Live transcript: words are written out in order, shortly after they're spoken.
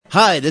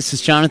Hi, this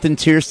is Jonathan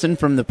Tiersten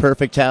from the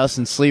Perfect House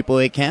and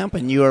Sleepaway Camp,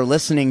 and you are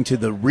listening to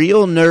the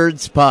Real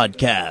Nerds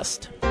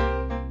Podcast.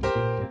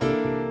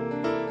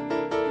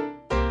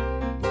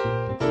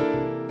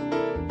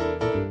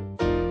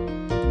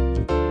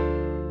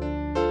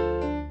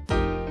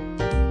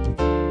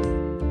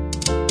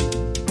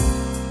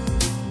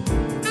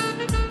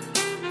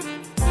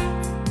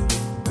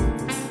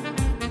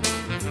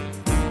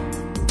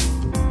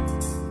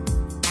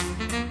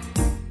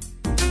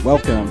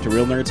 Welcome to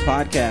Real Nerds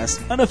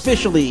Podcast,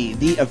 unofficially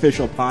the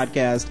official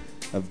podcast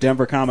of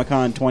Denver Comic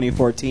Con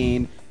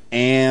 2014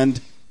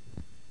 and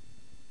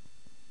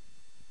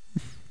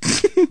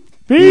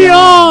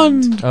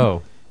Beyond!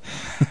 Oh.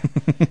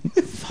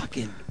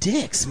 Fucking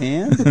dicks,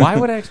 man. Why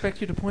would I expect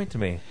you to point to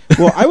me?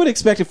 Well, I would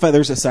expect if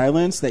there's a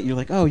silence that you're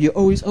like, oh, you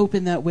always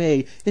open that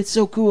way. It's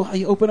so cool how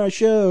you open our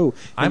show.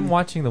 I'm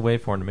watching the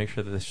waveform to make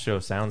sure that this show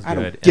sounds I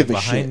good. don't give and a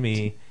behind shit.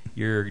 me,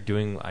 you're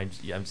doing. I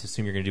just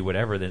assume you're going to do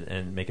whatever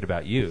and make it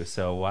about you.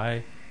 So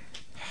why?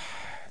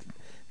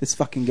 This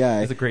fucking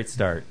guy. It's a great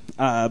start,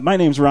 My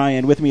name's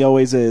Ryan. With me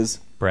always is...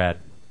 Brad.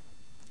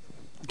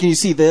 Can you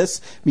see this?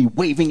 Me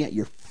waving at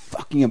your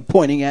fucking... I'm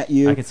pointing at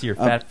you. I can see your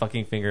fat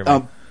fucking finger in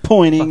my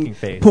fucking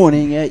face.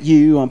 Pointing at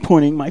you. I'm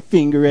pointing my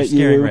finger at You're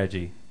scaring you.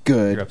 Reggie.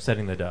 Good. You're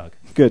upsetting the dog.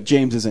 Good.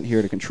 James isn't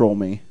here to control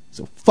me,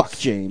 so fuck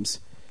James.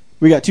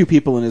 We got two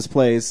people in his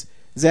place.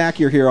 Zach,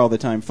 you're here all the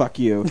time. Fuck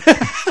you.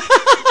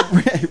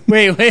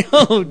 Wait,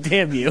 oh,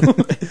 damn you. I had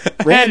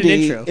an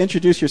Randy, intro.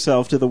 introduce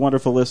yourself to the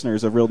wonderful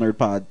listeners of Real Nerd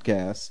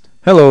Podcast.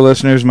 Hello,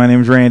 listeners. My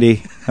name's Randy.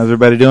 How's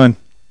everybody doing?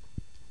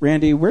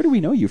 Randy, where do we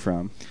know you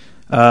from?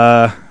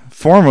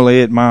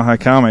 Formerly at Mile High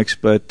Comics,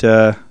 but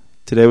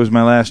today was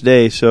my last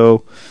day,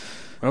 so...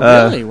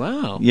 Oh, really?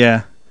 Wow.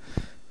 Yeah.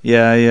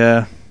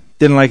 I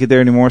didn't like it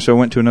there anymore, so I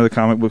went to another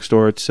comic book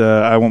store. It's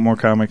I Want More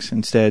Comics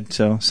instead.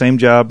 So, same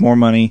job, more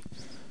money,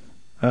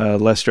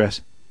 less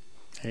stress.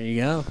 There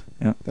you go.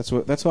 Yeah. That's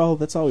all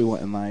we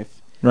want in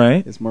life.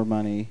 Right? Is more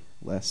money,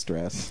 less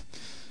stress.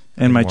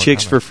 And my more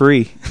chicks for comics.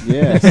 free.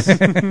 Yes.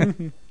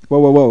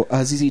 Whoa.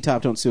 ZZ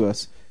Top, don't sue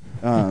us.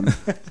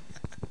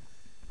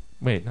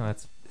 Wait, no,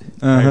 that's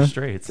Uh-huh. Dire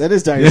Straits. That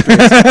is Dire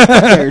Straits.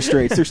 Dire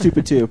Straits. They're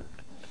stupid too.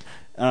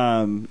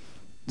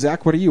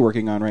 Zach, what are you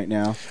working on right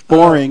now?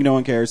 Boring. No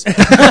one cares.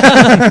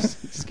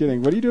 Just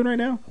kidding. What are you doing right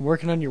now? I'm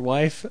working on your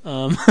wife.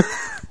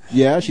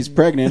 Yeah, she's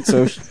pregnant,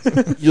 so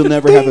you'll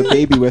never have a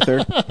baby with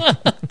her.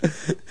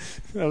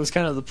 That was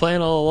kind of the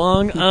plan all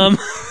along.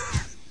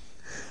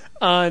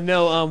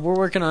 We're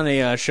working on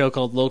a show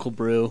called Local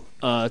Brew.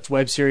 It's a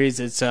web series.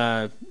 It's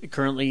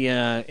currently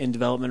in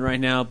development right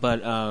now,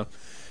 but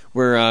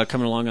we're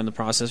coming along on the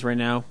process right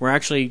now. We're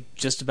actually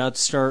just about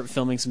to start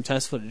filming some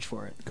test footage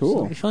for it. Cool. So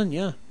it'll be fun,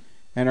 yeah.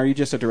 And are you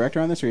just a director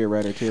on this, or are you a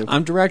writer too?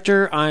 I'm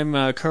director.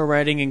 I'm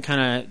co-writing and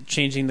kind of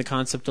changing the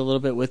concept a little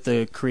bit with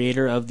the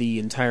creator of the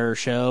entire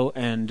show.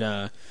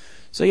 And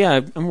so,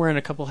 yeah, I'm wearing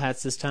a couple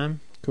hats this time.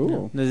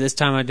 Cool. Yeah. This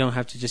time I don't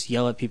have to just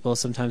yell at people.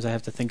 Sometimes I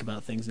have to think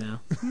about things now.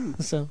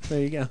 So,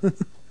 there you go.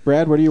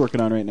 Brad, what are you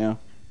working on right now?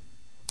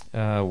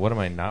 What am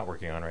I not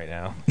working on right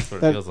now? That's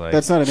what it feels like.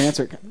 That's not an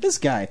answer. This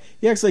guy,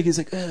 he acts like he's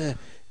like,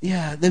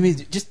 yeah, let me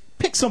just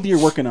pick something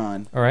you're working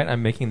on. All right,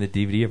 I'm making the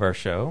DVD of our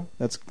show.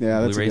 That's Blu-ray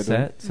a good one.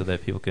 set so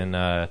that people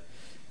can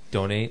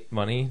donate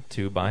money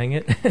to buying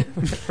it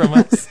from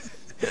us.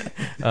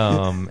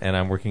 And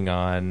I'm working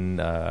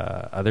on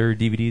other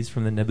DVDs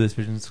from the Nebulous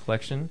Visions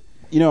collection.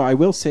 You know, I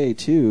will say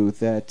too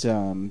that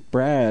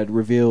Brad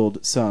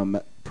revealed some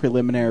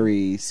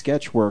preliminary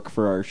sketch work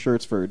for our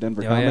shirts for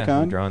Denver Comic I'm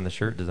Con. drawing the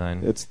shirt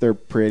design. They're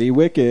pretty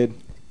wicked.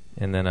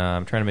 And then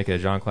I'm trying to make a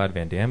Jean-Claude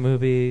Van Damme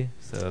movie,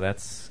 so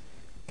that's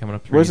coming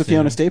up. Where's the pretty soon.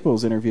 Fiona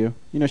Staples interview?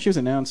 You know, she was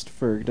announced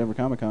for Denver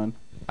Comic Con.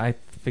 I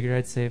figured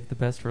I'd save the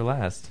best for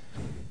last.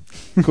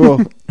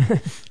 Cool.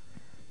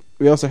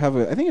 We also have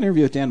an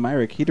interview with Dan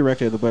Myrick. He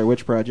directed the Blair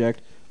Witch Project,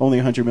 only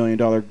 $100 million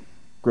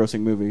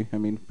grossing movie. I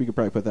mean, we could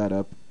probably put that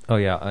up. Oh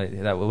yeah,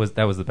 that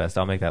was the best.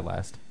 I'll make that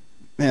last.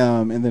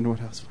 And then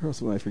what else? What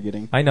else am I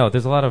forgetting? I know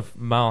there's a lot of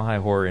Mile High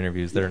horror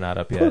interviews that are not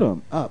up yet. Put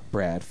them up,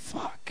 Brad.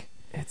 Fuck.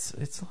 It's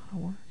a lot of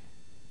work.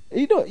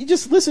 You know, you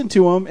just listen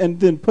to them and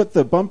then put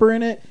the bumper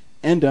in it,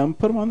 end them,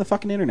 put them on the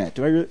fucking internet.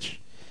 Do I really?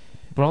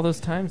 But all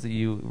those times that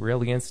you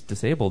railed against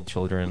disabled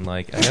children,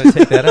 like I gotta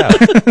take that out.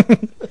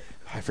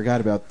 I forgot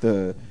about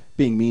the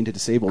being mean to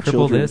disabled Cripple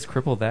children. this,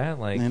 cripple that.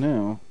 Like I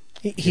know.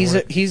 He's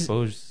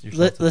expose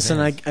yourself to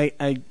listen,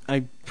 things.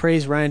 I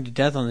praise Ryan to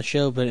death on the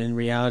show, but in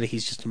reality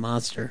he's just a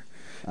monster.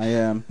 I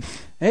am.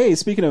 Hey,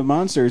 speaking of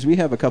monsters, we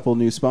have a couple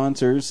new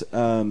sponsors.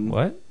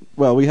 What?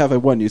 Well, we have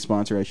one new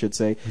sponsor, I should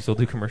say. We still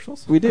do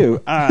commercials? We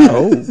do.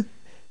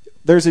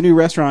 There's a new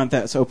restaurant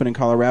that's open in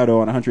Colorado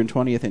on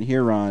 120th and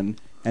Huron,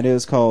 and it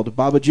is called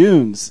Baba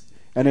June's,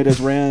 and it is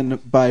ran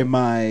by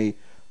my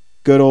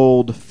good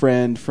old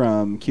friend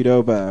from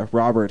Qdoba,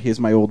 Robert.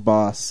 He's my old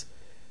boss.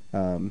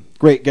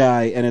 Great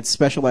guy, and it's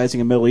specializing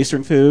in Middle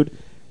Eastern food,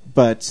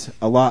 but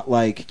a lot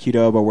like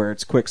Qdoba, where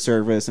it's quick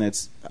service, and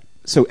it's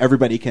so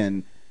everybody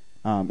can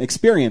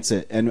experience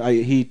it. And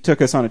he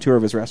took us on a tour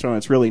of his restaurant.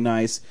 It's really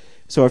nice.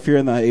 So if you're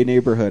in the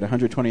neighborhood,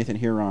 120th and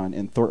Huron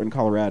in Thornton,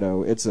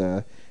 Colorado, it's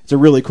a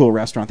really cool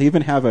restaurant. They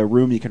even have a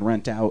room you can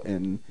rent out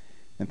and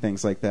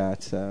things like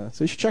that. So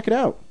you should check it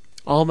out.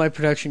 All my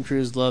production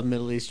crews love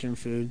Middle Eastern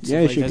food. Yeah,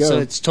 you should go. So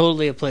it's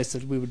totally a place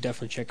that we would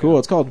definitely check out. Cool.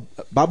 It's called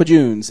Baba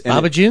June's.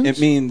 Baba June's? It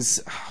means,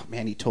 oh,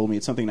 man, he told me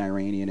it's something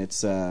Iranian.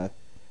 It's I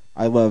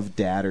love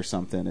dad or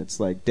something. It's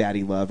like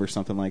daddy love or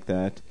something like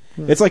that.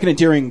 It's like an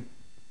endearing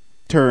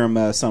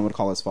term son would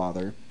call his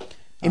father.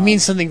 It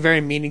means something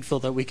very meaningful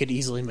that we could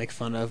easily make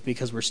fun of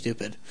because we're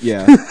stupid.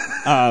 Yeah.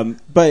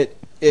 But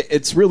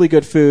it's really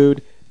good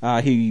food.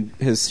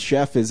 His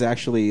chef is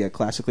actually a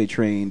classically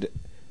trained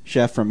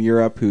chef from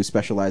Europe who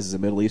specializes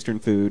in Middle Eastern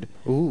food.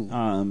 Ooh.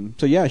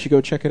 So yeah, you should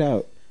go check it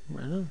out.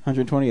 Right on.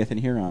 120th in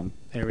Huron.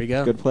 There we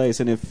go. Good place.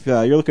 And if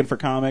you're looking for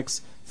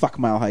comics, fuck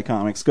Mile High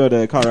Comics. Go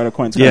to Colorado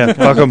Coins. Yeah,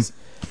 fuck 'em.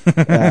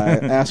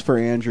 Ask for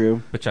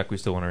Andrew. But Chuck, we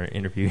still want to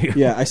interview you.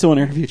 Yeah, I still want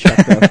to interview Chuck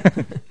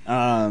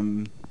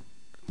though.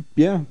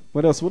 Yeah.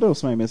 What else? What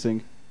else am I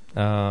missing?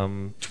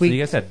 So you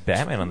guys had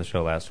Batman on the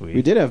show last week.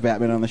 We did have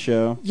Batman on the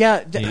show.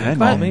 Yeah, Yeah,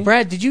 but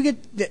Brad, did you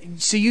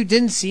so you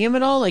didn't see him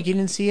at all? Like you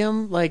didn't see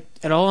him like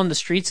at all on the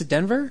streets of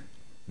Denver?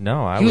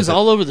 No, He was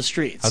all over the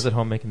streets. I was at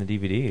home making the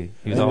DVD.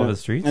 He was all over the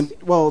streets. And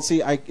well,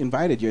 see, I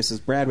invited you. I says,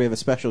 Brad, we have a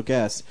special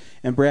guest.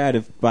 And Brad, I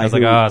was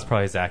like, it's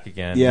probably Zach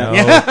again. Yeah.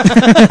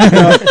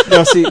 No.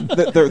 No, see,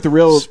 the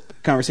real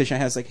conversation I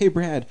had is like, hey,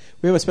 Brad,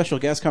 we have a special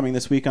guest coming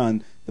this week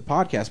on the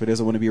podcast, but it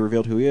doesn't want to be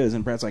revealed who he is.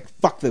 And Brad's like,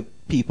 fuck the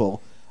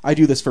people. I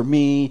do this for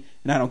me,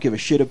 and I don't give a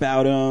shit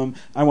about them.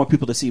 I want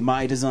people to see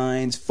my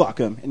designs. Fuck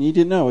them. And you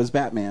didn't know it was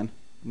Batman,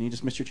 and you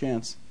just missed your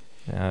chance.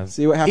 Yeah.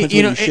 See what happens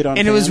when you shit on and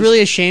fans? it was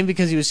really a shame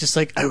because he was just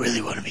like, I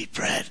really want to meet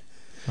Brad.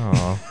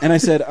 Aw. And I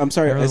said, I'm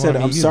sorry. really I said, wanna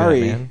I'm meet you,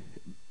 sorry, Batman.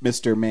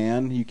 Mr.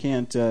 Man. You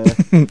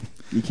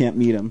can't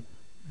meet him.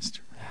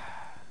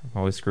 I'm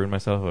always screwing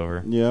myself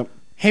over. Yep.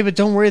 Hey, but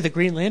don't worry, the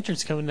Green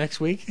Lantern's coming next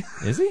week.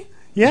 Is he?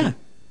 Yeah.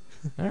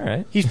 All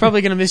right. He's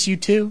probably going to miss you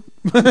too.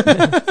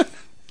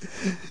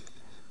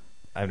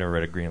 I've never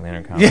read a Green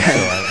Lantern comic,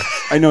 so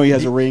I know he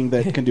has a ring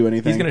that can do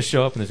anything. he's going to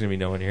show up and there's going to be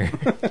no one here.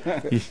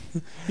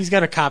 He's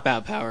got a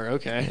cop-out power,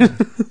 okay.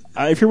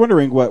 If you're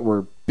wondering what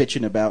we're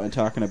bitching about and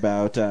talking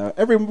about,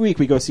 every week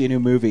we go see a new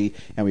movie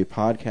and we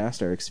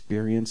podcast our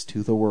experience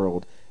to the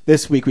world.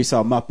 This week we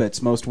saw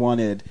Muppets Most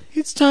Wanted.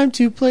 It's time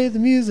to play the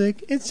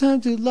music. It's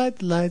time to light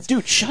the lights.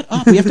 Dude, shut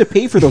up. We have to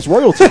pay for those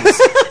royalties.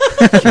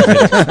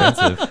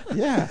 Expensive.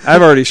 Yeah.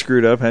 I've already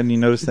screwed up. Hadn't you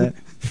noticed that?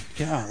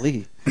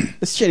 Golly.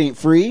 This shit ain't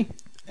free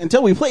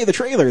until we play the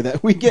trailer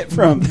that we get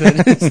from The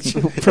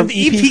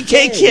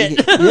EPK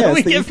kit. Yes,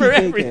 We the get for EPK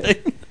everything.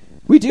 kit.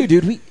 We do,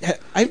 dude.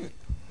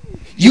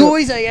 You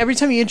always, every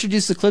time you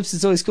introduce the clips,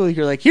 it's always cool.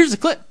 You're like, here's the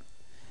clip.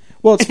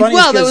 Well, it's funny.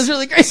 Wow, that because was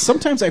really great.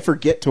 Sometimes I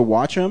forget to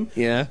watch them.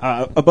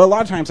 Yeah. But a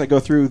lot of times I go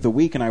through the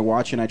week and I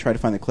watch and I try to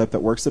find the clip that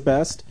works the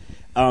best.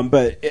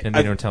 But And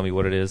they don't tell me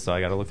what it is, so I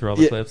got to look through all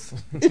the Yeah, clips.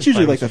 it's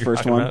usually Find like what the you're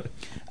first talking one.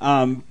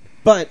 about.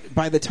 But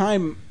by the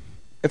time,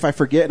 if I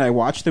forget and I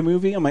watch the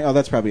movie, I'm like, oh,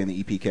 that's probably in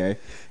the EPK.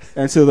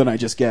 And so then I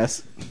just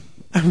guess.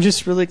 I'm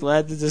just really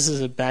glad that this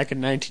is back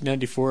in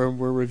 1994 and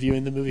we're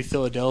reviewing the movie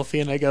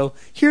Philadelphia, and I go,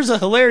 here's a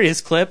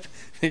hilarious clip.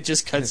 It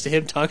just cuts to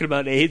him talking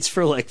about AIDS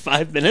for like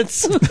 5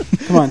 minutes.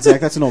 Come on,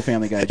 Zach, that's an old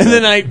Family Guy joke. And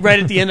then right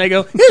at the end, I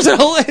go,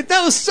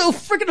 that was so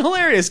freaking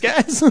hilarious,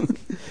 guys.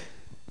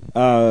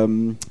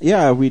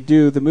 Yeah, we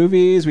do the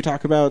movies. We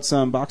talk about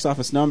some box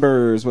office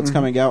numbers, what's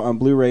coming out on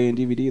Blu-ray and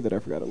DVD that I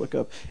forgot to look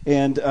up.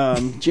 And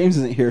James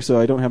isn't here, so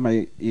I don't have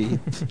my.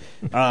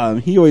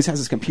 He always has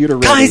his computer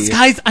ready.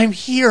 Guys, I'm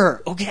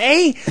here,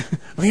 okay?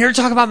 I'm here to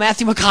talk about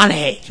Matthew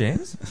McConaughey.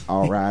 James?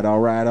 All right.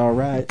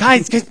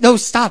 Guys, no,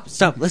 stop.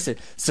 Listen,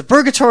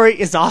 Suburgatory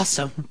is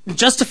awesome.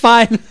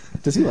 Justified.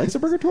 Does he like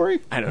Suburgatory?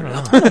 I don't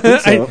know.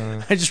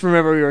 so. I just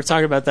remember we were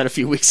talking about that a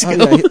few weeks Oh,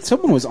 ago. yeah,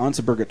 someone was on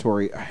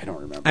Suburgatory. I don't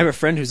remember. I have a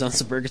friend who's on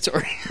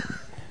Suburgatory.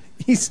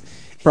 He's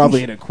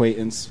Probably an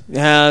acquaintance.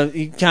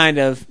 he kind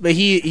of, but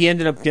he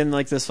ended up getting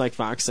like this like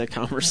Fox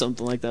sitcom or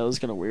something like that. It was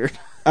kind of weird.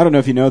 I don't know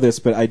if you know this,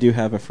 but I do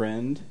have a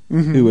friend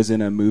who was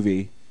in a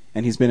movie,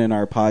 and he's been in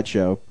our pod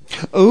show.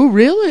 Oh,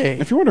 really?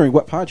 If you're wondering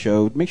what pod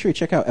show, make sure you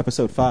check out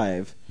episode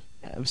 5,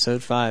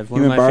 Episode 5,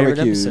 one Human of my favorite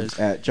Barbecues episodes.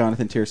 at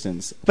Jonathan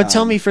Tierston's. But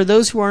tell me, for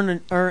those who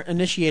aren't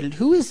initiated,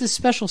 who is this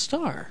special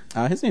star?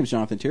 His name's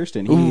Jonathan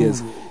Tierston.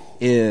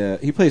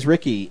 He plays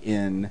Ricky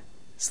in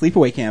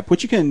Sleepaway Camp,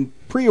 which you can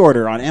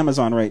pre-order on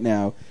Amazon right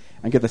now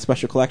and get the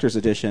special collector's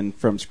edition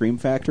from Scream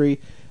Factory.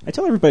 I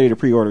tell everybody to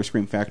pre-order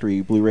Scream Factory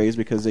Blu-rays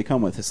because they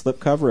come with a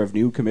slipcover of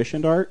new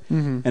commissioned art,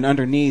 and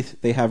underneath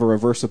they have a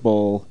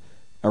reversible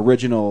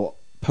original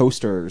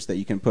posters that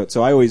you can put.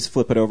 So I always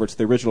flip it over to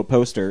the original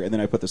poster, and then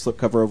I put the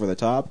slipcover over the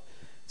top.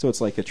 So it's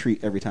like a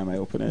treat every time I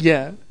open it.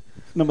 Yeah.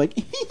 And I'm like,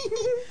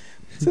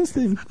 what's this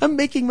thing? I'm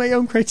making my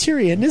own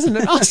Criterion. Isn't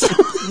it awesome?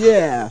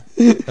 Yeah.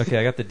 Okay,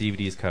 I got the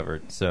DVDs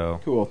covered,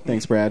 so... Cool.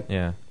 Thanks, Brad.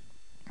 Yeah.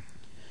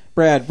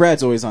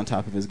 Brad's always on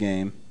top of his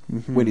game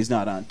when he's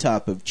not on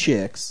top of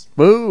chicks.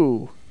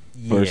 Woo.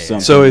 Or Yeah.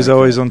 something. So he's like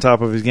always that. on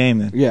top of his game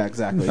then. Yeah,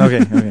 exactly.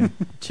 Okay.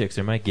 Chicks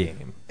are my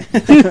game.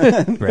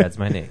 Brad's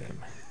my name.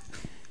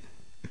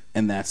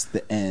 And that's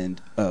the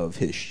end of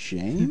his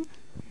shame.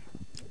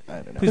 I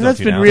don't know. Please And that's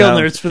don't been tune Real out.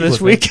 Nerds for Keep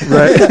this listening.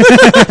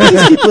 week.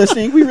 Please keep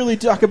listening. We really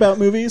talk about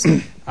movies.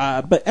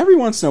 But every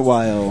once in a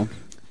while,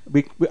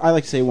 I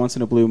like to say once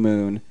in a blue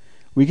moon,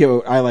 we get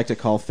what I like to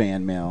call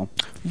fan mail.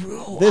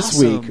 This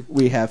Awesome. week,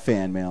 we have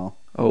fan mail.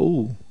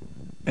 Oh,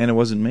 and it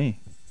wasn't me.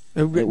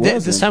 This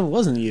wasn't. time it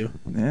wasn't you.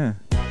 Yeah.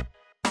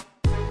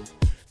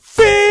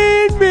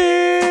 Fan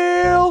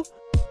mail.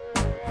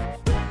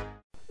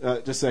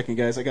 Just a second,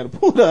 guys. I got to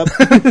pull it up.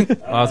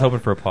 I was hoping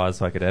for a pause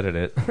so I could edit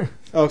it.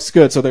 Oh, it's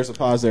good. So there's a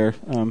pause there.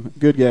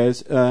 Good,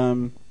 guys.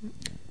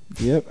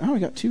 Yep. Oh, we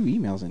got 2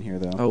 emails in here,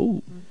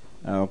 though.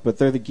 Oh, But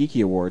they're the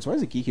Geeky Awards. Why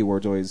does the Geeky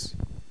Awards always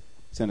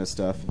send us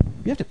stuff?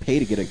 You have to pay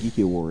to get a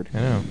Geeky Award. I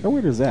know. How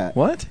weird is that?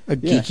 what? A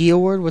Yeah. geeky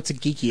award? What's a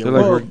geeky They're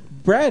award? like- Well,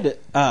 Brad.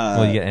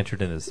 Well, you get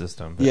entered into the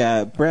system. but-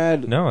 Yeah,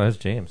 Brad. No, that was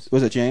James.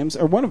 Was it James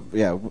or one of?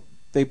 Yeah,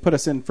 they put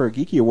us in for a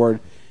Geeky Award.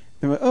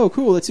 They went, oh,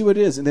 cool. Let's see what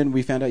it is. And then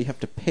we found out you have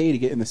to pay to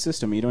get in the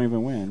system. And you don't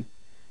even win. I'm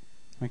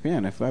like,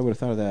 man, if I would have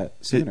thought of that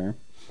sooner.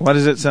 Why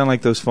does it sound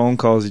like those phone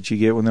calls that you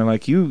get when they're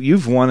like,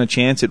 you've won a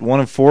chance at one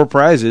of 4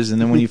 prizes,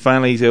 and then when you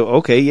finally say,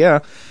 okay,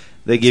 yeah,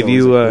 they give So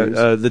you is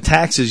it the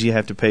taxes you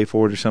have to pay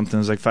for it or something.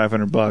 It's like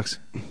 $500.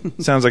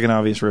 Sounds like an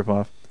obvious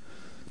ripoff.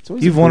 It's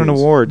always You've a won an cruise.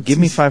 award. Give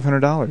me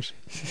 $500.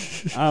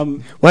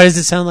 Why does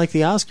it sound like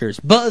the Oscars?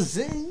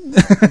 Buzzing.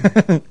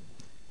 Oh,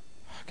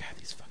 God,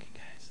 these fucking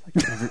guys.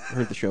 Like, I've never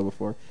heard the show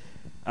before.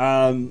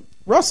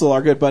 Russell,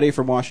 our good buddy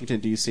from Washington,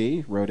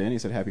 D.C., wrote in. He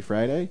said, Happy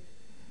Friday.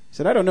 He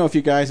said, I don't know if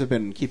you guys have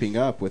been keeping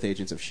up with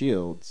Agents of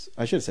S.H.I.E.L.D.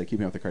 I should have said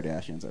keeping up with the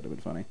Kardashians. That would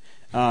have been funny.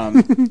 On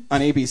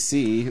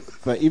ABC.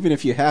 But even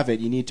if you haven't,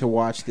 you need to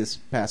watch this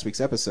past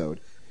week's episode,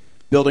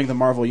 Building the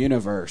Marvel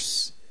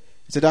Universe.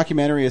 It's a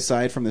documentary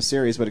aside from the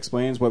series, but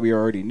explains what we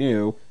already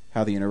knew,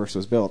 how the universe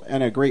was built,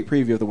 and a great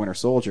preview of The Winter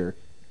Soldier.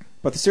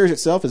 But the series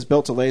itself is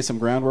built to lay some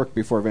groundwork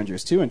before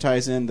Avengers 2 and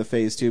ties in the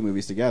Phase 2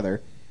 movies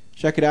together.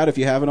 Check it out if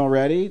you haven't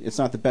already. It's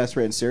not the best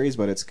written series,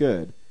 but it's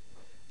good.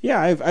 Yeah,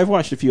 I've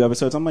watched a few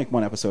episodes. I'm like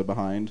 1 episode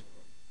behind.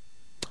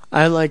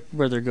 I like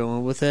where they're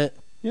going with it.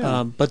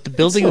 Yeah. But the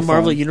Building so the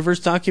Marvel fun. Universe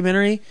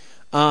documentary,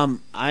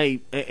 I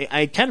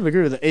kind of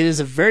agree with it. It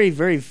is a very,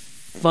 very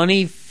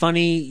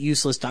funny,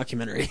 useless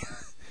documentary.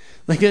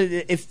 Like,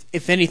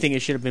 if anything,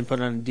 it should have been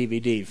put on a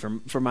DVD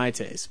for my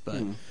taste.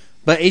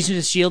 But Agents of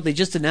S.H.I.E.L.D., they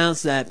just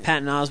announced that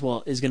Patton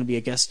Oswalt is going to be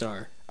a guest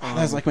star. Oh,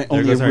 that's like my There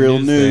only goes our real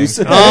news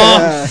news. thing.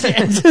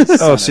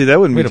 Oh, see, that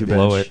wouldn't Way be to too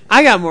blow bad. it.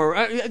 I got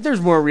more. There's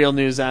more real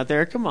news out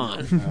there. Come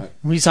on,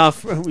 we saw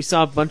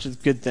a bunch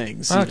of good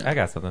things. Oh, I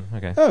got something.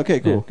 Okay. Oh, okay,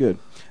 cool, Yeah. good.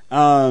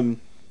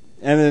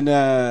 And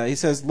then he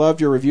says,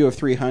 loved your review of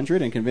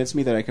 300 and convinced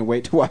me that I can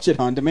wait to watch it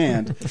on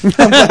demand. I'm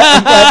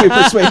glad we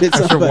persuaded I'm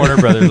sure somebody. Warner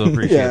Brothers will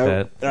appreciate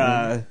Yeah.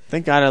 that.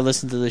 Thank God I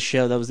listened to this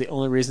show. That was the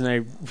only reason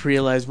I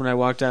realized when I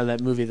walked out of that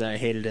movie that I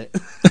hated it.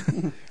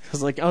 I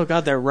was like, oh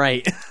God, they're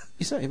right.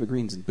 You saw Ava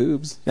Green's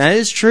boobs. That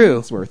is true.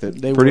 It's worth it.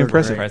 They Pretty were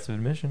impressive. great. Price of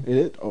admission. It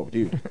is? Oh,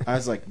 dude. I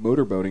was like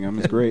motorboating them.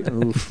 It's great.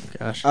 Oof,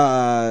 gosh.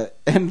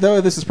 And though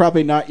this is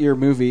probably not your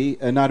movie,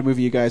 not a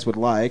movie you guys would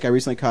like, I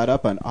recently caught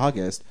up on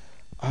August.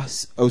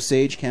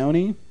 Osage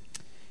County.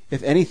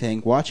 If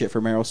anything, watch it for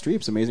Meryl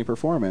Streep's amazing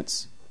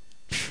performance.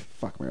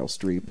 Fuck Meryl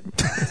Streep.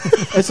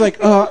 It's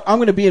like, I'm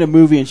going to be in a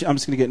movie and I'm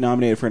just going to get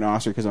nominated for an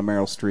Oscar because I'm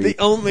Meryl Streep. The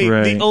only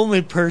Right.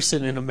 only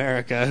person in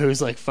America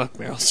who's like, fuck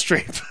Meryl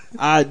Streep.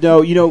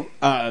 No,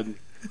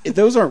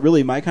 those aren't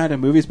really my kind of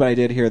movies, but I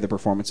did hear the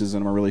performances in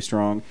them are really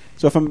strong.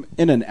 So if I'm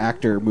in an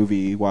actor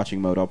movie watching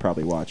mode, I'll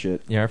probably watch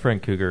it. Yeah, our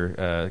friend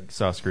Cougar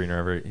saw a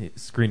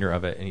screener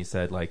of it, and he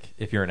said, like,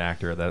 if you're an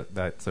actor,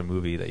 that's a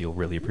movie that you'll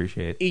really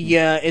appreciate.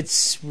 Yeah,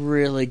 it's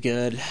really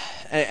good.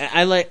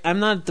 I'm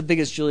not the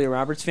biggest Julia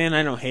Roberts fan.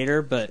 I don't hate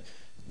her, but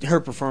her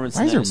performance.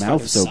 Why in is that her is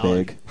mouth fucking so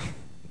solid. big?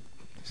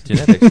 It's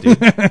genetics, dude.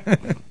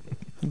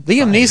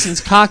 Liam Neeson's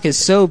cock is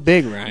so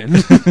big, Ryan.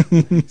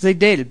 They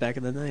dated back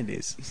in the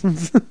 90s.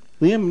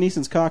 Liam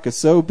Neeson's cock is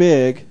so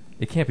big.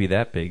 It can't be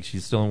that big.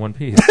 She's still in one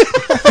piece.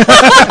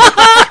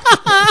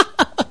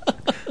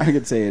 I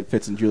could say it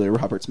fits in Julia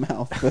Roberts'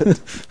 mouth, but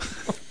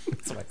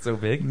That's why it's so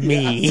big.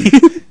 Me.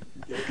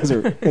 because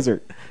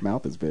her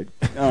mouth is big.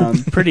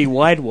 Pretty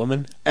wide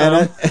woman.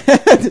 And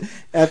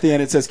at the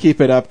end, it says,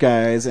 "Keep it up,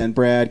 guys," and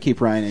Brad,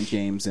 keep Ryan and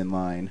James in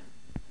line.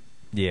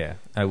 Yeah,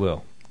 I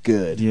will.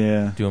 Good,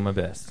 Yeah. Doing my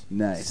best.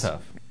 nice. It's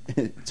tough.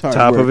 It's hard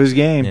Top work. of his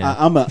game. Yeah.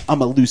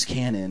 I'm a loose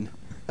cannon,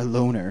 a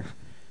loner.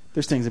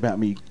 There's things about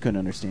me you couldn't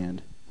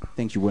understand,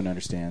 things you wouldn't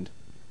understand,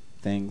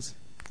 things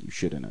you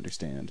shouldn't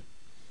understand.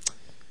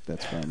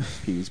 That's from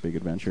Pee-wee's Big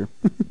Adventure.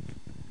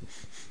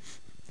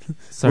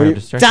 Sorry, I'm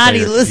distracted by Daddy,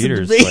 your listen to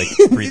computer's, me.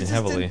 like, breathing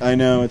heavily. I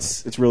know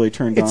it's really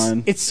turned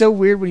on. It's so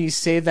weird when you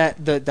say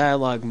that the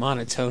dialogue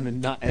monotone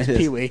and not as It is.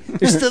 Pee-wee.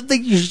 There's still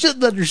things you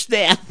shouldn't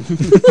understand.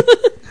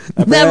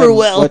 Brad, Never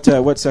will.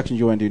 What section do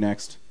you want to do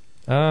next?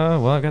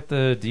 Well, I've got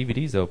the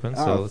DVDs open,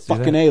 so let's do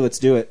fucking that. A, let's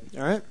do it.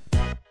 All right.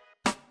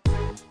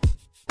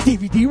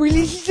 DVD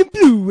releases and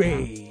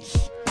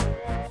Blu-rays.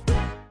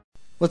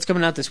 What's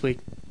coming out this week?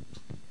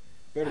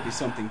 Better be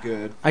something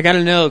good. I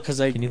gotta know because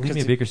I. Can you leave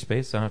me a bigger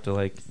space so I don't have to,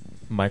 like,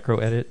 micro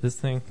edit this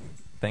thing?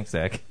 Thanks,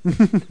 Zach.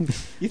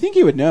 You think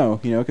he would know,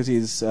 because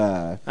he's...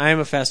 I am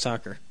a fast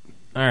talker.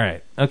 All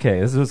right. Okay,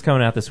 this is what's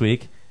coming out this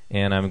week,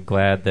 and I'm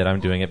glad that I'm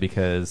doing it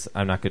because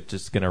I'm not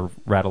just going to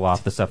rattle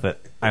off the stuff that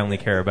I only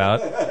care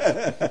about.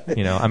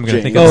 I'm going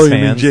to think of Oh, the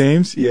you mean fans.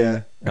 James?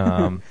 Yeah.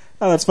 Um,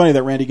 Oh, that's funny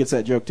that Randy gets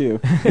that joke, too.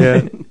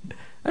 Yeah.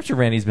 I'm sure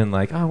Randy's been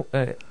like,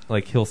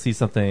 like he'll see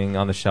something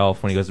on the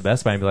shelf when he goes to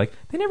Best Buy and be like,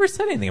 they never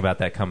said anything about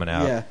that coming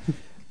out. Yeah.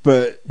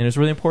 But And it's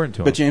really important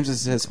to him. James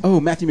says,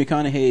 Matthew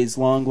McConaughey's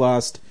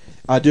long-lost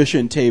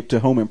audition tape to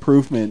Home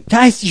Improvement.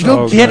 Guys, you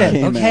don't get it,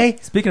 Came okay?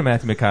 Speaking of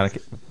Matthew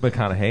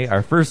McConaughey,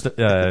 our first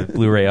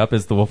Blu-ray up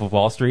is The Wolf of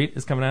Wall Street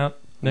is coming out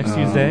next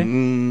Tuesday.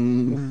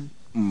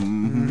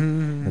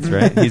 That's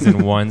right. He's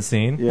in one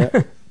scene. Yeah.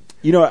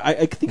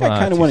 I think I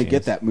kind of two want to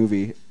get scenes. that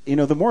movie.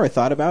 The more I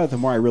thought about it, the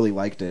more I really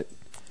liked it.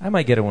 I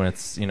might get it when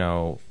it's,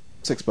 $6.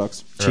 or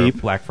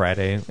Cheap. Black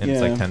Friday, and it's Yeah.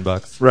 like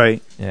 $10.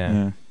 Right.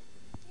 Yeah.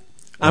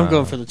 I'm Uh,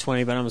 going for the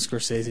 20, but I'm a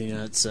Scorsese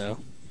nut, so.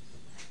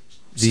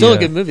 The, Still a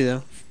good movie,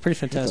 though. Pretty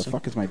What the fantastic.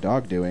 fuck is my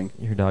dog doing?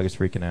 Your dog is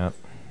freaking out.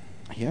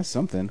 He has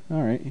something.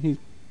 All right. He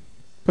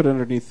put it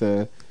underneath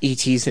the...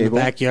 E.T.'s in the Table.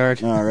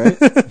 backyard. All right.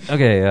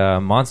 Okay,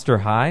 Monster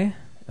High,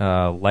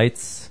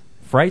 Frights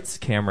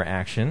camera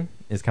action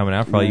is coming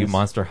out for all you Nice.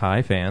 Monster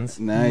High fans.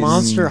 Nice.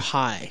 Monster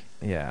High.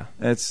 Yeah.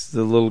 That's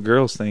the little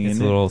girls thing, It's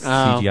isn't a little Oh,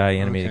 CGI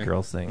animated okay.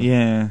 girls thing. it?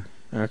 Yeah.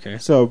 Okay.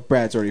 So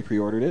Brad's already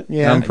pre-ordered it.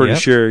 Yeah. I'm pretty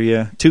Yep. sure,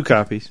 yeah. 2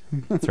 copies.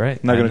 That's right.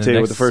 I'm not gonna And tell you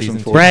what next the first season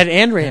one's for. two- Brad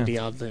and Randy,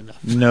 oddly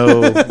enough.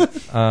 No.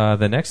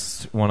 The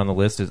next one on the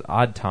list is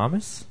Odd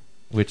Thomas,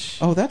 which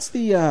Oh, that's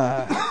the...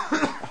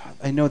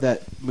 I know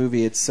that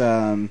movie. It's...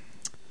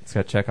 it's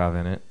got Chekhov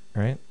in it,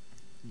 right?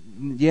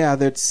 Yeah,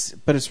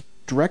 but it's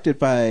directed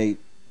by...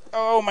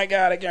 Oh my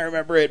god, I can't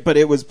remember it. But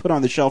it was put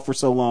on the shelf for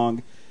so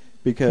long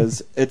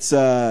because it's...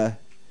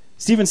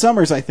 Stephen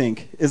Sommers, I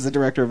think, is the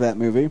director of that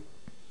movie.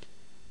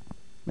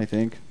 I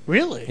think.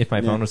 Really? If my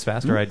Yeah. phone was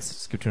faster, I'd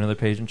skip to another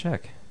page and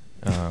check.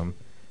 I'm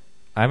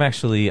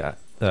actually...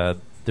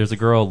 there's a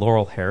girl,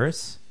 Laurel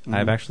Harris.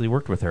 I've actually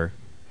worked with her.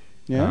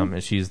 Yeah.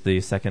 And she's the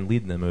second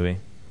lead in the movie.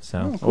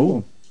 So... Oh,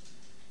 cool.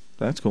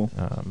 That's cool.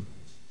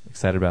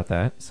 Excited about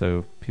that,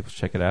 so people should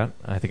check it out.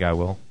 I think I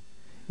will.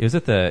 It was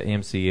at the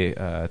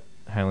AMC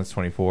Highlands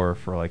 24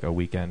 for like a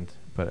weekend,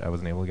 but I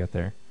wasn't able to get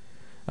there.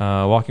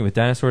 Walking with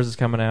Dinosaurs is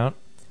coming out.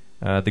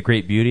 The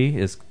Great Beauty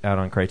is out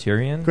on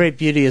Criterion. Great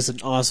Beauty is an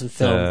awesome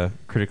film. It's a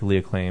critically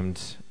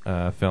acclaimed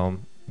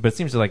film, but it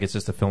seems like it's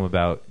just a film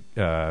about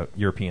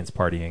Europeans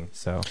partying.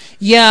 So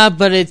Yeah,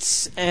 but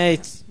it's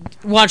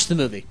watch the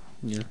movie.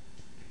 Yeah.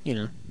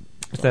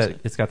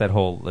 it's got that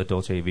whole La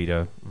Dolce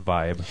Vita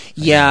vibe.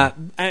 Yeah,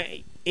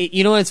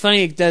 you know what's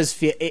funny? It does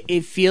feel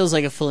it feels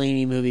like a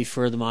Fellini movie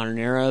for the modern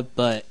era,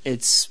 but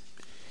it's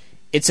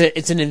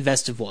an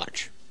investive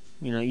watch.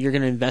 You're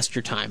going to invest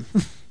your time.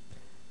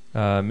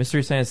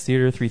 Mystery Science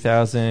Theater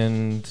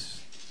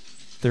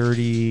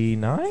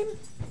 3039.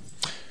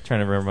 Trying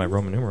to remember my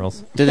Roman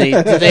numerals. Did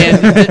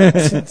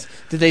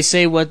they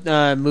say what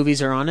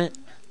movies are on it?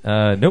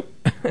 Nope.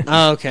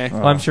 Oh, okay.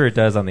 Well, I'm sure it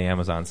does on the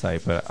Amazon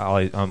site, but all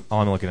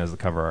I'm looking at is the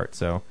cover art.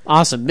 So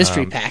Awesome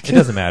mystery pack. It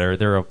doesn't matter.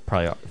 They're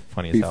probably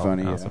funny as Be hell.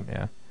 funny, Awesome,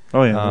 yeah.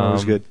 Oh, yeah. That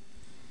was good.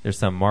 There's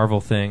some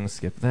Marvel things.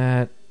 Skip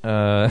that.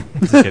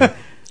 Just kidding.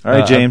 All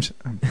right, James.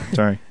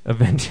 Sorry.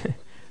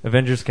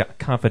 Avengers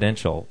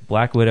Confidential,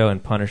 Black Widow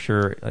and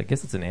Punisher. I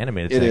guess it's an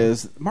animated It thing.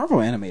 is.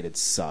 Marvel animated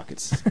suck.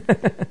 It's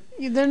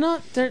They're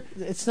not.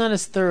 It's not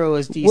as thorough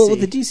as DC. well with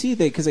the DC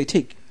because they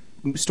take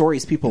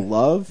stories people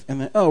love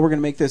and then we're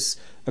gonna make this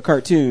a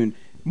cartoon.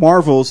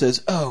 Marvel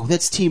says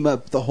let's team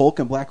up the Hulk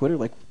and Black Widow.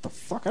 Like what the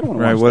fuck? I don't want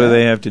to Right, watch what that. do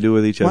they have to do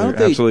with each Why other? don't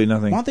they- Absolutely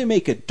nothing. Why don't they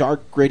make a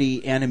dark,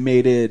 gritty,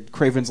 animated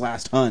Kraven's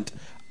Last Hunt?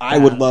 I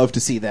would love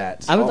to see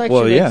that. I would like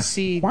Well, you yeah. to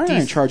see. Why are I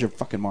in DC. charge of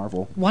fucking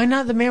Marvel? Why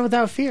not The Man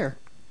Without Fear?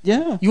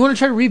 Yeah. You want to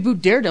try to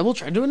reboot Daredevil?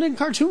 Try doing it in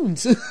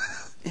cartoons. Are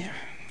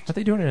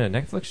they doing it in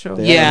a Netflix show?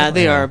 Yeah,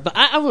 they are. But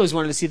I've always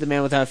wanted to see The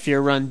Man Without Fear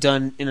run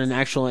done in an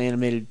actual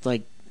animated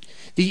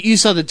you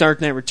saw The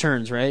Dark Knight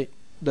Returns, right?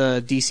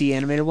 The DC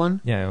animated one.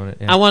 Yeah, I want it,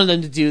 I yeah. wanted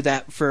them to do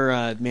that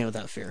for Man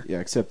Without Fear.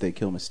 Yeah, except they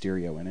kill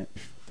Mysterio in it.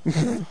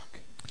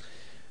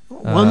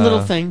 One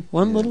little thing.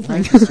 One little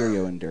Why thing. is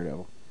Mysterio and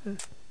Daredevil.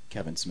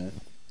 Kevin Smith.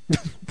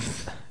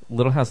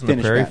 Little House on the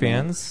Finish Prairie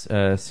Batman.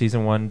 fans.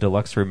 Season 1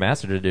 Deluxe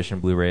Remastered Edition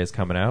Blu-ray is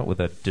coming out with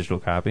a digital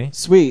copy.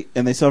 Sweet,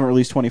 and they still haven't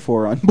released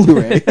 24 on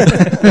Blu-ray.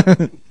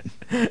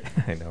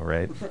 I know,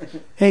 right?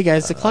 Hey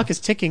guys, the clock is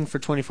ticking for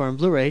 24 on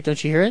Blu-ray.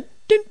 Don't you hear it?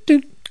 Dun,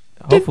 dun.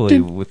 Hopefully,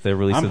 with the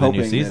release I'm of the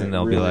hoping new season, that it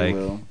they'll really be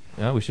like, will.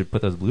 "Oh, we should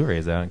put those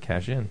Blu-rays out and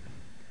cash in."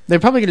 They're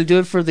probably going to do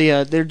it for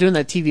the. They're doing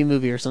that TV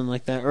movie or something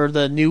like that, or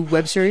the new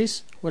web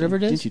series, whatever it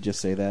Didn't is. you just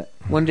say that?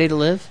 One Day to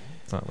Live.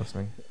 It's not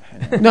listening.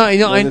 No, I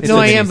know, It's a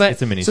I mini- am, but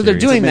it's a mini so they're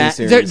series. doing It's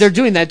a that. mini They're series.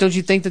 doing that. Don't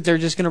you think that they're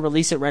just going to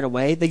release it right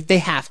away? They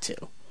have to.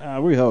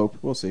 We hope.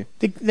 We'll see.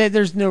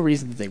 There's no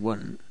reason that they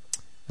wouldn't.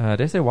 Did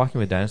I say Walking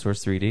with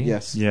Dinosaurs 3D?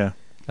 Yes. Yeah.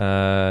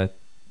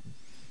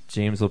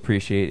 James will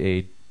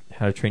appreciate a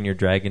How to Train Your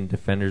Dragon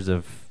Defenders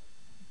of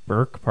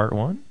Berk Part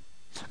 1.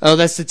 Oh,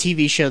 that's the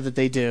TV show that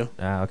they do.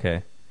 Ah,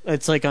 okay.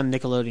 It's like on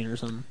Nickelodeon or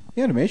something.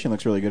 The animation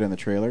looks really good in the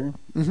trailer.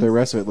 The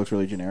rest of it looks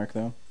really generic,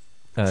 though.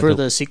 For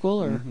the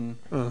sequel, or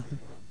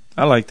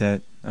I like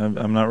that.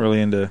 I'm not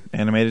really into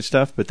animated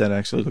stuff, but that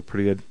actually looked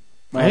pretty good.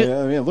 I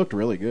mean, it looked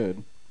really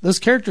good. those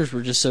characters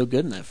were just so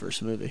good in that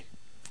first movie.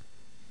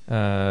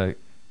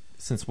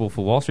 Since Wolf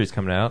of Wall Street's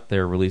coming out,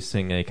 they're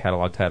releasing a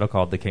catalog title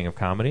called The King of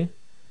Comedy.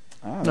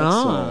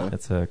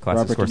 It's a classic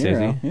Robert De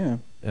Scorsese. Niro,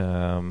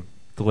 yeah.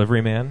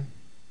 Delivery Man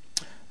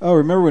Oh,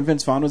 remember when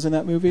Vince Vaughn was in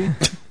that movie?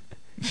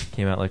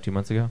 came out like 2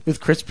 months ago. With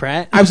Chris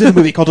Pratt. I was in a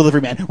movie called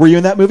Delivery Man. Were you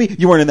in that movie?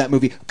 You weren't in that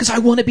movie. Because I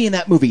want to be in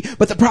that movie.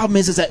 But the problem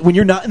is that when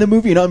you're not in the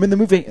movie and I'm in the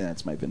movie... And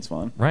that's my Vince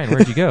Vaughn. Ryan,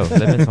 where'd you go? Is that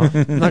Vince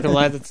Vaughn? I'm not gonna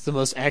lie, that's the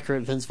most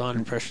accurate Vince Vaughn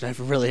impression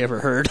I've really ever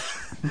heard.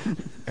 All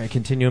right,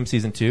 Continuum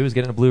Season 2 is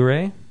getting a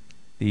Blu-ray.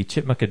 The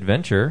Chipmunk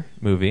Adventure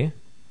movie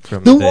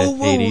from the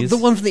 80s. The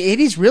one from the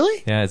 80s,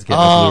 really? Yeah, it's getting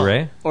a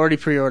Blu-ray. Already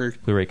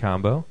pre-ordered. Blu-ray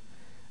combo.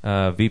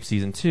 Veep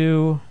Season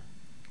 2.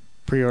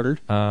 Pre-ordered.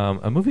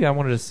 A movie I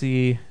wanted to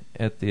see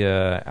at the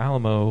at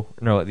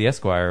the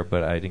Esquire,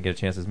 but I didn't get a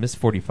chance, is Miss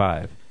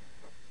 45.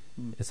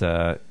 It's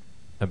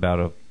about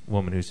a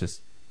woman who's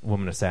just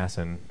woman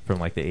assassin from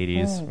like the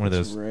 80s. One of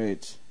those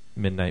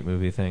midnight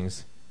movie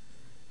things.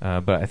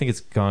 But I think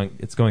it's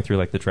going through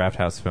like the Draft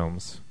House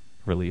Films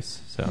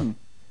release. So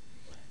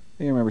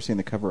I remember seeing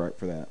the cover art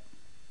for that.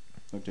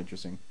 Looked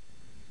interesting.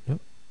 Yep.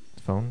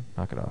 Phone,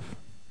 knock it off.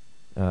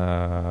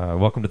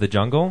 Welcome to the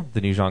Jungle,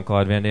 the new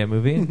Jean-Claude Van Damme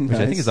movie, which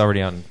I think is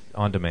already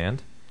on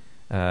demand.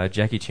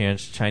 Jackie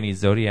Chan's Chinese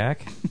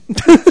Zodiac.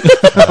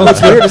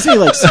 It's weird to see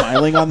like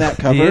smiling on that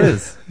cover. He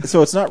is.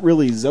 So it's not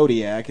really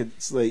Zodiac.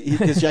 It's like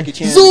because Jackie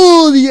Chan.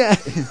 Zodiac.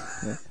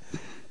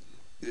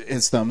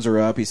 His thumbs are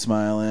up. He's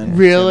smiling.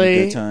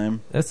 Really? He's having a good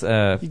time. That's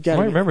I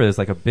remember there's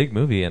like a big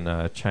movie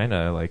in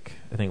China, like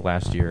I think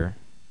last year.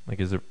 Like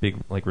is a big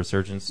like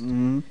resurgence.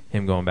 Him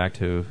going back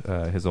to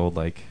his old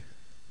like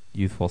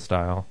youthful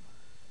style.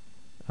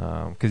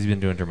 Because he's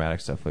been doing dramatic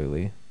stuff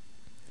lately.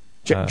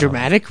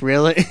 Dramatic,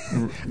 really?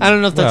 I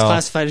don't know if that's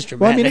classified as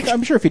dramatic. Well, I mean,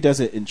 I'm sure if he does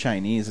it in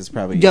Chinese, it's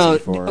probably easy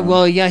for him.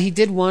 Well, yeah, he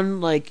did one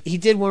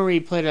where he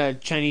played a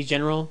Chinese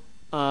general.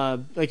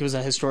 Like it was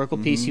a historical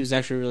piece. He was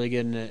actually really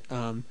good in it.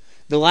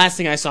 The last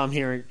thing I saw him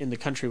here in the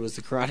country was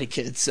The Karate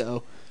Kid.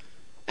 So,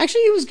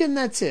 actually, he was good in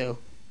that too.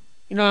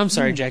 You know, I'm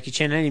sorry, Jackie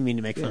Chan. I didn't mean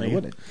to make fun of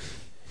you.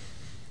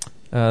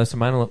 So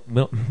My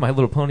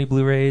Little Pony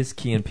Blu-rays,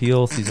 Key and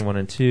Peele Season 1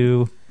 and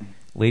 2,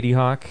 Lady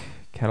Hawk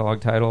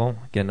catalog title,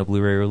 getting a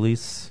Blu-ray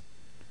release.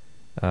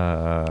 What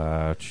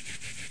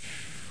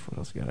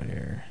else we got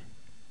here?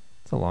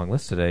 It's a long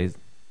list today.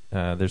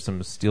 There's a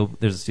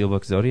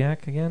Steelbook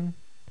Zodiac again.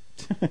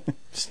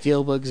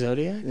 Steelbook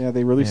Zodiac? Yeah,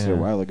 they released it a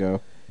while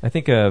ago. I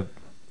think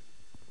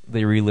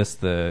they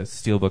relist the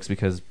Steelbooks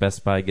because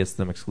Best Buy gets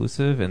them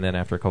exclusive, and then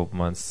after a couple of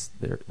months,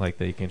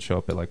 they can show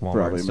up at like Walmart.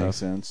 Probably and stuff. makes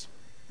sense.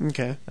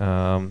 Okay.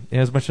 It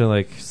has a bunch of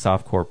like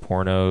softcore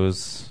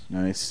pornos.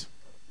 Nice.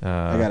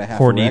 I got a half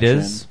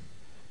Hornitas.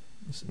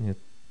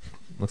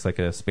 Looks like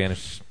a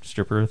Spanish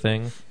stripper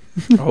thing.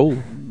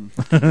 Oh.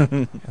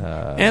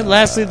 And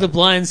lastly, The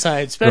Blind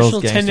Side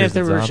Special Girls, 10th Gangsters,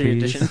 and Anniversary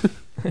Zombies. Edition.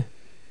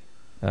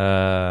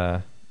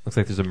 Looks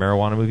like there's a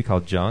marijuana movie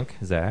called Junk.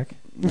 Zach,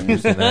 you ever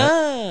seen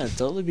that?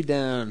 Totally be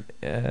down.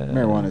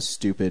 Marijuana's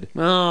stupid.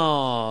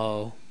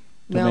 Oh.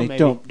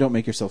 Don't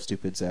make yourself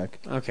stupid, Zach.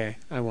 Okay,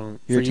 I won't.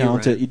 You're For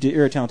talented. You,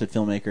 you're a talented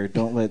filmmaker.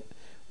 Don't let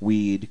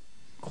weed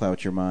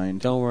clout your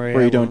mind. Don't worry.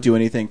 Or you don't do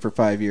anything for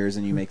 5 years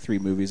and you make 3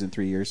 movies in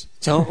 3 years.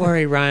 Don't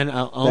worry, Ryan.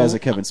 That was a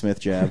Kevin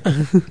Smith jab.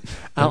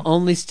 I'll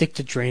only stick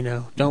to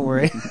Drano. Don't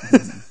worry.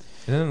 And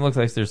then it looks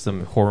like there's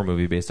some horror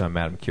movie based on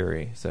Madame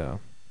Curie. So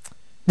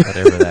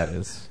whatever that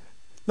is.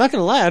 Not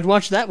gonna lie, I'd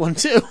watch that one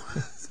too.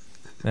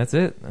 That's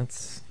it.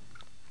 That's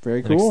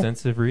very an cool.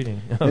 Extensive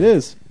reading. It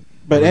is.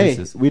 But hey,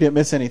 releases. we didn't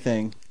miss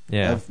anything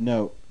Yeah. of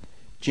note.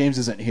 James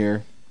isn't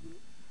here.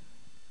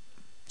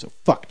 So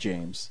fuck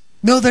James.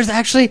 No, there's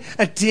actually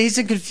a Dazed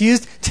and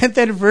Confused 10th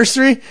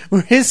anniversary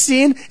where his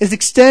scene is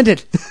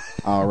extended.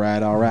 All right.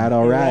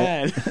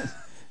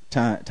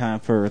 Time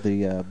for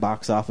the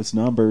box office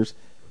numbers.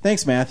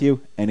 Thanks,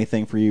 Matthew.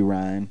 Anything for you,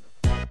 Ryan?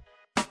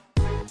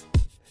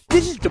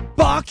 This is the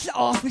box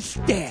office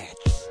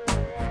stats.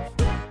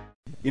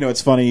 You know,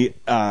 it's funny.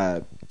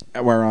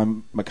 Where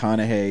on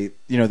McConaughey,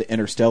 the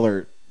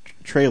Interstellar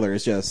trailer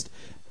is just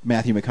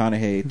Matthew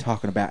McConaughey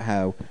talking about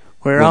how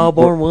we're all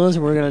born once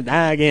and we're gonna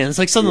die again. It's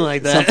like something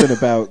like that. Something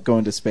about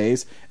going to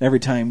space. And every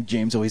time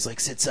James always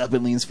like sits up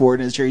and leans forward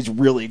in his chair, he's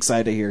really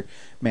excited to hear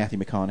Matthew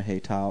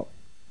McConaughey talk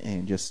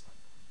and just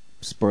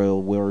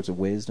spoil words of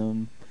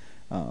wisdom.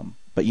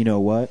 But you know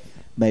what?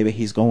 Maybe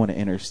he's going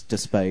to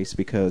space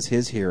because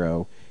his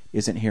hero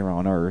isn't here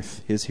on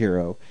Earth. His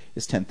hero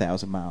is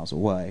 10,000 miles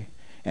away.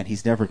 And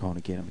he's never going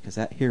to get him because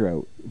that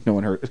hero, no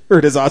one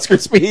heard his Oscar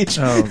speech.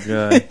 Oh,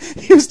 God.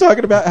 He was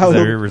talking about how... Is that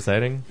what you're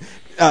reciting?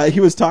 He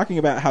was talking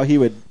about how he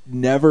would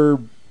never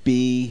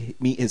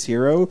meet his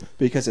hero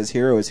because his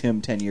hero is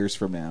him 10 years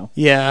from now.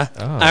 Yeah.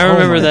 Oh. I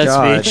remember Oh my that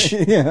gosh.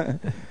 speech. Yeah.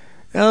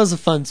 That was a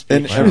fun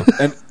speech.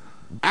 And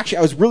actually,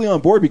 I was really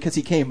on board because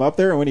he came up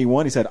there and when he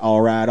won, he said,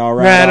 "All right, all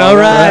right, Right, all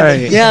right.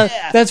 right.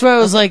 Yeah, that's where I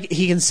was like,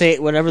 he can say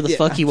whatever the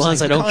fuck he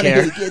wants. I don't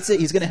care. He gets it.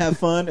 He's gonna have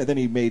fun, and then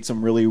he made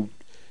some really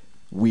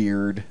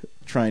weird,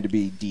 trying to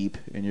be deep,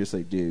 and you're just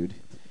like, dude,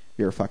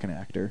 you're a fucking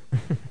actor.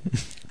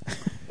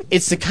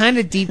 It's the kind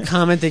of deep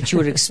comment that you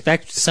would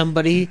expect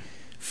somebody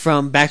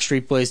from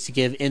Backstreet Boys to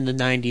give in the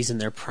 90s in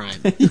their prime.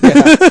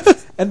 Yeah.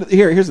 And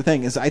here's the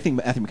thing: is I think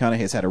Matthew McConaughey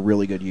has had a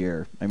really good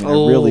year. I mean, I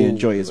really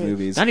enjoy his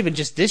movies. Not even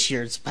just this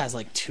year; it's past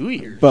like 2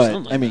 years. But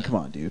something like I mean, that. come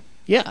on, dude.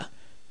 Yeah,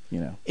 You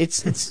know. it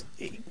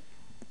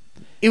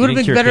would have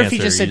been cure better if he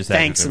cancer, just you said just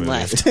thanks acted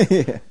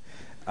and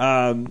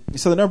the left.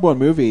 So the number one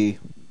movie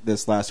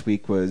this last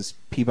week was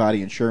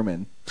Peabody and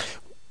Sherman.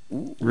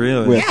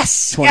 Really? With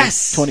Yes,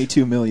 yes.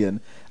 22 million.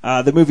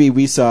 The movie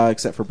we saw,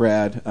 except for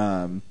Brad,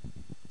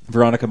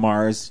 Veronica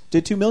Mars,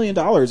 did $2 million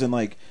in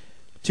like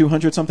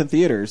 200 something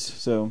theaters.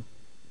 So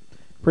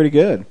pretty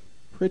good.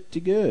 Pretty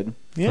good.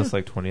 So Yeah, it's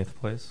like 20th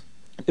place.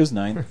 It was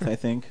 9th, I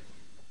think.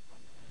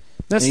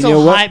 that's And you still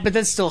know what? high, but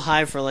that's still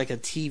high for like a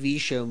TV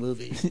show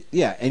movie.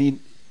 Yeah, and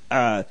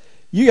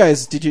you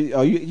guys, did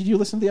you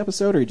listen to the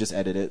episode or you just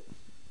edit it?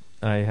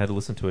 I had to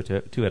listen to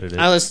it to edit it.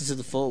 I listened to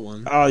the full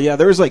one. Oh yeah,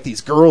 there was like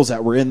these girls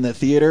that were in the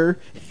theater.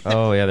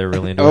 Oh yeah, they're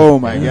really into it. Oh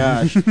my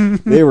gosh,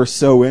 they were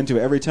so into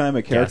it. Every time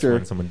a Gasped character,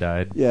 when someone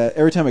died. yeah,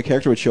 every time a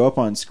character would show up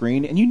on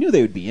screen, and you knew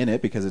they would be in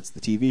it because it's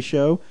the TV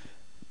show.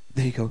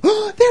 They go,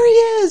 "Oh, there he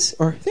is,"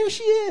 or "There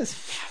she is."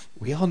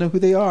 We all know who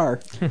they are.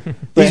 But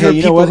These hey, were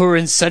you know people what? who were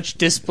in such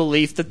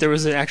disbelief that there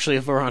was actually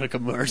a Veronica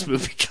Mars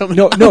movie coming.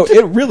 No, out. no,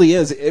 it really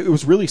is. It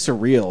was really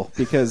surreal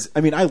because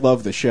I mean, I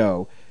love the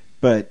show,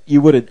 but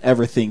you wouldn't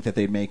ever think that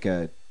they'd make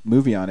a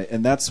movie on it,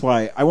 and that's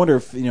why I wonder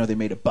if they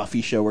made a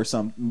Buffy show or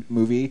some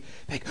movie.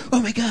 Like,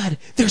 oh my God,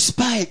 there's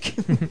Spike.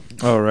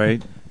 All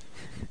right.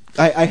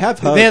 I have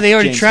hugged Yeah, they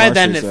already James tried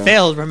that and Marsters, it though.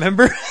 failed.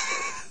 Remember?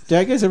 Did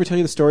I guys ever tell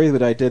you the story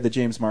that I did the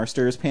James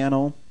Marsters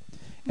panel?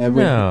 And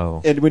when,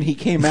 No. And when he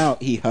came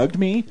out, he hugged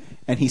me,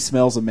 and he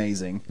smells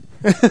amazing.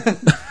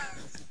 That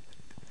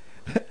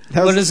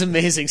What was does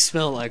amazing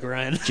smell like,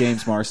 Ryan?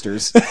 James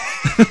Marsters.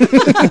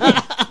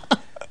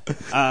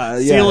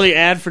 It's the only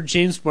ad for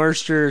James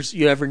Marsters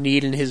you ever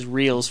need in his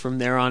reels from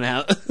there on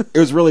out. It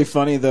was really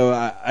funny, though.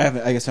 I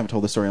guess I haven't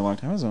told this story in a long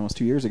time. It was almost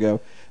 2 years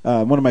ago.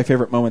 One of my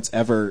favorite moments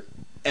ever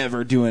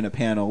doing a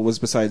panel was,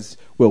 besides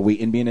Will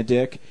Wheaton being a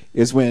dick,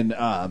 is when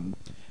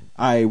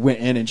I went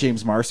in and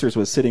James Marsters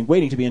was sitting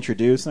waiting to be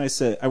introduced,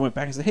 and I went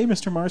back and said, "Hey,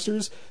 Mr.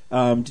 Marsters,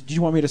 did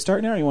you want me to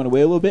start now, or you want to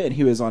wait a little bit?" And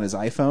he was on his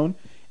iPhone.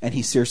 And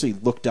he seriously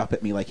looked up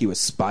at me like he was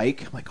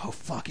Spike. I'm like, oh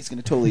fuck, he's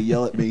gonna totally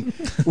yell at me.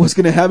 What's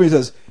gonna happen?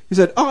 He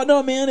said, "Oh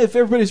no, man, if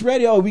everybody's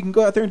ready, we can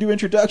go out there and do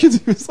introductions."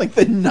 He was like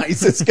the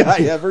nicest guy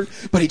ever,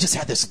 but he just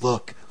had this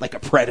look like a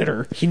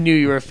predator. He knew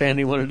you were a fan.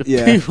 He wanted to.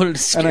 Yeah. He wanted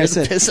to scare And I the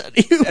said- piss out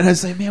of you. And I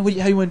was like, "Man,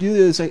 how you want to do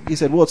this?" He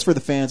said, "Well, it's for the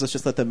fans. Let's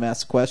just let them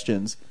ask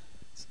questions.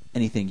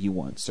 Anything you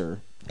want, sir.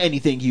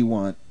 Anything you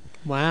want."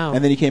 Wow.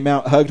 And then he came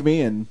out, hugged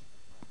me, and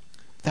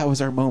that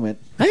was our moment.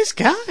 Nice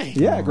guy.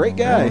 Yeah, great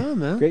guy. Yeah,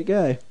 man. Great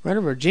guy. Right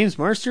over James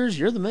Marsters.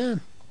 You're the man.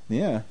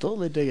 Yeah,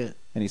 Totally dig it.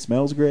 and he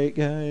smells great,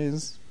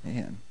 guys.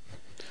 Man.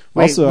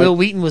 Wait, Also, Will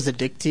Wheaton was a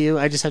dick to you?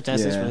 I just have to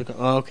ask this Yeah. really quick.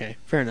 Oh, okay.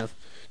 Fair enough.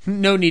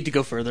 No need to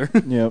go further.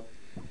 Yep.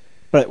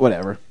 But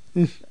whatever.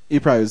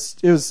 It was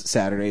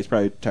Saturday. He's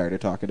probably tired of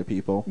talking to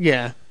people.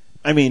 Yeah.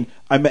 I mean,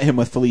 I met him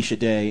with Felicia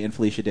Day, and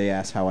Felicia Day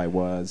asked how I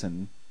was,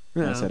 and I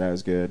Yeah. said I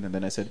was good. And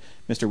then I said,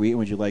 "Mr. Wheaton,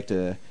 would you like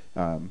to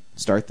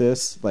start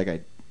this?" Like I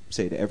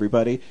say to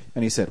everybody.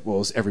 And he said,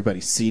 "Well, is everybody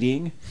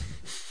seating?"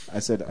 I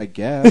said, "I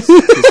guess." He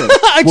said,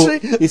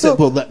 Actually,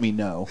 "Well, let me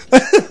know."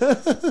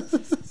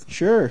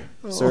 Sure,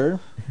 sir.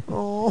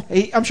 Oh.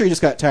 I'm sure he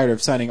just got tired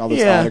of signing all those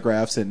Yeah.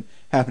 autographs and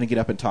having to get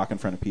up and talk in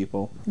front of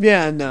people.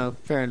 Yeah, no.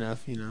 Fair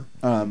enough,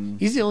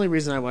 He's the only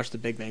reason I watched The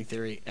Big Bang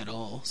Theory at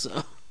all,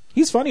 so.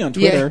 He's funny on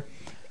Twitter.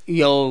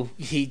 Yo,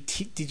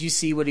 did you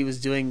see what he was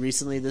doing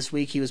recently this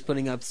week? He was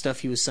putting up stuff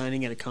he was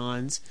signing at a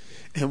cons,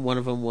 and one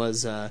of them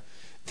was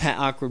that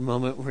awkward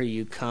moment where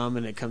you come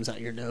and it comes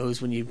out your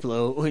nose when you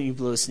blow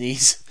a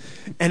sneeze.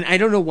 And I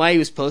don't know why he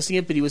was posting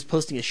it, but he was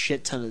posting a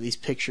shit ton of these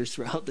pictures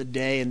throughout the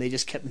day, and they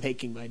just kept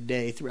making my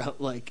day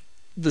throughout like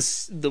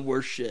the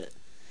worst shit.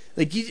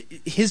 Like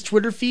his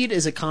Twitter feed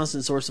is a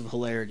constant source of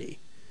hilarity.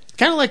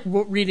 Kind of like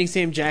reading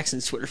Sam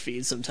Jackson's Twitter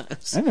feed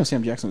sometimes. I didn't know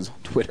Sam Jackson was on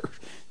Twitter.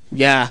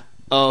 Yeah.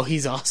 Oh,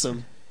 he's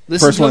awesome.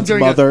 Listen First to him one's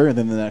during mother, and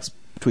then the next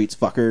tweet's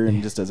fucker, and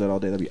he just does that all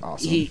day. That'd be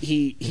awesome.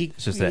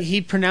 It's just that-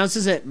 he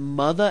pronounces it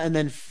mother and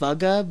then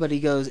fugga, but he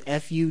goes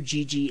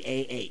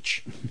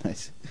Fuggah.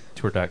 Nice.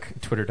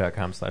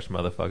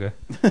 Twitter.com/motherfucker.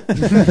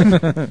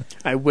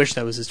 I wish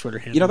that was his Twitter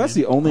handle. You know, that's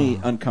the only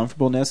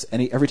uncomfortableness.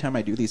 Every time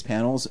I do these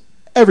panels,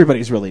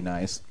 everybody's really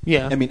nice.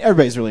 Yeah. I mean,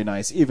 everybody's really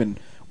nice. Even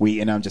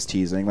and I'm just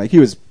teasing. Like, he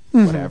was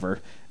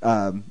whatever.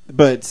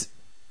 But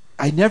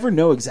I never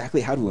know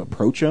exactly how to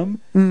approach him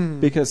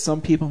because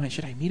some people,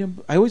 should I meet him?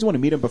 I always want to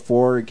meet him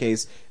before in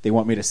case they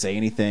want me to say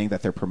anything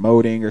that they're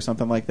promoting or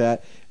something like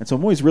that. And so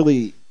I'm always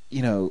really,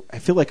 I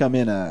feel like I'm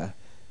in a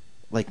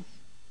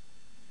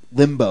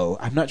limbo.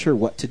 I'm not sure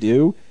what to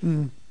do.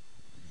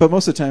 But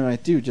most of the time I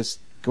do just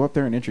go up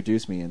there and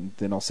introduce me, and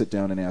then I'll sit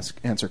down and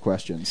answer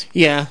questions.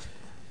 Yeah,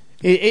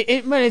 but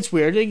it's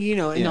weird, you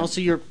know. And Yeah. also,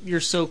 you're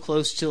so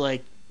close to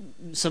like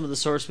some of the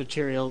source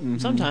material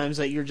sometimes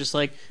that you're just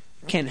like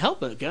can't help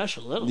but gush a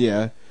little.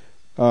 Yeah.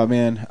 Oh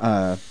man,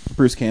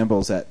 Bruce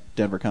Campbell's at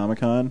Denver Comic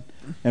Con,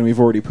 and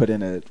we've already put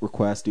in a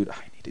request, dude. I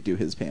need to do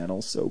his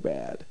panel so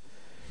bad.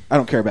 I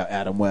don't care about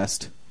Adam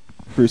West.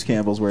 Bruce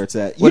Campbell's where it's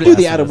at. You What do is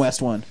the Adam Adam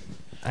West? West one.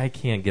 I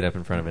can't get up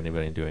in front of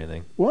anybody and do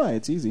anything. Why?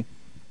 It's easy.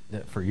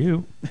 For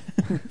you.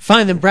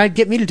 Fine, then Brad,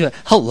 get me to do it.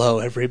 Hello,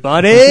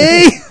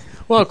 everybody.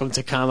 Welcome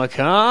to Comic Did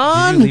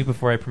Con. you leave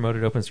before I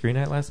promoted Open Screen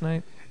Night last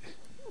night?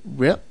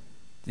 Yep.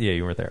 Yeah,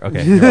 you weren't there.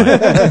 Okay.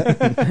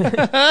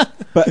 Never mind.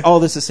 But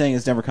all this is saying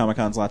is Denver Comic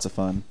Con's lots of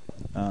fun.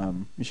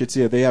 You should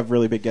see it. They have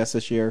really big guests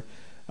this year.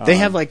 They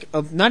have like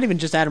not even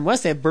just Adam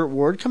West. They have Burt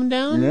Ward coming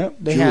down. Yep.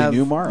 They Julie have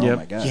Newmar. Yep. Oh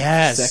my god.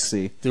 yes,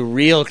 Sexy. the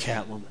real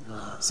Catwoman.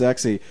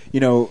 Sexy. You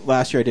know,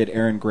 last year I did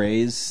Erin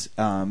Gray's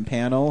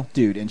panel,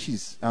 dude, and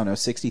she's, I don't know,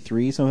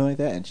 63, something like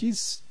that, and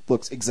she's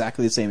looks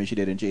exactly the same as she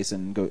did in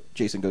Jason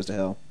Goes to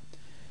Hell.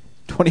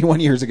 21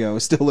 years ago,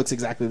 still looks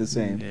exactly the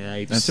same.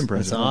 Yeah, That's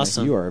impressive. That's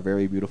awesome. You are a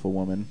very beautiful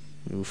woman.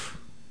 Oof.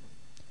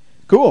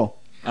 Cool.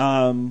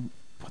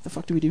 What the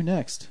fuck do we do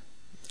next?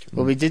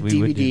 Well, we did would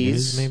do DVDs.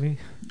 news, maybe?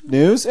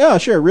 News? Yeah,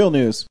 sure. Real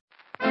news.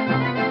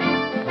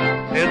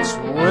 It's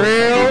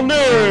real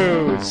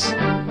news.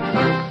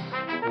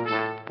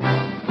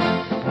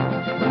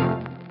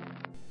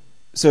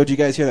 So, do you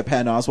guys hear that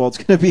Patton Oswalt's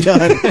going to be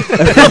on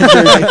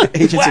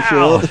Agents of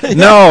S.H.I.E.L.D.?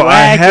 No,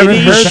 I haven't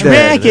heard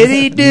that.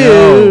 Schmackety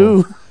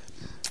do.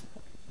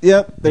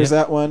 Yep, there's Yeah.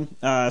 that one.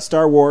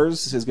 Star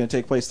Wars is going to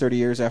take place 30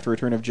 years after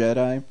Return of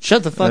Jedi.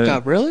 Shut the fuck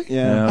up! Really?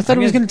 Yeah. I thought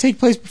it was going to take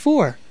place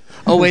before.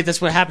 Oh wait, that's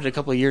what happened a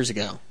couple of years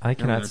ago. I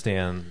cannot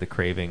stand the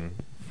craving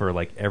for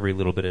like every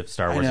little bit of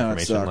Star Wars know, it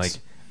information. sucks.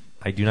 Like,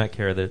 I do not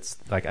care that it's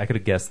like I could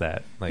have guessed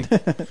that. Like,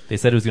 they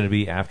said it was going to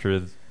be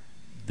after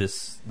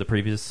the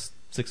previous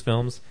 6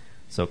 films,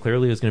 so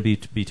clearly it was going to be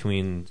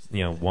between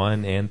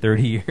 1 and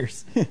 30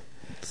 years.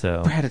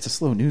 So Brad, it's a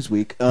slow news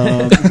week.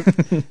 they're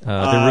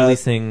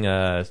releasing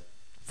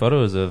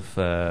photos of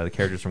the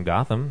characters from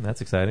Gotham. That's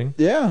exciting.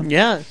 Yeah.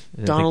 Yeah, I didn't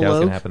think Donald that was going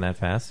Logue. to happen that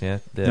fast. Yeah,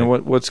 And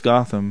what's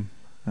Gotham?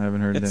 I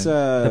haven't heard It's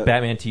that. the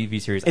Batman TV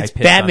series. It's I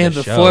pitched Batman on the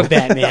before show.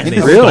 Batman.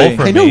 They Really? stole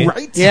from I know, me.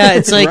 right? Yeah,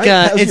 it's like Right?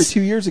 That was it's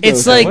your 2 years ago.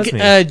 It's That was me.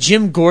 like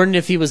Jim Gordon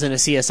if he was in a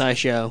CSI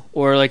show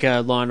or like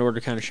a Law and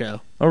Order kind of show.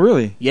 Oh,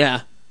 really?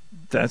 Yeah,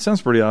 That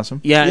sounds pretty awesome.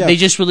 yeah. Yeah. They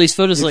just released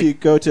photos if like you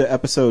go to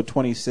episode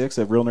 26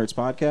 of Real Nerds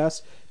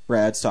Podcast,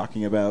 Brad's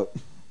talking about.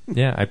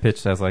 Yeah, I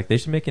pitched. I was like, they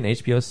should make an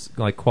HBO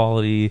like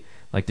quality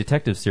like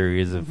detective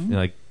series of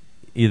like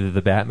either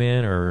the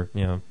Batman or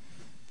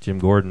Jim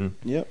Gordon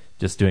Yep.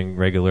 just doing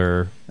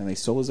regular And they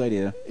stole his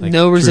idea. like,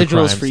 no true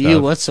residuals crime for you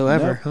stuff.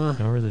 whatsoever, huh?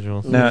 No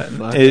residuals. Now,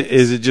 fuck.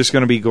 is it just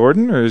going to be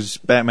Gordon, or is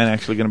Batman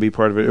actually going to be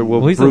part of it? Or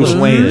will Well, he's a Bruce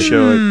little Wayne kid.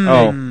 show it?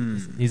 Oh,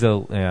 He's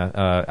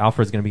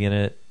Alfred's going to be in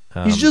it.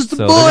 He's just a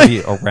so boy. They're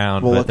going to be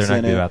around, but Bullock's they're not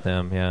in going to be it. about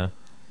them.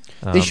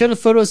 Yeah. They showed a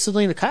photo of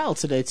Selena Kyle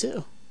today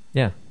too.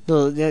 Yeah.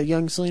 The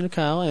young Selena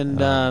Kyle,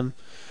 and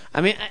I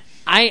mean,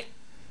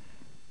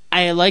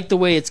 I like the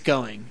way it's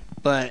going,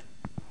 but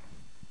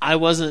I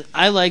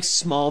like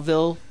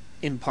Smallville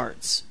in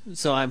parts,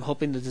 so I'm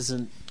hoping that this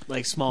isn't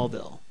like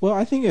Smallville. Well,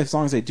 I think as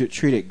long as they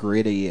treat it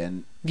gritty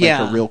and like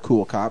Yeah. a real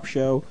cool cop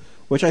show,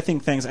 which I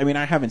think I mean,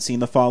 I haven't seen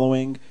The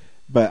Following,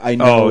 but I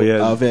know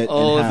of it.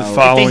 Oh, and if how, The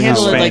Following they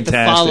handle is it like the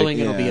fantastic. following,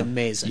 it'll be Yeah.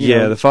 amazing. yeah,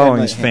 know, The Following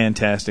and is like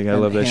fantastic. I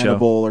and love that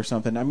Hannibal show. or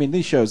something. I mean,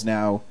 these shows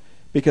now,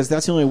 because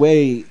that's the only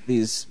way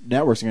these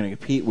networks are going to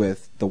compete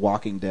with The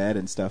Walking Dead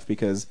and stuff,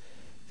 because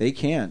they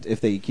can't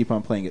if they keep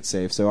on playing it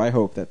safe. So I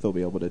hope that they'll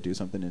be able to do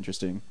something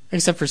interesting.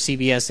 Except for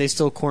CBS, they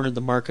still cornered the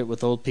market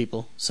with old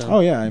people. So Oh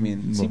yeah, I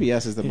mean,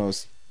 CBS is the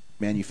most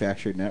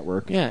manufactured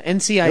network. yeah, It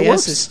NCIS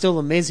works. is still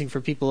amazing for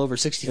people over It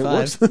 65.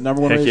 works.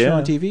 Number one Heck rated show yeah.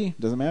 on TV.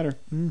 Doesn't matter.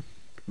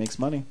 Makes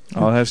money.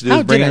 All it has to do How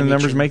is bring did I in the make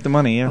numbers, sure? make the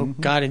money. Yeah. Oh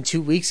God! In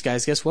 2 weeks,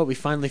 guys, guess what? We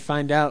finally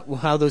find out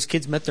how those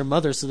kids met their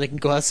mother, so they can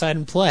go outside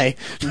and play.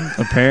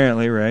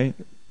 Apparently, right?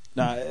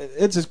 Nah,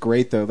 it's just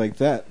great though. Like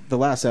that, the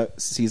last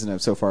season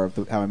of so far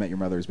of How I Met Your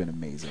Mother has been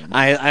amazing.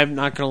 I'm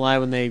not gonna lie.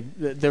 When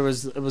it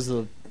was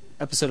the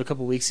episode a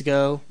couple weeks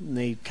ago, and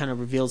they kind of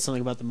revealed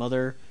something about the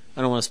mother.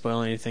 I don't want to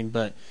spoil anything,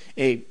 but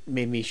it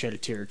made me shed a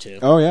tear or two.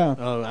 Oh yeah,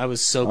 Oh, I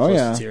was so Oh, close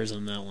yeah. to tears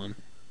on that one.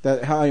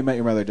 that How I Met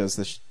Your Mother does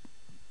the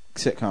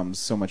sitcoms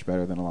so much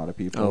better than a lot of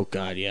people. Oh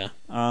God, yeah.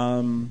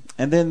 And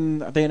then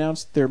they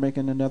announced they're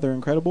making another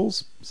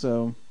Incredibles.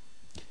 So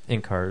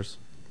In Cars.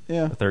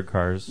 yeah, The third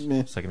Cars.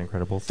 Meh. Second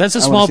Incredibles. That's a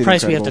I wanna small see The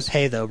price we have to Incredibles.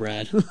 pay, though,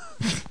 Brad.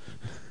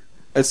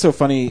 it's so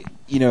funny.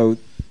 You know,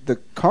 the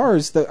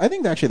Cars. I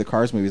think actually the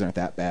Cars movies aren't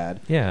that bad.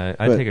 Yeah,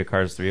 I'd But- take a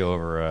Cars 3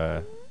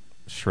 over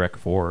Shrek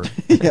 4.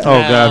 Yeah. Oh,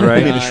 God,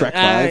 right? Maybe Shrek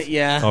 5.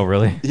 Yeah. Oh,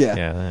 really? Yeah.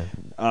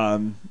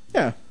 Yeah.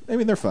 Yeah. I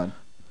mean, they're fun.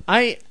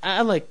 I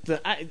like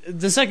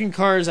the second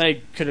Cars.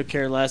 I could have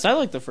cared less. I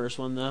like the first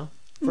one though.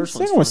 First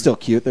second one's one's fun. still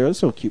cute. There are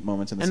still cute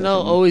moments in the And second they'll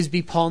one. always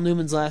be Paul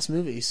Newman's last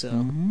movie, so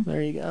Mhm.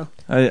 there you go.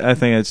 I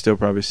think I'd still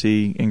probably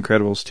see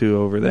Incredibles 2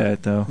 over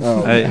that, though.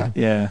 Oh, yeah.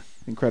 Yeah.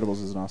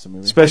 Incredibles is an awesome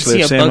movie. Especially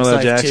I'd if see a Samuel Bug's L.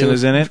 Life Jackson 2.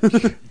 is in it.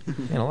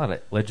 And a lot of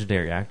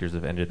legendary actors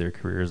have ended their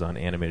careers on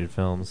animated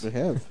films. They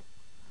have.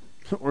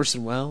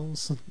 Orson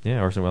Welles,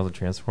 Yeah, Orson Welles in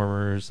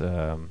Transformers,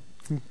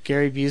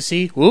 Gary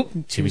Busey. Whoop,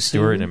 too Jimmy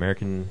Stewart in soon.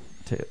 American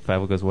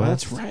Five Goes Oh,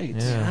 West. that's right.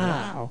 Yeah.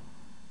 Wow.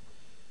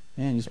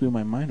 Man, you just blew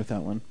my mind with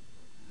that one.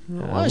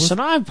 Listen,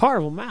 I'm part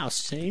of a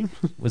mouse team.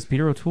 Was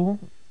Peter O'Toole?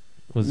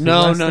 Was his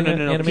No. last thing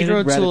Peter animated?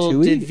 O'Toole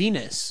Ratatouille? did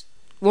Venus.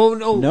 Well,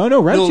 no,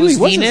 No, Ratatouille it was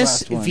was his Venus,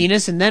 last one.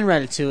 Venus, and then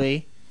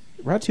Ratatouille.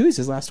 Ratatouille's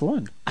his last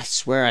one. I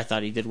swear, I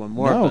thought he did one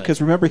more. No, but-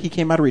 because remember he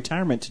came out of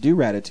retirement to do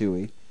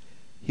Ratatouille.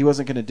 He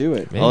wasn't going to do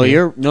it. Maybe.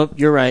 oh,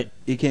 you're right.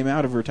 He came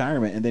out of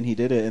retirement and then he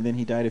did it, and then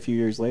he died a few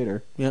years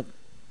later. Yep.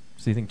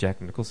 So you think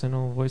Jack Nicholson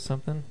will voice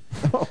something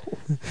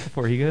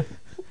before he goes?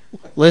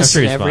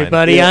 Listen, he's fine.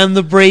 everybody, Yeah. I'm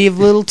the brave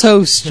little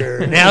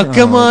toaster. Now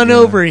come on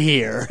over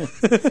here.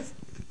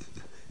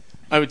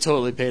 I would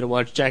totally pay to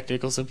watch Jack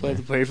Nicholson play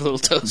the brave little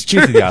He's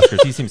toaster. the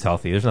Oscars. He seems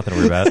healthy. There's nothing to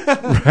worry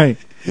about. Right.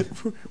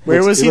 Where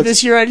Looks- was he he looks-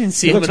 this year? I didn't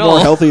see He him looks at more all.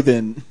 healthy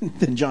than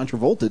John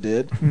Travolta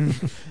did.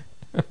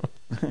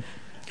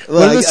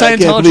 What did the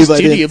Scientologists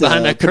do to you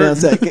behind that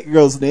pronounce curtain? that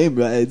girl's name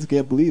right. I just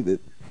can't believe it.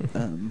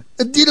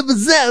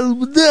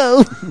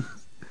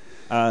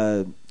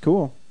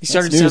 Cool. He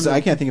started That's news. sounding-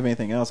 I can't think of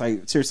anything else. I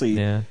seriously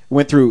Yeah.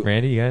 went through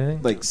Randy, you got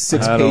anything? like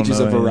 6 I don't pages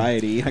know of anything.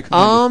 Variety. I couldn't think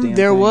of a damn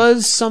There thing.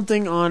 was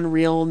something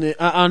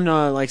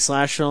on like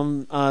Slash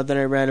Film that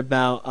I read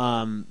about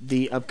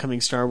the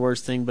upcoming Star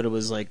Wars thing, but it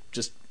was like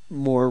just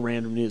more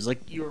random news. Like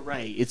you were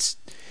right, it's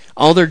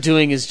all they're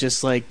doing is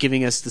just like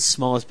giving us the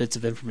smallest bits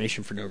of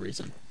information for no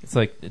reason. It's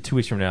like 2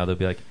 weeks from now, they'll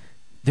be like,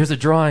 there's a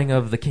drawing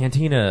of the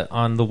cantina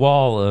on the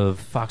wall of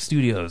Fox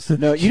Studios.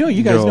 No,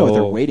 you guys know what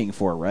they're No. waiting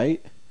for,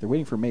 right? They're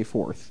waiting for May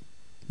 4th.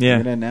 They're Yeah.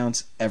 going to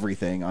announce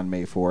everything on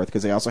May 4th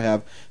because they also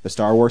have the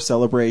Star Wars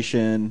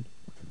celebration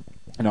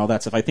and all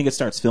that stuff. I think it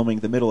starts filming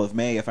the middle of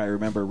May, if I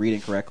remember reading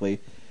correctly.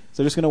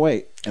 So they're just going to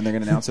wait, and they're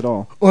going to announce it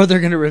all. Or they're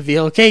going to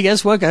reveal, okay,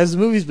 guess what, guys? The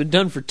movie's been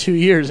done for 2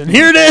 years, and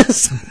here it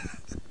is.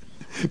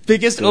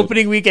 Biggest Good.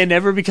 opening weekend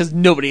ever because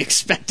nobody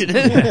expected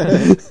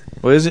it.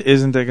 Well,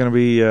 isn't that going to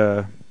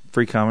be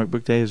Free Comic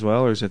Book Day as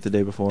well, or is it the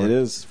day before? It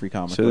is Free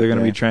Comic So Book they're going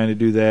to Day. be trying to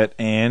do that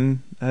and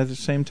at the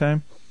same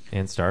time?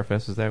 And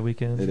Starfest is that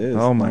weekend. It is.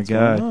 Oh, my That's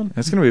going God. on.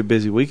 That's going to be a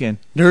busy weekend.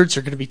 Nerds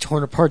are going to be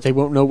torn apart. They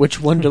won't know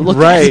which one to look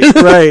Right, at.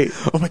 right.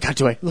 Oh my god,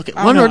 do I look at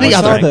I one don't or know, the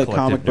I saw other? the Collective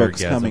comic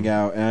books nerdgasm. coming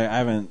out, and I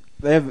haven't.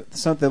 They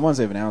have the ones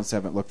they've announced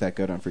haven't looked that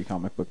good on Free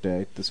Comic Book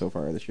Day so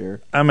far this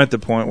year. I'm at the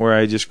point where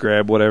I just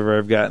grab whatever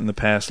I've got in the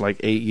past, like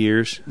 8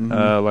 years,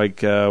 Mhm.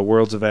 like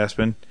Worlds of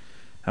Aspen.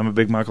 I'm a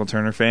big Michael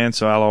Turner fan,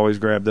 so I'll always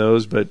grab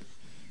those, but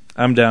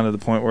I'm down to the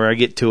point where I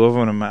get 2 of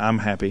them and I'm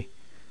happy.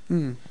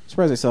 I'm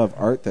surprised they still have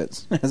art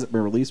that hasn't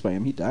been released by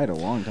him. He died a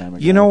long time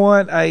ago. You know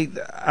what?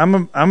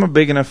 I'm a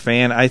big enough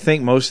fan. I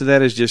think most of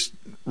that is just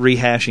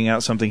rehashing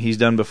out something he's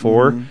done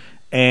before, Mhm.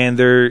 and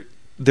they're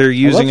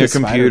using a his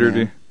computer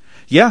Spider-Man. to.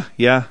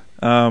 Yeah.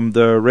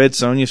 The Red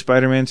Sonja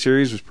Spider-Man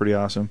series was pretty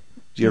awesome.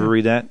 Did you ever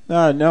read that?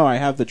 No, I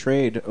have the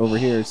trade over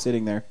here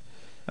sitting there.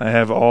 I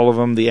have all of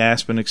them. The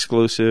Aspen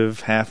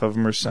exclusive. Half of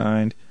them are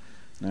signed.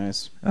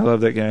 Nice. I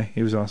love that guy.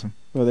 He was awesome.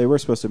 Well, they were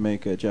supposed to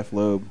make a Jeff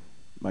Loeb,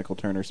 Michael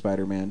Turner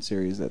Spider-Man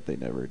series that they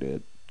never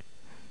did.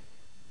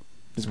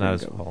 It's not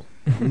his fault.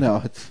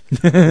 No, it's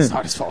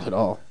not his fault at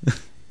all.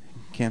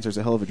 Cancer's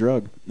a hell of a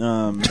drug.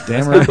 Damn That's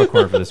right. my book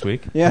corner for this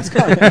week. Yeah, it's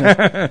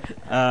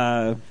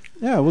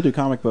yeah, we'll do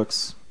comic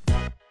books.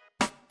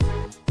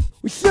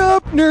 What's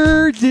up,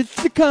 nerds?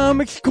 It's the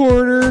Comics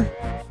Corner.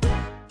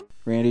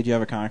 Randy, do you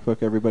have a comic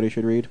book everybody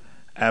should read?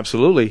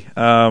 Absolutely.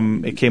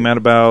 It came out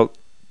about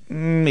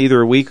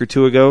either a week or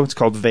 2 ago. It's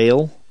called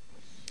Veil.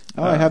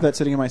 Oh, I have that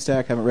sitting in my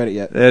stack. Haven't read it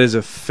yet. That is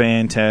a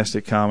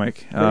fantastic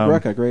comic. Greg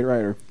Rucka, great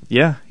writer.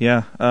 Yeah.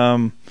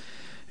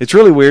 It's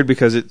really weird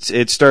because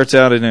it starts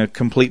out in a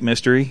complete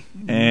mystery,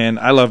 and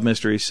I love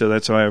mysteries, so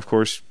that's why, of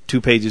course, 2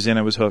 pages in,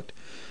 I was hooked.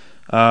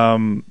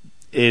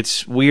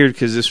 It's weird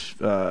because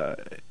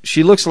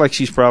she looks like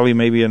she's probably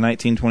maybe a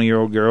 19,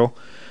 20-year-old girl,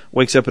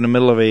 wakes up in the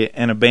middle of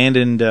an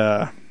abandoned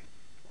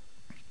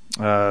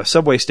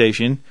subway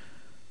station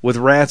with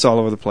rats all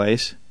over the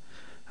place.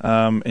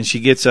 And she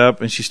gets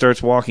up and she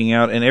starts walking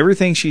out, and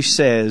everything she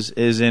says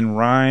is in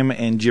rhyme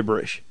and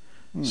gibberish.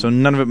 So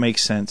none of it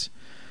makes sense.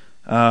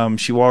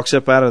 She walks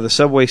up out of the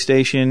subway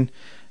station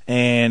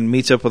and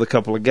meets up with a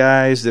couple of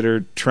guys that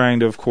are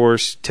trying to, of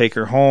course, take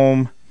her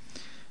home.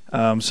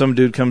 Some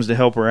dude comes to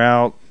help her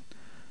out,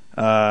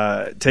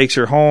 takes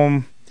her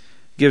home,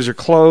 gives her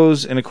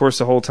clothes, and, of course,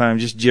 the whole time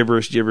just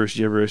gibberish.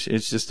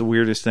 It's just the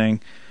weirdest thing.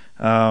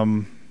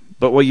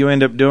 But what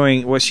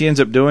she ends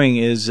up doing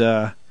is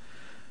I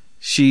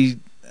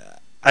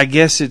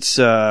guess it's,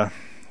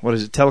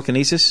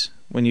 telekinesis,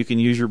 when you can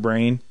use your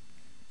brain.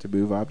 To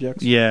move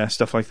objects? Yeah,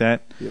 stuff like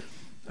that. Yep.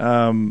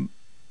 And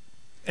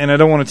I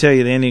don't want to tell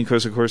you the ending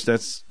because, of course,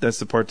 that's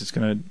the part that's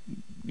going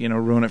to,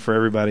 ruin it for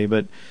everybody.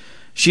 But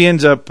she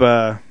ends up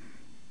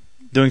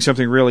doing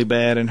something really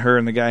bad, and her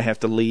and the guy have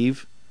to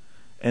leave,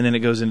 and then it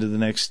goes into the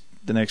next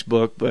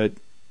book. But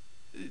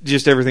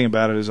just everything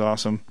about it is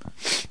awesome.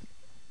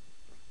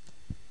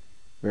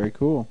 Very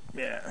cool.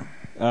 Yeah.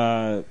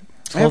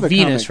 It's called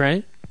Venus,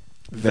 right?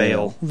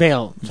 Veil.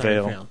 Veil. Sorry,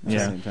 Veil. Veil.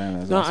 Yeah. Same time,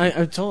 that's No,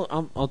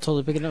 awesome. I'll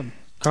totally pick it up.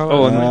 Carl,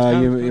 Oh,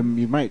 and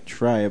you might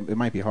try. It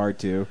might be hard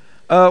to.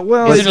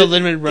 Well, is it a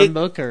limited run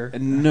book or?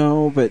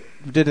 No, but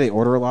did they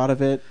order a lot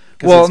of it?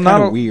 'Cause Well, it's not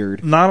kind a- of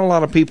weird. Not a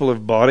lot of people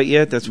have bought it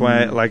yet. That's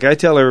why, I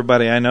tell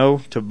everybody I know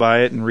to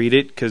buy it and read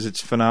it because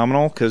it's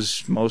phenomenal.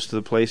 Because most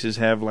of the places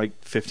have like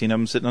 15 of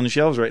them sitting on the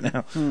shelves right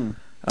now.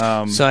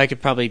 So I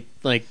could probably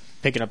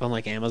pick it up on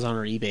Amazon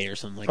or eBay or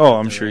something like that. Oh,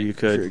 I'm They're sure like- you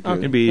could. Sure you could.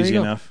 It'd be There easy you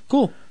go. enough.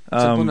 Cool.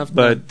 Simple enough.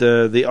 But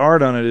the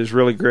art on it is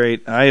really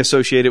great. I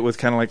associate it with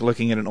kind of like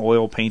looking at an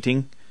oil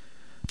painting.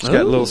 It's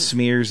got Ooh. little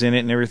smears in it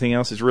and everything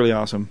else. It's really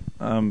awesome.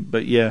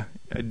 But yeah,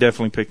 I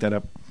definitely picked that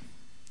up.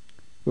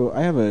 Well,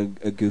 I have a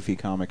goofy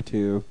comic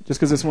too, just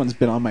because this one's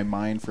been on my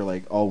mind for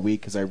all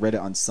week because I read it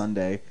on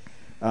Sunday.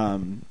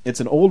 It's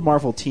an old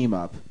Marvel team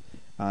up.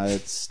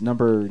 It's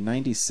number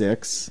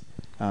 96.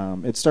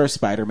 It stars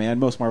Spider-Man.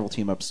 Most Marvel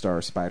team ups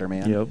star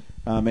Spider-Man. Yep.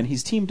 And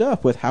he's teamed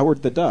up with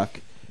Howard the Duck.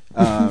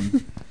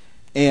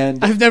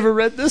 And I've never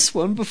read this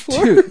one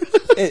before. dude,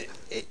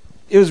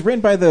 it was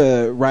written by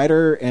the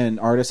writer and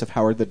artist of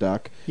Howard the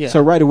Duck. Yeah.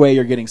 So right away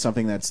you're getting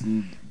something that's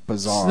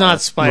bizarre. It's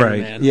not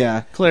Spider-Man.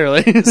 Yeah.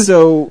 Clearly.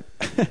 So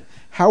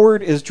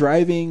Howard is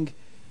driving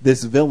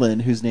this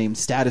villain who's named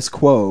Status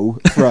Quo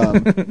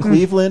from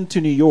Cleveland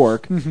to New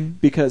York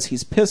because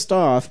he's pissed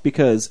off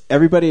because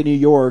everybody in New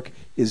York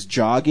is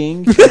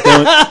jogging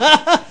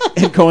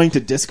and going to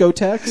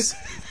discotheques.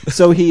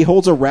 So he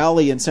holds a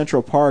rally in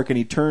Central Park and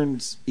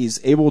he's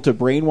able to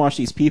brainwash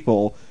these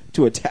people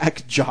to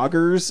attack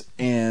joggers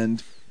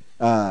and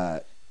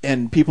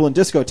people in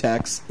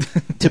discotheques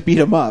to beat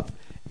them up.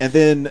 And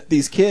then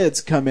these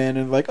kids come in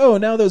and oh,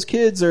 now those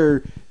kids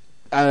are...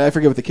 I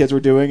forget what the kids were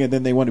doing, and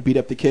then they want to beat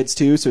up the kids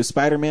too. So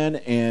Spider-Man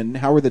and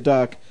Howard the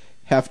Duck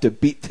have to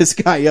beat this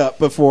guy up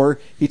before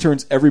he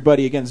turns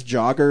everybody against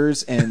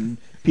joggers and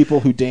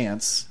people who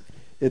dance.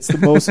 It's the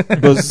most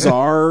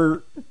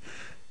bizarre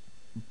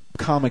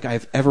comic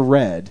I've ever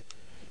read.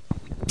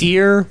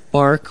 Dear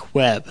Mark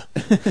Webb,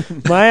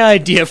 my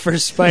idea for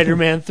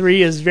Spider-Man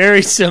 3 is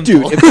very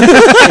simple. Dude, if they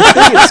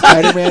had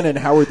Spider-Man and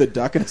Howard the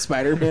Duck in a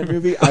Spider-Man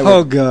movie, I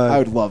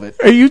would love it.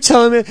 Are you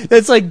telling me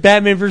that's like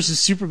Batman versus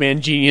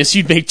Superman genius?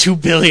 You'd make $2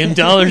 billion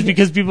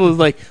because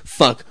people are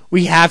fuck,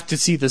 we have to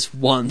see this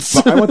once.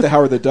 But I want the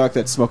Howard the Duck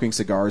that's smoking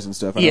cigars and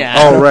stuff. Yeah.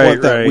 I don't right,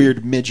 want that right.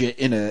 weird midget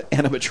in an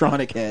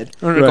animatronic head.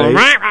 I'm gonna go,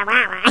 Right. "Rah, rah,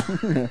 rah,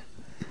 rah."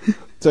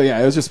 So yeah,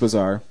 it was just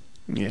bizarre.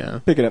 Yeah.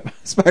 Pick it up.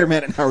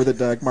 Spider-Man and Howard the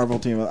Duck, Marvel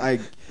team. I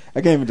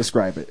can't even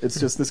describe it. It's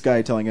just this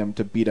guy telling him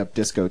to beat up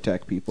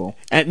discotheque people.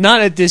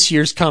 Not at this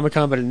year's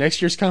Comic-Con, but at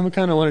next year's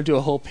Comic-Con, I want to do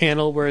a whole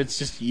panel where it's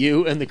just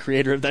you and the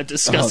creator of that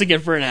discussing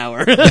it for an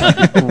hour.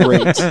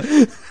 Great.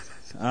 Let's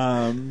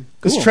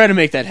Cool. try to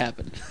make that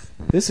happen.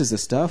 This is the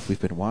stuff we've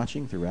been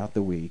watching throughout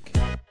the week.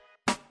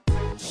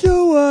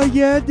 So,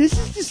 yeah, this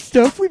is the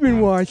stuff we've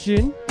been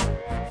watching.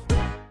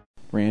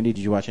 Randy,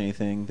 did you watch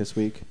anything this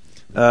week?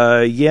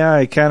 Yeah,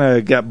 I kind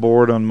of got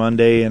bored on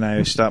Monday, and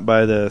I stopped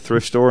by the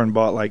thrift store and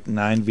bought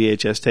 9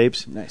 VHS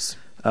tapes. Nice.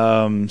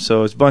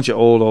 So it's a bunch of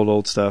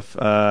old stuff.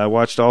 I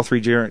watched all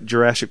 3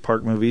 Jurassic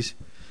Park movies,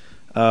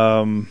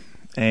 and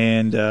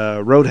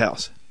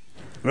Roadhouse.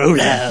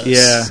 Roadhouse.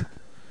 Yeah,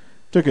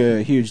 Took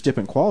a huge dip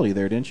in quality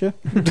there, didn't you?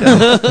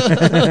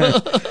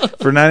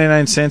 for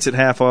 99 cents at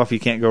half off, you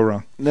can't go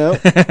wrong. No.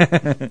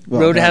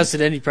 Well, Roadhouse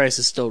at any price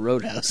is still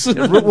Roadhouse.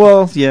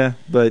 Well, yeah,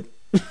 but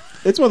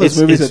It's one of those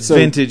it's, movies it's that's so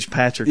vintage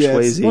Patrick yeah,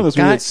 it's Swayze. one of those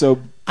God, movies that's so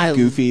I-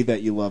 goofy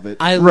that you love it.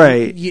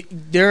 Right.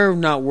 There are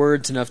not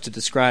words enough to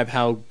describe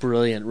how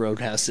brilliant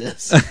Roadhouse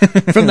is.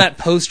 From that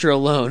poster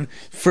alone,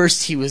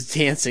 first he was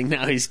dancing,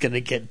 now he's going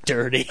to get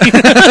dirty.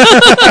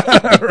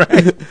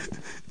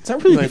 Is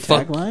that really the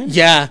Fuck, tagline?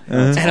 yeah.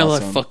 And I'm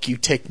like, awesome. fuck you,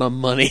 take my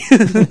money.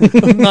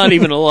 I'm not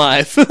even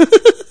alive.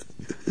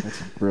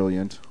 That's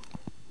brilliant.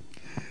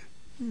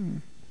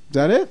 Is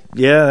that it?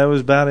 Yeah, that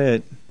was about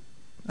it.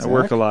 I Zach?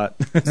 work a lot.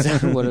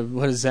 what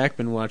has Zach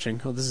been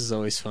watching? Oh, this is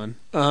always fun.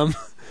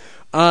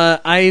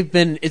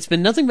 It's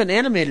been nothing but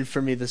animated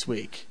for me this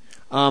week.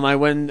 I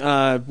went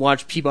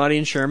watched Peabody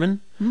and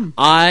Sherman.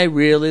 I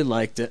really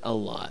liked it a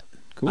lot.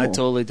 Cool. I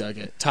totally dug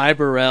it. Ty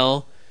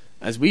Burrell,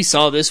 as we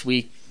saw this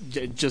week,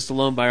 just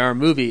alone by our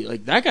movie,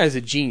 that guy's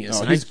a genius.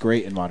 Oh, And he's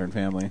great in Modern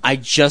Family. I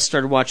just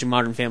started watching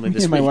Modern Family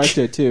this Yeah, my week. wife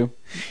did too.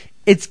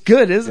 It's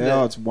good, isn't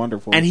Yeah, it? it's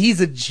wonderful. And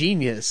he's a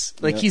genius.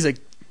 Yep. He's a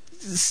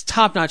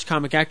top-notch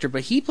comic actor,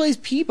 but he plays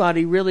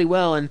Peabody really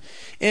well. And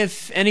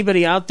if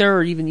anybody out there,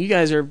 or even you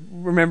guys,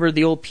 remember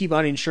the old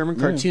Peabody and Sherman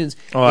cartoons,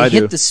 Oh, they I hit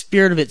do. the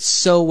spirit of it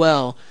so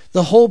well.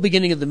 The whole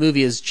beginning of the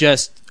movie is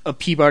just a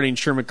Peabody and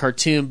Sherman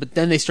cartoon, but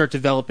then they start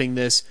developing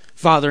this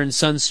father and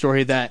son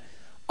story that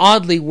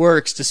oddly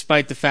works,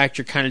 despite the fact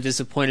you're kind of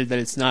disappointed that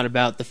it's not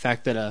about the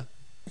fact that a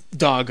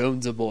dog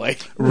owns a boy,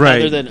 Right.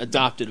 rather than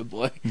adopted a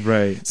boy.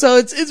 Right. So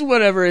it's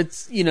whatever.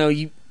 It's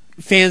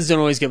fans don't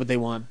always get what they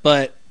want,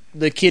 but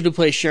the kid who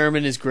plays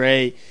Sherman is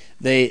great.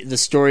 The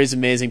story is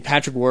amazing.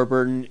 Patrick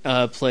Warburton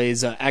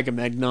plays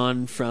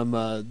Agamemnon from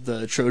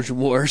the Trojan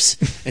Wars,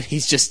 and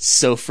he's just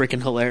so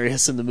freaking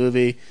hilarious in the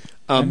movie.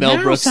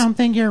 Mel Brooks.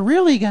 something you're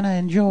really gonna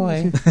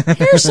enjoy.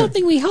 Here's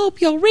something we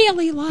hope you'll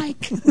really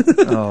like.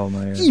 Oh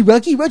man. Hey,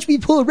 Rocky, watch me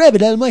pull a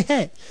rabbit out of my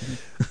hat.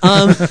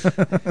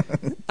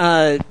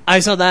 I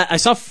saw that. I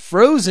saw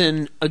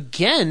Frozen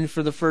again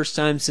for the first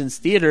time since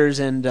theaters,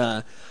 and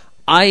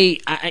I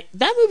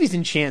that movie's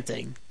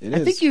enchanting. It I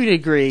is. think you would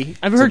agree.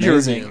 I've It's heard your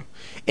amazing. review.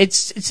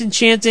 It's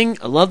enchanting.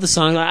 I love the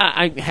song.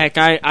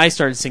 I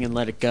started singing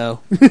 "Let It Go."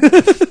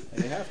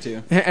 They have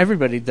to.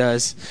 Everybody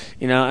does,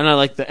 and I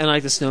like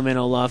the Snowman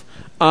Olaf.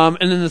 And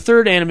then the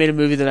third animated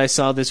movie that I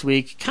saw this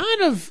week,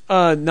 kind of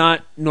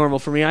not normal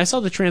for me. I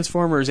saw the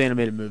Transformers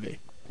animated movie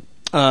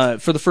for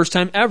the first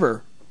time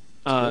ever.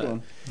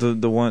 Good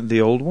one.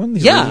 The old one,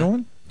 the Yeah. original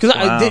one. Because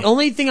Wow. the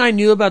only thing I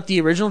knew about the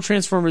original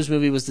Transformers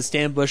movie was the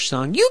Stan Bush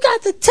song. You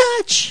got the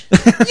touch.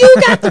 You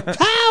got the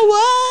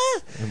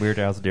power. And Weird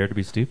Al's Dare to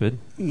Be Stupid.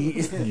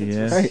 Yes.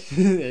 Right.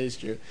 That is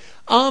true.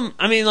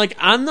 I mean, like,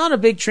 I'm not a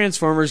big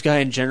Transformers guy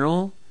in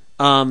general.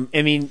 I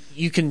mean,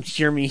 you can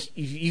hear me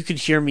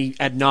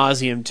ad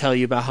nauseum tell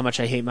you about how much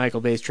I hate Michael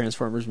Bay's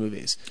Transformers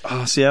movies.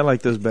 Oh, see, I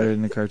like those better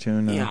than the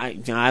cartoon. Yeah,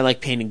 I like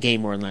Pain and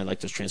Gain more than I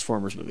like those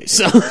Transformers movies.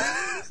 So,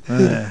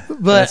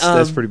 but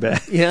that's pretty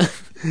bad. yeah.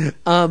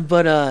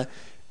 But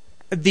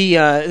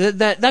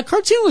that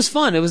cartoon was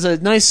fun. It was a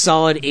nice,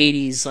 solid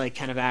 '80s like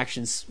kind of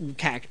action. It's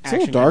a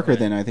little darker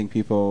than I think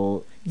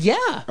people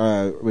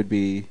yeah. would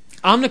be.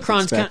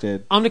 Omnicron's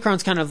expected.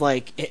 kind of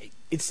like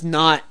it's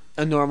not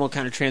a normal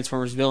kind of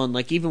Transformers villain.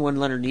 Like even when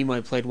Leonard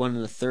Nimoy played one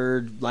in the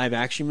third live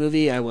action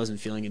movie, I wasn't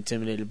feeling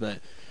intimidated. But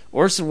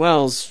Orson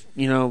Welles,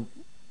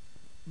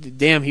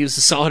 damn, he was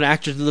a solid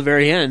actor to the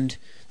very end.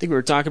 I think we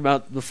were talking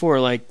about before,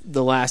 like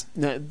the last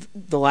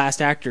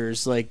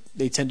actors, like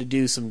they tend to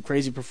do some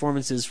crazy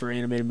performances for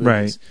animated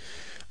movies.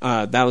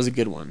 Right. That was a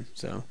good one.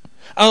 So,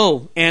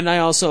 and I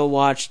also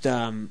watched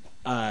House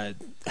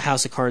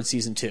of Cards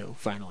season 2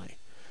 finally.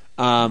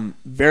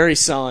 Very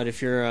solid.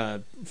 If you're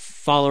a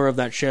follower of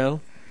that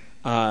show,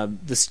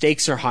 the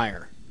stakes are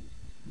higher,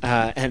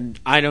 and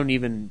I don't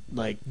even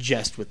like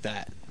jest with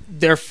that.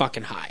 They're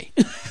fucking high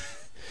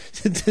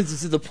to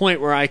the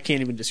point where I can't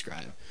even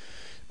describe.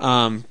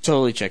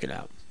 Totally check it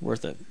out.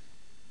 Worth it.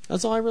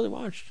 That's all I really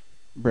watched.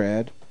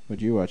 Brad,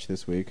 what'd you watch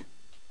this week?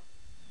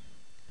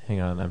 Hang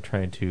on, I'm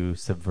trying to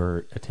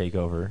subvert a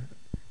takeover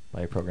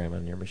by a program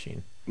on your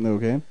machine.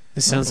 Okay.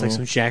 This sounds like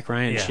some Jack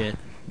Ryan Yeah. shit.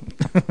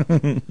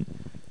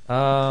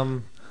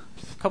 A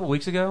couple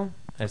weeks ago,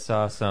 I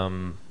saw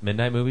some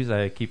midnight movies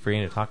I keep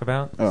forgetting to talk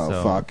about. Oh,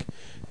 so, fuck.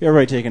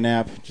 Everybody take a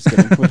nap. Just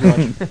kidding. What'd you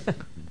watch?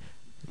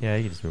 Yeah,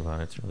 you can just move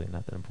on. It's really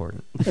not that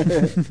important.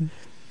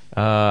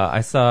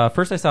 I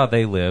saw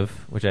They Live,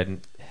 which I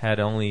had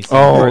only seen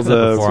parts of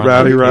the before on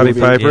Rowdy Roddy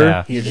Piper.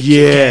 Piper? Yeah.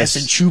 Yes.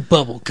 And chew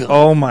bubble gum.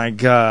 Oh my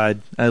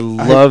god, I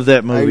love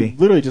that movie. I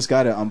literally just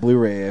got it on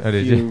Blu-ray a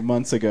did few you?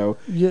 months ago.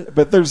 Yeah.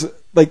 But there's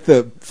like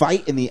the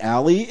fight in the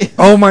alley.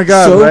 Oh my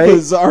god, so right?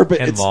 bizarre, but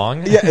And it's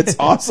long. Yeah, it's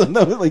awesome.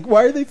 Though. Like,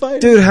 why are they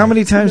fighting? Dude, how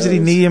many times did he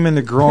knee him in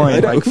the I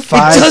groin? know. Like It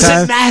 5 doesn't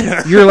times.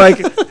 matter. You're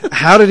like,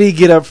 how did he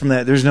get up from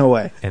that? There's no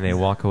way. And they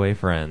walk away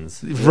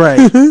friends.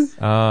 Right.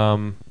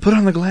 Um, Put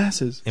on the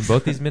glasses. in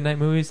both these midnight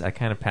movies, I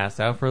kind of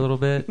passed out for a little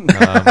bit.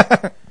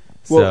 Well,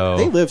 so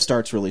They Live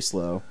starts really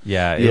slow.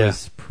 yeah, it Yeah.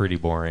 was pretty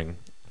boring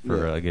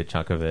for Yeah. a good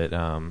chunk of it.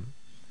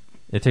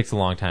 It takes a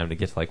long time to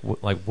get to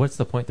like what's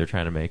the point they're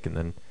trying to make, and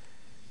then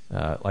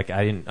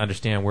I didn't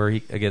understand where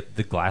I get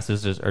the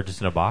glasses are just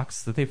in a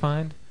box that they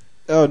find.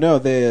 Oh no,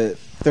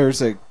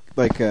 there's a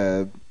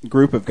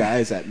group of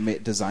guys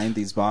that designed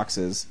these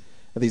boxes,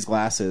 these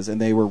glasses, and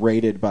they were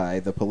raided by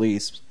the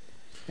police.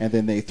 And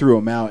then they threw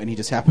him out, and he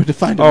just happened to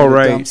find him in a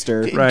right.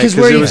 dumpster. Right, Because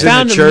 'cause where it he was in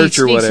found the him, church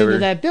he or sneaks whatever. into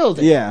that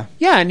building. Yeah.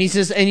 Yeah, and he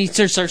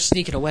starts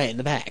sneaking away in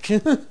the back.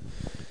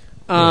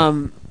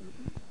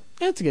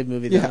 That's a good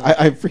movie. Though. Yeah,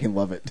 I freaking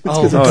love it. It's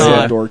Oh, because my it's so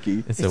God.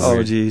 dorky. It's so Oh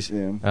weird. jeez.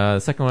 Yeah. The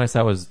second one I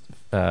saw was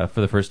for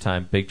the first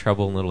time Big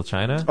Trouble in Little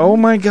China. Oh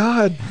my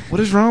god, what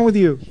is wrong with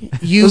you?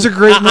 You, Those are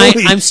great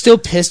movies. I'm still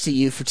pissed at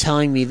you for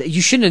telling me that. You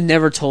shouldn't have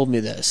never told me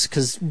this,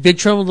 because Big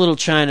Trouble in Little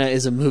China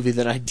is a movie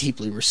that I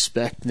deeply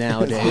respect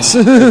nowadays.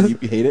 You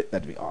hate it?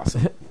 That'd be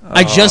awesome.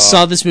 I just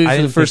saw this movie I for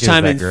the didn't first think it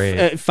time was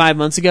that great. 5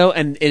 months ago,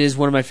 and it is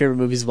one of my favorite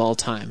movies of all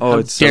time. Oh, How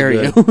it's so dare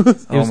good. you? It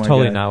was Oh my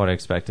totally God. not what I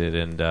expected,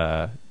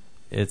 and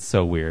it's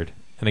so weird.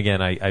 And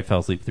again, I fell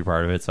asleep through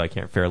part of it, so I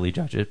can't fairly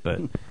judge it.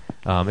 But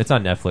it's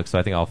on Netflix, so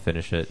I think I'll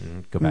finish it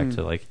and go back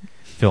to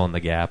fill in the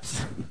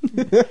gaps.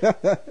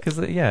 Because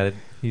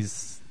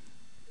he's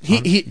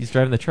he's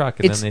driving the truck,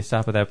 and then they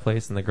stop at that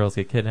place, and the girls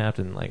get kidnapped,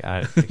 and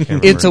I can't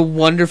remember. It's a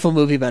wonderful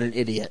movie about an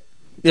idiot.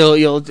 Oh,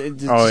 yeah.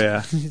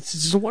 It's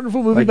just a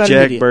wonderful movie Like about an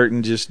Jack idiot.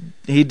 Burton,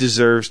 he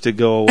deserves to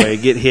go away,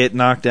 get hit,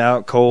 knocked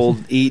out,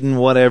 cold, eaten,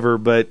 whatever.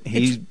 But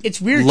he's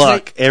It's weird 'cause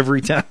luck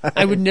every time.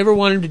 I would never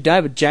want him to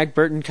die, but Jack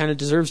Burton kind of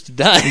deserves to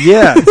die.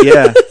 Yeah,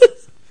 yeah.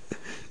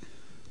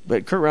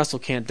 But Kurt Russell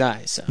can't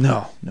die, so.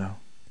 No.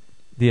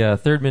 The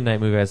third midnight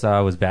movie I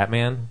saw was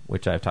Batman,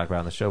 which I've talked about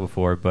on the show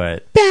before.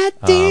 But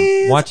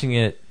watching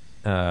it,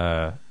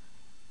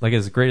 like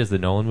as great as the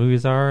Nolan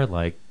movies are,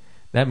 like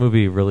that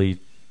movie really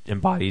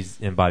embodies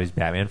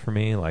Batman for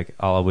me. Like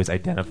I'll always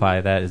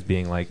identify that as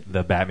being like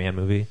the Batman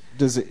movie.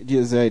 Does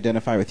it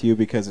identify with you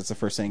because it's the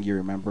first thing you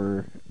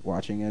remember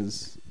watching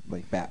as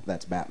like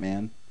that's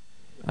Batman?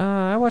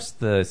 I watched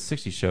the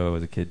 '60s show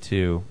as a kid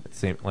too, at the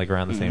same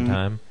around the same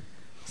time.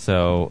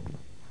 So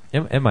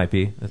it might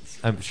be.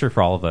 I'm sure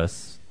for all of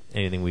us,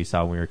 anything we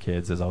saw when we were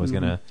kids is always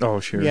gonna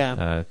Sure.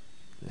 Yeah.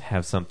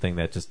 have something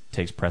that just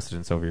takes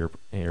precedence over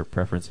your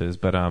preferences.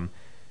 But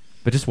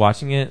just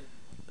watching it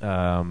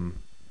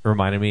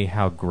reminded me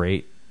how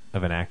great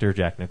of an actor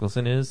Jack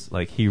Nicholson is.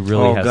 Like he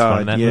really has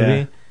fun in that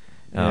movie.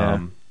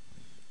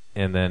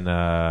 And then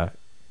I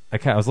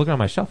was looking on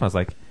my shelf and I was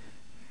like,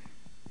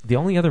 the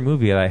only other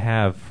movie that I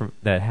have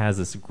that has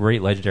this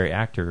great legendary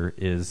actor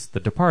is The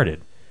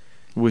Departed,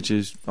 which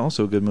is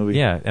also a good movie.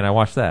 Yeah, and I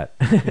watched that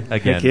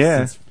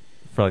again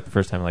for like the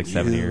first time in like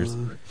 7 years.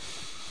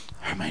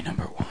 Are my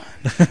number one.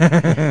 That's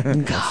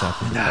not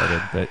The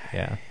Departed, but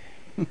yeah.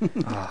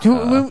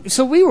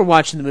 So we were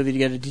watching the movie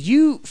together. Did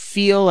you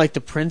feel like the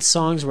Prince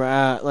songs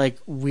were like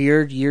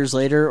weird years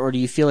later, or do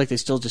you feel like they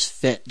still just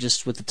fit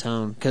just with the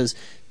tone? Because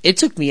it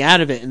took me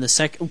out of it in the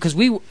second. Because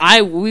we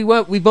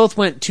both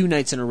went 2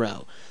 nights in a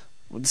row.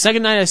 The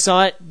second night I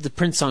saw it, the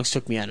Prince songs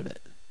took me out of it.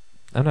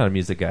 I'm not a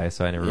music guy,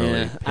 so I never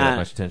really paid that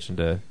much attention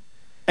to.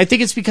 I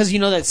think it's because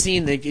that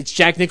scene. It's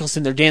Jack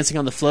Nicholson. They're dancing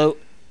on the float,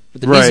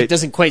 but the music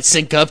doesn't quite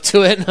sync up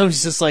to it. And I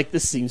was just like,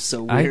 this seems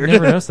so weird. I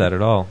never noticed that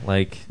at all.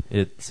 Like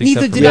it.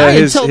 Neither up did I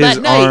until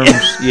that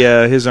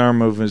night. His arm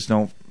movements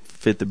don't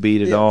fit the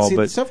beat at all. See,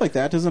 but stuff like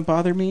that doesn't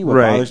bother me. What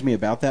bothers me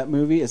about that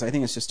movie is I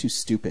think it's just too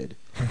stupid.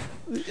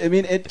 I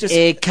mean,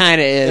 it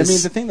kind of is. I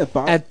mean, the thing that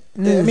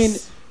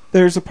bothers.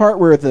 There's a part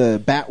where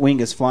the Batwing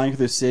is flying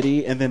through the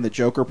city, and then the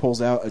Joker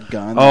pulls out a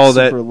gun.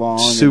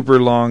 Super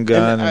long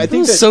gun. I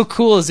think it was so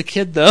cool as a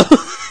kid, though.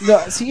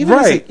 No, see,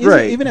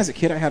 even as a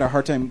kid, I had a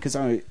hard time because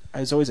I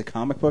was always a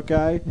comic book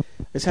guy.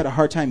 I just had a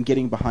hard time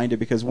getting behind it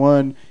because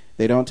one,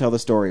 they don't tell the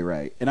story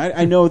right, and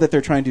I know that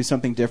they're trying to do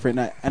something different.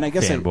 And I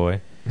guess fanboy.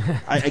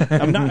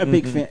 I'm not a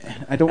big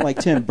fan. I don't like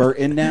Tim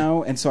Burton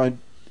now, and so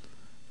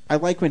I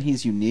like when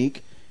he's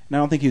unique. And I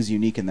don't think he was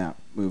unique in that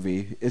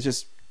movie. It's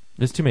just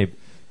there's too many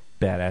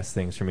badass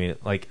things for me.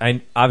 Like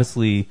it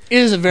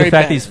is a very the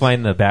fact that he's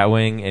flying the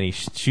Batwing and he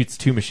shoots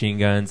 2 machine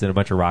guns and a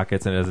bunch of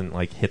rockets and doesn't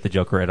like hit the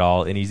Joker at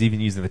all, and he's even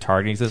using the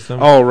targeting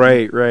system. Oh,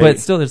 right. But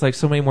still, there's like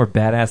so many more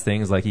badass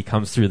things. Like he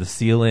comes through the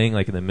ceiling,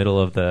 like in the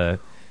middle of the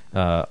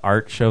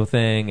art show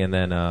thing, and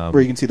then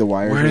where you can see the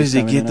wires. Where does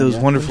he get those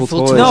wonderful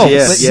toys? No,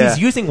 but he's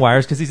using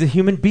wires because he's a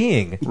human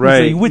being. Right,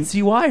 so you would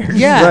see wires.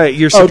 Yeah, right.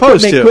 You're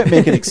supposed to quit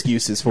making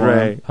excuses for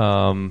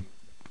him.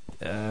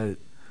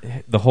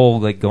 The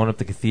whole like going up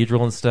the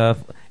cathedral and stuff,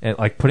 and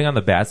like putting on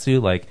the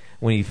batsuit, like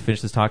when he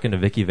finishes talking to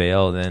Vicky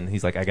Vale, and then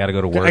he's like, "I got to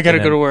go to work." I got to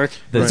go to work.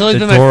 The always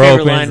been my door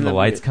favorite opens line and the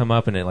lights come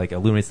up, and it like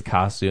illuminates the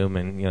costume,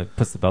 and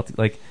puts the belt.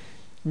 Like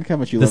look how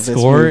much you the love this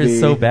score movie. is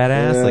so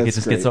badass. Yeah, like it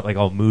just great. gets like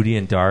all moody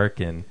and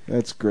dark, and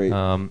that's great.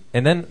 And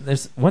then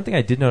there's one thing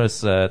I did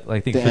notice. I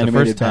think the for the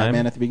first time,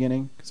 Batman at the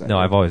beginning. No,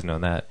 I've always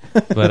known that,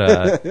 but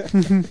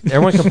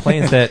everyone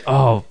complains that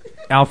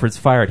Alfred's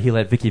fired. He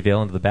let Vicky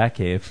Vale into the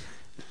Batcave.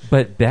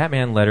 But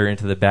Batman let her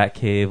into the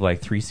Batcave like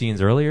 3 scenes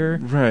earlier.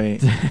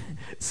 Right.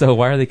 So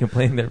why are they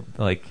complaining that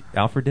like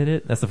Alfred did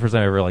it? That's the first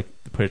time I ever like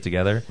put it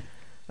together.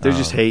 They're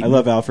just hating. I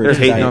love Alfred. They're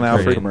hating on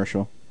Alfred.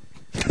 Commercial.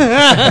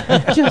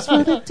 Just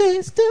for the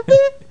taste of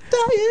it,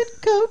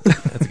 Diet Coke.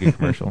 That's a good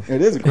commercial.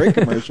 It is a great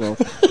commercial.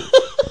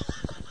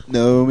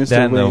 No, Mr.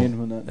 That Wayne and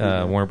will not.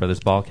 the Warner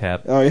Brothers ball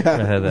cap. Oh yeah,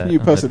 I had that you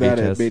posted on that.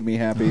 It VHS. made me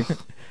happy.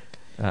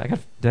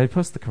 Did I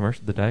post the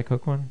commercial, the Diet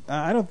Coke one?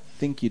 I don't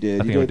think you did.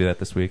 I think I would do that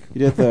this week.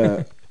 You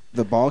did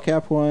the ball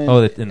cap one. Oh,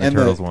 and the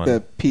Turtles one. The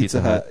Pizza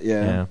Hut.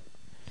 Yeah.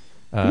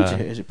 Yeah.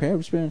 Is it pair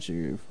of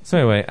expensive? So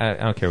anyway, I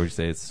don't care what you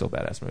say. It's still a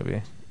badass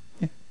movie.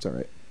 Yeah, it's all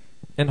right.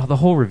 And the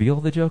whole reveal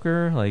of the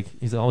Joker, like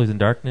he's always in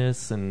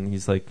darkness, and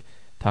he's like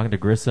talking to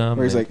Grissom.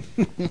 Where he's like,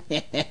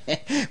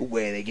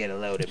 where they get a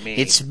load of me.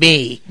 It's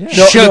me, No,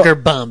 Sugar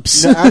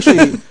Bumps. No,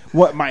 actually,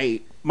 what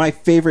my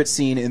favorite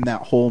scene in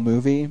that whole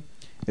movie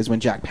is when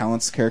Jack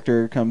Palance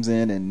character comes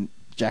in and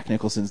Jack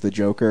Nicholson's the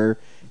Joker,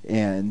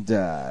 and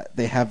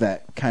they have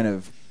that kind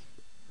of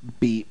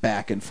beat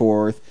back and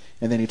forth,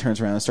 and then he turns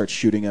around and starts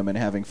shooting him and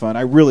having fun.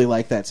 I really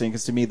like that scene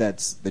because to me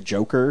that's the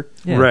Joker.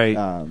 Yeah. Right.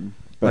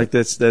 But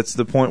that's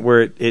the point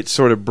where it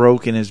sort of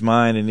broke in his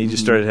mind, and he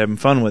just started having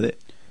fun with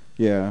it.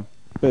 Yeah,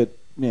 but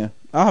yeah,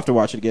 I'll have to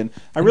watch it again.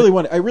 I really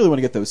want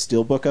to get the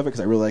steelbook of it because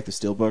I really like the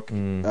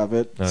steelbook of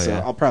it. Oh, so yeah.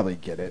 I'll probably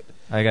get it.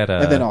 I got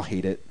and then I'll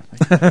hate it.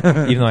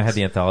 even though I had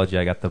the anthology,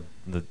 I got the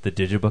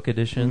digibook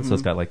edition, so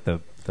it's got like the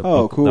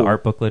cool. the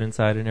art booklet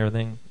inside and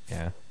everything.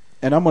 Yeah.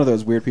 And I'm one of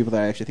those weird people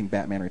that I actually think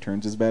Batman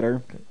Returns is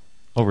better.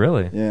 Oh,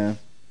 really? Yeah,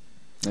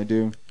 I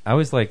do. I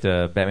always liked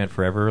Batman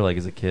Forever, like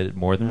as a kid,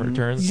 more than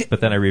Returns. But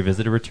then I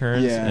revisited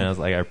Returns, Yeah. and I was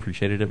like, I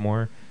appreciated it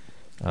more.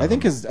 I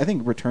think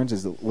Returns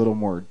is a little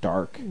more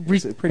dark.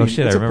 It's a pretty, oh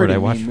shit! I it's a remembered pretty I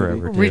watched mean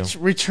Forever movie. too.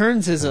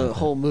 Returns is a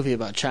whole movie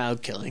about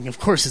child killing. Of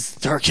course, it's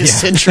the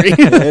darkest century.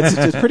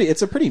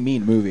 It's a pretty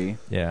mean movie.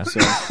 Yeah. So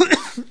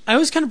I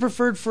always kind of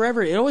preferred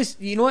Forever. It always,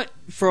 you know what?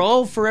 For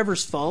all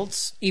Forever's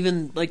faults,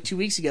 even like 2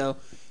 weeks ago,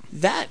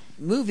 that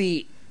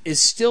movie is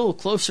still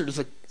closer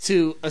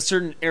to a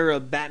certain era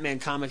of Batman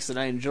comics that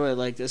I enjoy,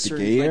 like a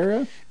certain gay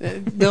era.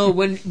 No,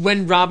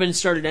 when Robin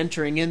started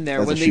entering in there,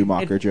 That's when a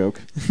Schumacher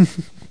joke.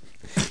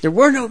 there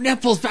were no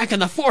nipples back in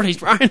the 40s,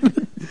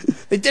 Brian.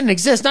 They didn't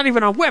exist, not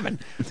even on women.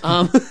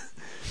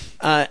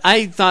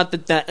 I thought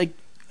that like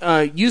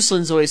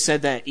Uslin's always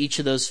said that each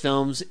of those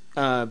films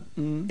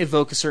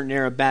evoke a certain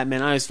era of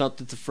Batman. I always felt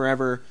that the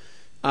Forever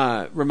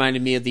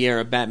reminded me of the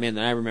era of Batman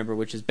that I remember,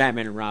 which is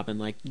Batman and Robin,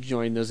 like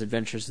enjoying those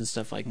adventures and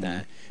stuff like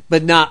that,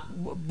 but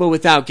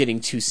without getting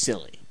too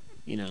silly,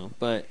 you know.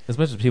 But As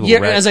much as people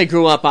as I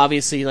grew up,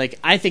 obviously, like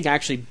I think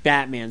actually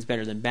Batman's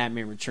better than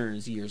Batman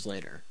Returns years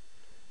later.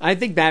 I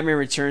think Batman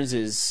Returns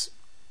is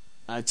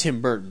a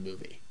Tim Burton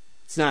movie.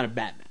 It's not a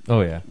Batman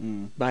Oh yeah.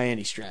 by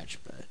any stretch,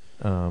 but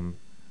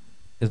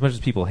As much as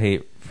people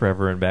hate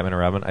Forever and Batman and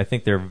Robin, I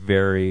think they're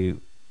very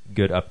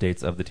good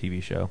updates of the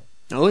TV show.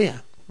 oh yeah.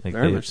 Like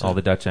Very much so. all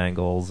the Dutch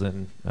angles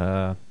and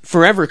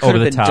Forever could have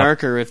been over-the-top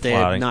darker if they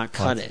had plotting, not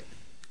cut plots. it.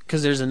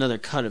 Because there's another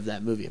cut of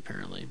that movie,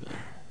 apparently.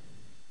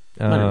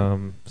 But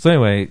So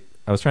anyway,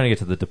 I was trying to get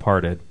to The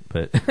Departed,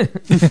 but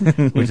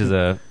which is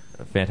a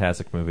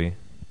fantastic movie.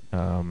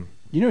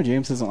 You know,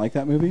 James doesn't like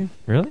that movie.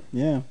 Really?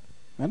 Yeah,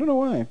 I don't know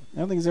why. I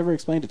don't think he's ever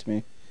explained it to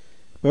me.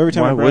 But every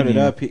time Why I brought wouldn't it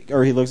you?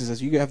 up, he looks and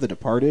says, "You have The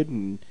Departed,"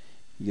 and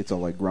he gets all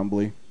like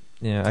grumbly.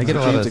 Yeah, I get a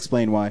lot James, of.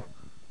 explain why.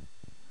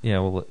 Yeah,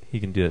 well, he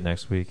can do it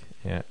next week.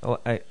 Yeah, a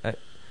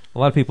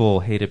lot of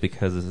people hate it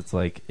because it's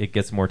like it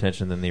gets more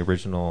attention than the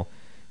original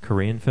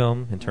Korean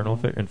film, Infernal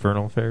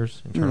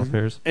Affairs,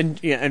 and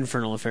yeah,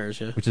 Infernal Affairs,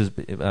 yeah. which is.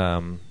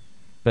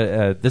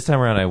 But this time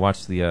around, I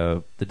watched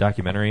the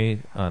documentary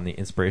on the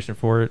inspiration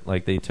for it.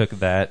 Like they took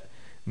that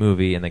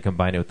movie and they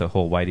combined it with the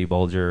whole Whitey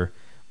Bulger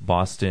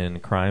Boston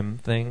crime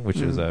thing, which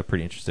was a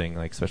pretty interesting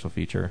like special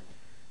feature.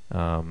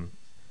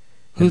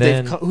 Who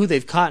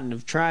they've caught and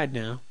have tried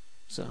now.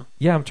 So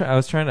Yeah, I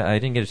was trying to. I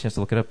didn't get a chance to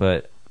look it up,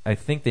 but I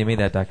think they made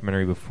that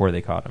documentary before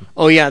they caught him.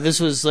 oh yeah, this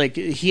was like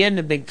he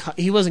hadn't been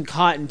he wasn't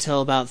caught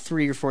until about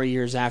 3 or 4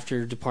 years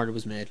after Departed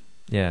was made.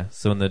 Yeah,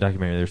 so in the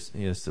documentary,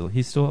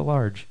 he's still at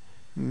large.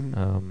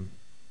 And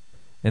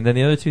then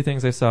the other two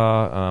things I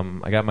saw,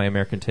 I got my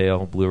American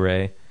Tail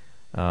Blu-ray.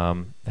 That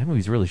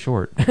movie's really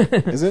short.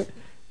 Is it?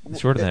 It's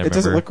shorter than I It remember.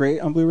 doesn't look great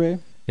on Blu-ray.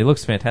 It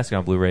looks fantastic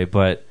on Blu-ray,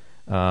 but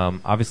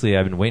obviously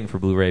I've been waiting for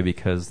Blu-ray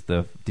because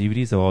the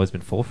DVDs have always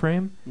been full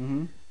frame.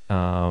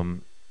 And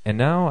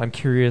now I'm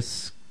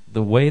curious,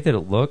 the way that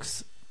it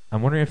looks,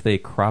 I'm wondering if they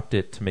cropped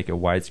it to make it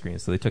widescreen.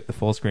 So they took the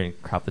full screen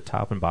and cropped the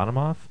top and bottom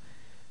off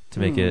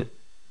to make it...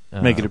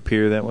 Make it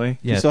appear that way.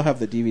 Do you still have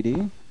the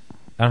DVD?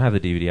 I don't have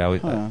the DVD.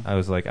 I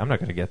was like, I'm not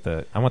going to get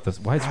I want this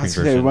widescreen I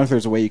version. wonder if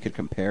there's a way you could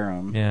compare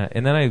them. Yeah,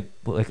 and then I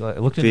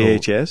looked into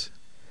VHS.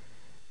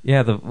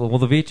 Yeah, the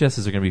VHSs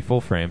are going to be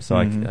full frame, so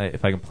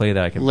if I can play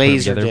that, I can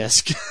Laser put them together.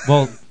 disc.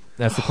 Well,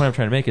 that's the point I'm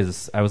trying to make.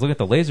 Is I was looking at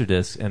the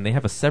Laserdisc, and they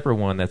have a separate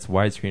one that's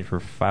widescreen for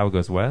File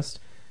Goes West,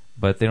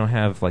 but they don't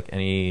have like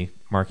any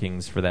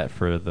markings for that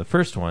for the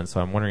first one.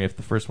 So I'm wondering if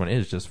the first one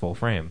is just full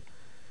frame.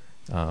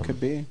 Could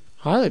be.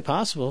 Highly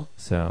possible.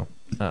 So,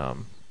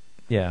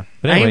 yeah.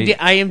 But anyway,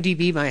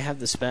 IMDb might have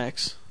the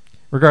specs.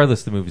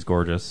 regardless, the movie's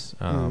gorgeous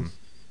and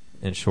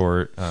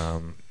short.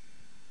 And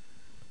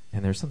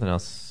there's something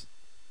else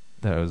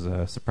that I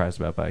was surprised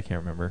about, but I can't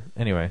remember.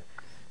 Anyway,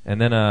 and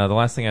then the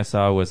last thing I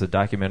saw was a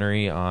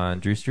documentary on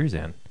Drew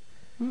Struzan,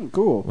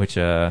 Cool. which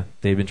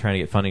they've been trying to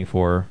get funding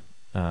for.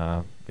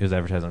 It was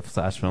advertised on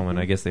Flash Film, and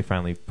I guess they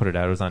finally put it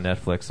out. It was on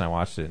Netflix, and I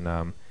watched it.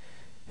 And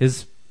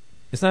it's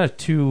not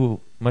too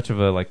much of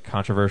a like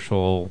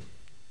controversial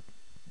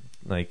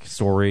like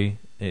story.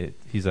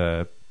 He's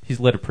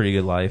led a pretty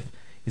good life.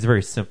 He's a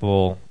very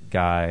simple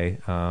guy.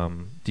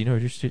 Do you know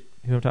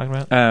who I'm talking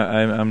about?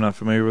 I'm not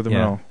familiar with him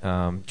at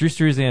all. Drew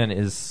Struzan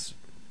is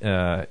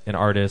an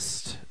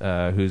artist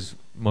who's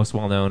most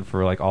well known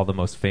for like all the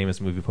most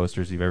famous movie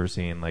posters you've ever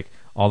seen, like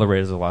all the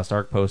Raiders of the Lost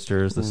Ark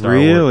posters, the Star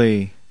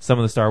Wars, some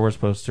of the Star Wars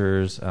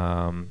posters,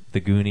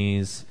 the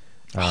Goonies.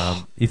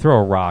 You throw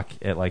a rock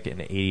at like an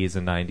 80s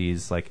and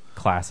 90s like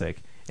classic.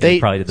 And he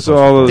probably did the so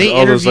posters.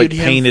 all those like interviewed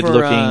him painted for,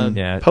 looking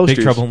Yeah, posters.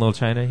 Big Trouble in Little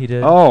China. He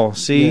did. Oh,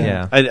 see,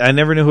 Yeah. I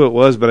never knew who it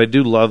was, but I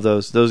do love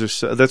those.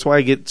 Those are that's why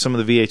I get some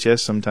of the VHS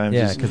sometimes.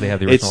 Yeah, because they have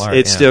the original art.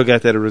 It's yeah. still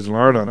got that original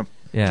art on them.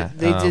 Yeah,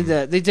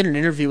 They did an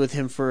interview with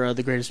him for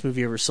the greatest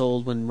movie ever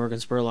sold when Morgan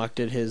Spurlock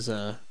did his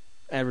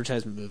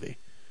advertisement movie,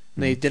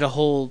 And they did a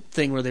whole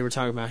thing where they were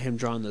talking about him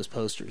drawing those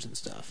posters and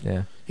stuff.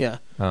 Yeah. Yeah.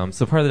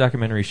 So part of the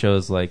documentary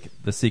shows like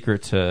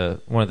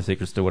one of the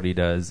secrets to what he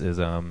does is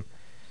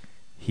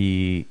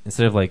he,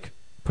 instead of like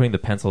putting the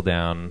pencil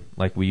down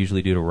like we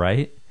usually do to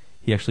write,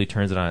 he actually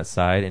turns it on its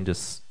side and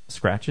just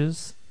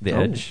scratches the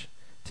edge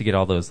to get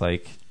all those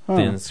like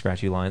thin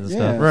scratchy lines and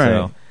stuff. Right.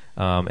 So,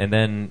 and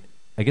then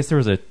I guess there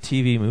was a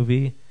TV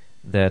movie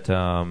that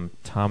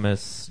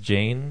Thomas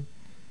Jane,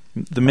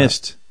 The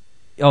Mist.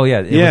 oh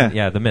yeah,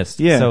 The Mist.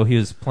 Yeah. So he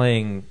was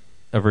playing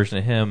a version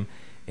of him,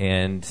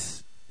 and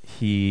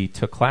he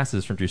took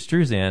classes from Drew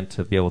Struzan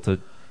to be able to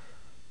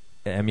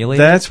emulate.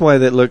 That's why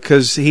that look,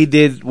 because he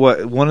did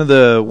one of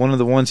the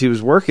ones he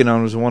was working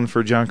on was one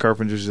for John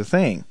Carpenter's The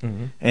Thing,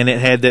 and it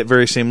had that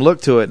very same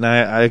look to it. And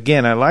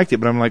I liked it,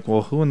 but I'm like,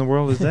 well, who in the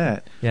world is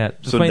that? Yeah.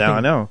 So now I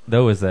know.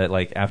 Though is that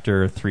like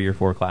after 3 or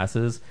 4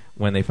 classes,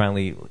 when they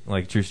finally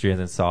like Drew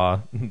Struzan saw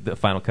the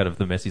final cut of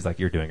The Mist, he's like,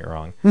 "You're doing it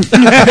wrong." You're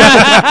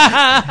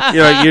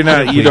like, you're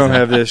not. You don't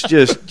have this.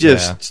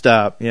 Just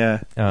stop.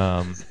 Yeah.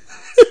 But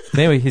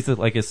anyway, he's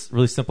like a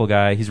really simple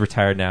guy. He's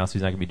retired now, so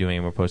he's not going to be doing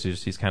any more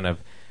posters. He's kind of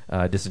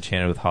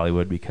disenchanted with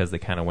Hollywood because they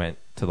kind of went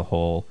to the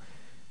whole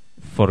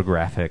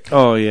photographic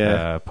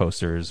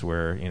posters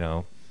where, you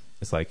know,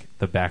 it's like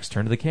the back's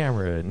turned to the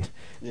camera and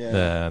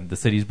the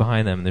city's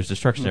behind them and there's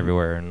destruction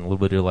everywhere and a little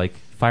bit of like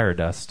fire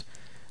dust.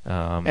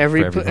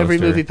 Every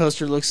movie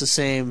poster looks the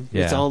same.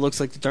 Yeah. It all looks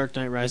like the Dark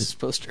Knight Rises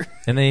poster.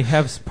 And they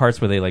have parts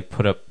where they like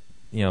put up,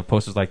 you know,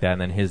 posters like that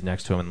and then his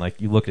next to him, and like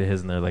you look at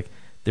his and they're like,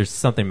 there's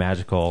something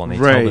magical, and they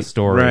tell the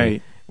story.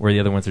 Right. Where the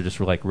other ones are just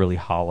like really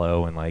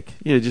hollow and like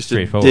just a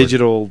straightforward.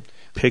 digital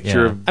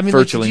picture of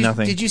virtually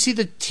nothing. Did you see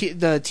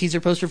the teaser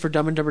poster for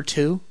Dumb and Dumber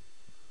 2?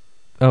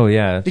 Oh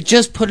yeah, They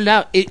just put it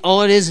out.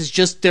 All it is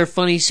just their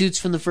funny suits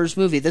from the first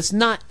movie. That's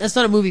not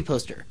a movie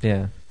poster.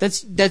 yeah.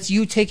 That's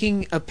you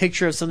taking a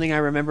picture of something I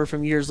remember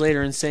from years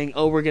later and saying,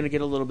 "Oh, we're going to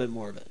get a little bit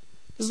more of it."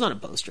 This is not a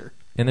poster.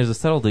 And there's a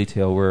subtle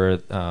detail where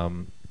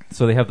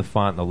so they have the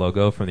font and the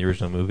logo from the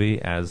original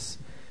movie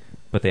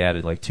but they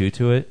added like 2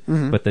 to it.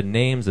 But the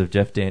names of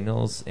Jeff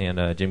Daniels and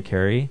Jim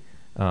Carrey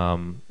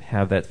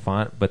have that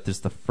font, but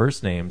just the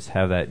first names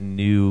have that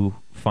new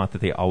font that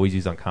they always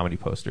use on comedy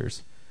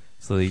posters.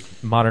 So they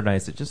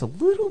modernized it just a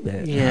little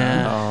bit.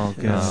 Yeah. Oh,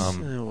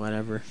 God.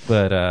 Whatever.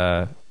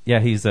 But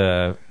he's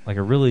like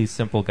a really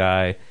simple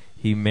guy.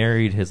 He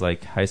married his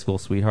like high school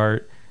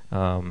sweetheart,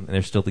 and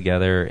they're still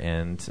together.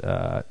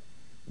 And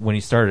when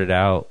he started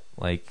out,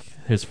 like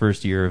his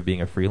first year of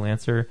being a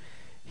freelancer,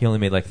 he only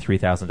made like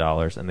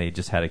 $3,000, and they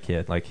just had a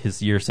kid. Like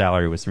his year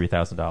salary was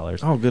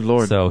 $3,000. Oh, good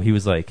Lord. So he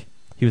was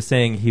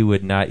saying he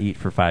would not eat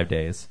for 5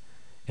 days,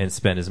 and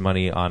spend his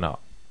money on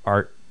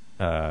art,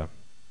 not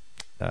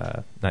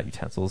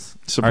utensils,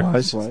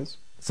 supplies. Yeah,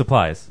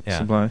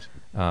 Supplies.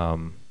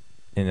 and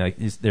like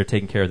they're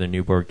taking care of their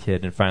newborn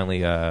kid, and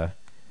finally, I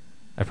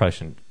probably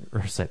shouldn't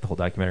recite the whole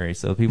documentary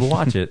so people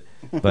watch it,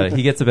 but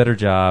he gets a better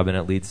job, and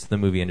it leads to the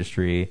movie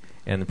industry.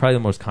 And probably the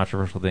most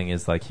controversial thing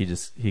is like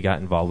he got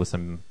involved with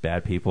some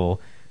bad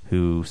people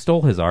who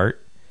stole his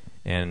art,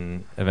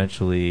 and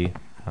eventually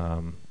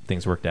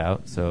things worked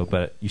out. So,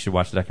 but you should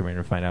watch the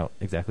documentary to find out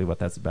exactly what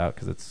that's about,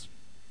 because it's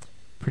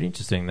pretty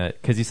interesting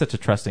because he's such a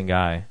trusting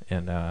guy,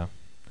 and it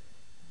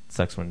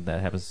sucks when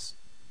that happens.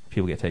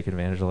 People get taken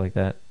advantage of like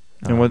that.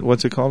 And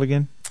what's it called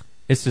again?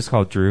 It's just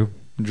called Drew,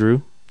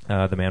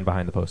 the man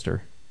behind the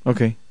poster.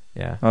 Okay.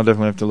 Yeah. I'll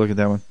definitely have to look at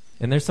that one.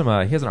 And there's some.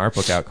 He has an art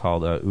book out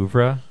called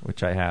Oeuvre,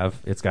 which I have.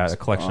 It's got a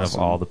collection of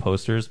all the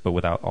posters, but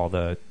without all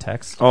the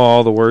text. Oh,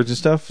 all the words and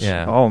stuff?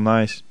 Yeah. Oh,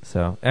 nice.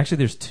 So actually,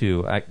 there's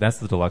 2. That's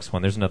the deluxe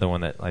one. There's another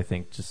one that I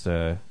think just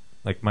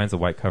like mine's a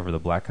white cover. The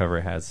black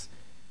cover has,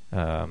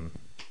 I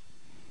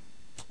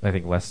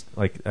think less.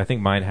 Like I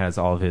think mine has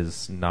all of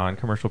his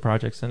non-commercial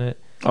projects in it.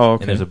 Oh,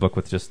 okay. And there's a book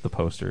with just the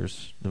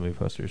posters, the movie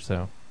posters.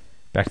 So,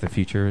 Back to the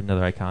Future,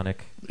 another iconic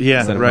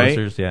set of right.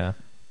 posters. Yeah.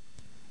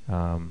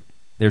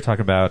 They were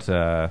talking about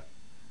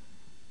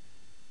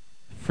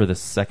for the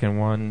second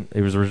one, it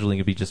was originally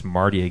going to be just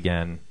Marty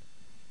again,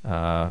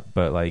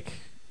 but like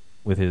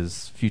with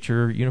his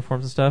future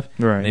uniforms and stuff.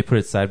 Right. And they put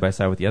it side by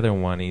side with the other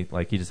one. He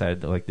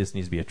decided like this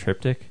needs to be a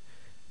triptych.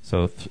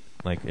 So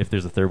like if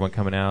there's a third one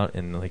coming out,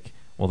 and like,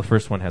 well, the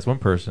first one has one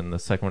person, the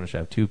second one should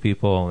have 2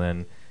 people,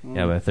 and then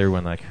but the third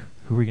one, like,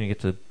 who are we going to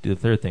get to do the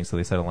third thing? So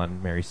they settled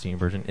on Mary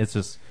Steenburgen. It's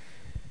just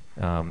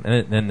and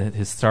then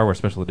his Star Wars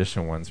special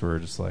edition ones were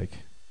just like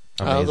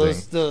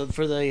amazing.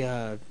 For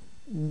the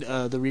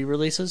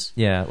re-releases.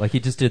 Yeah, like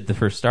he just did the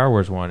first Star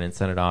Wars one and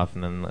sent it off,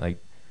 and then like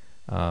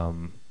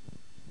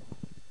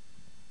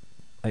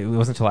it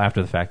wasn't until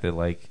after the fact that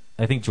like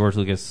I think George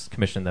Lucas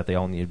commissioned that they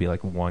all need to be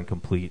like one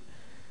complete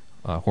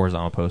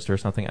horizontal poster or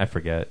something. I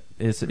forget.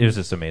 It was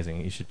just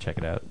amazing. You should check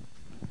it out.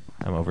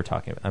 I'm over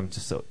talking. I'm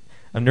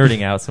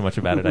nerding out so much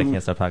about it. I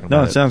can't stop talking about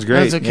it. No, it sounds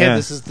great. That's okay. Yeah.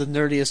 This is the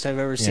nerdiest I've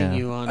ever seen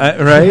you on.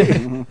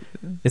 Right?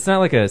 It's not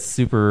like a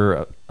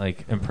super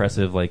like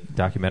impressive like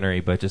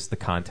documentary, but just the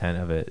content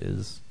of it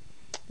is.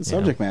 The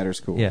subject matter's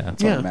cool. Yeah.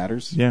 That's all that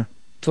matters. Yeah.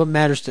 It's what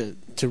matters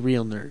to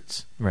real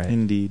nerds. Right.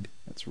 Indeed.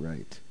 That's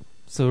right.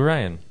 So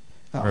Ryan,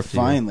 Oh, Or up to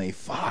you. finally,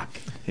 fuck.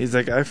 He's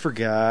like, I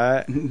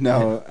forgot.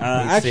 No, Hate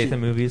actually, Statham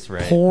movies,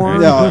 right?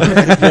 Porn. no.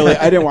 Really,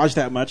 I didn't watch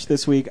that much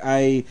this week.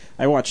 I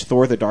watched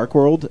Thor: The Dark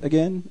World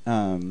again.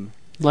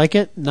 Like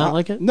it? Not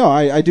like it? No,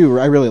 I do.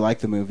 I really like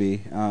the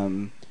movie.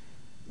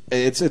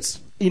 It's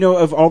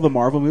of all the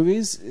Marvel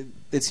movies,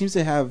 it seems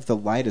to have the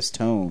lightest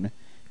tone,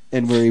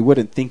 and where you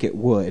wouldn't think it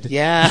would.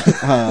 Yeah.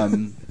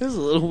 Um, This is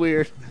a little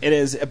weird. It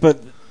is,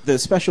 but the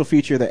special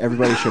feature that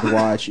everybody should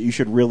watch, you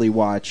should really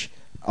watch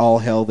All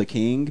Hail the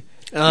King,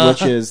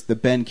 which is the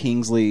Ben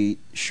Kingsley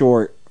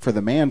short for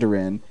the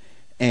Mandarin,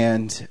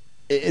 and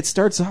it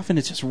starts off and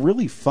it's just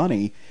really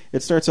funny.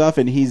 It starts off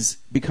and he's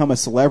become a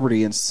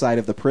celebrity inside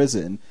of the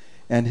prison,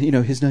 and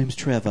his name's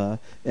Trevor,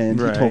 and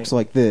Right. he talks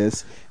like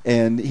this,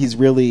 and he's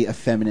really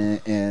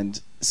effeminate, and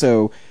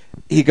so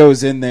he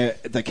goes in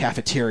the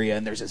cafeteria,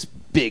 and there's this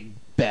big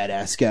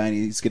badass guy, and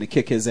he's going to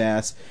kick his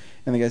ass.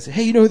 And the guy says,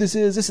 "Hey, you know who this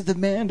is? This is the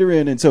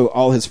Mandarin." And so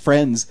all his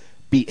friends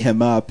beat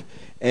him up,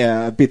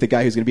 beat the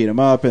guy who's going to beat him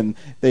up, and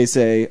they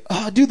say,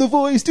 "Oh, do the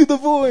voice, do the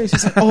voice."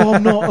 He's like, "Oh,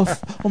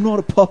 I'm not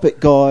a puppet,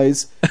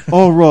 guys.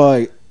 All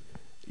right,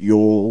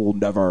 you'll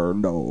never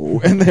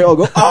know." And they all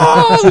go,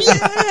 "Oh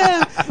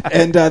yeah!"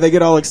 And they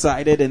get all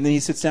excited, and then he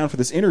sits down for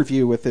this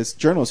interview with this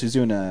journalist who's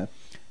doing an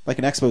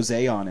expose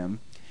on him.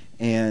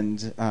 And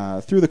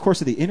through the course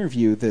of the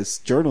interview, this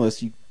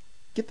journalist, you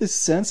get this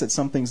sense that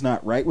something's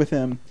not right with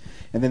him.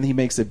 And then he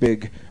makes a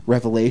big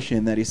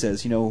revelation that he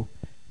says,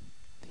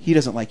 he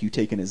doesn't like you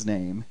taking his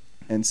name.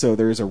 And so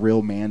there is a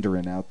real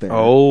Mandarin out there.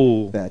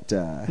 Oh. That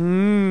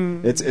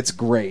it's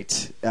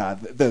great.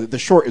 The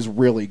short is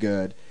really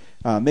good.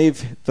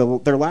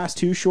 Their last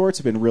two shorts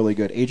have been really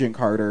good. Agent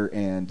Carter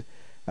and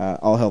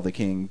All Hail the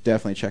King.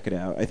 Definitely check it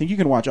out. I think you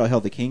can watch All Hail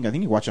the King. I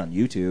think you can watch it on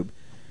YouTube.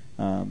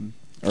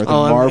 Or the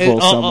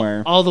Marvel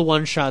somewhere. All the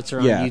one shots are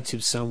on Yeah.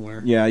 YouTube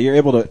somewhere. Yeah, you're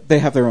able to. They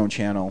have their own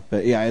channel,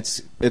 but yeah,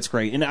 it's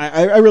great, and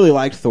I really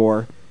liked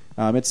Thor.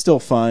 It's still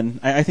fun.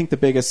 I think the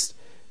biggest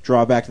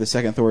drawback to the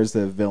second Thor is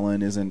the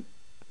villain isn't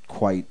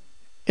quite.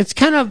 It's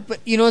kind of,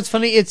 it's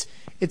funny.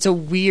 It's a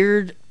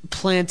weird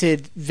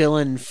planted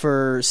villain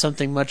for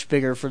something much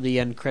bigger for the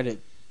end credit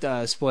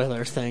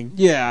spoiler thing.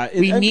 Yeah,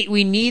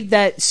 We need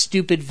that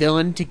stupid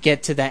villain to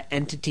get to that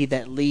entity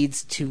that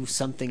leads to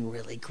something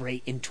really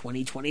great in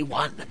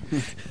 2021.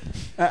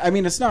 I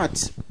mean, it's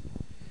not.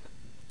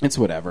 It's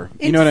whatever.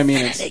 You know what I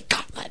mean? Infinity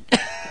Gauntlet.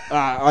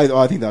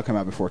 I think that'll come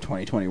out before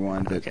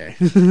 2021. But Okay.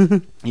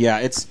 yeah,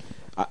 it's.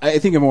 I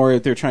think more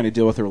they're trying to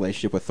deal with the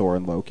relationship with Thor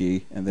and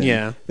Loki, and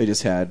then they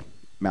just had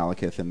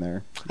Malekith in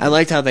there. I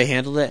liked how they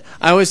handled it.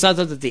 I always thought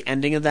that the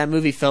ending of that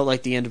movie felt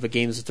like the end of a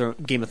Game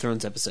of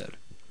Thrones episode.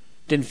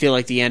 Didn't feel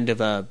like the end of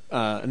a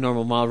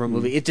normal Marvel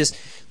movie. It just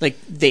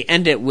they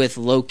end it with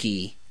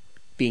Loki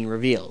being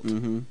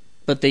revealed,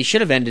 but they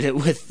should have ended it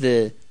with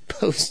the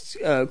post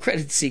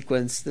credit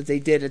sequence that they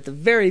did at the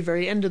very,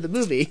 very end of the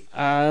movie.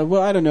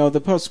 Well, I don't know.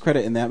 The post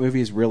credit in that movie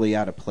is really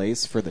out of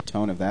place for the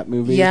tone of that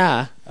movie.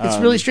 Yeah, it's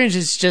really strange.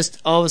 It's just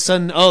all of a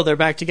sudden, they're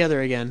back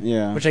together again.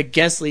 Yeah, which I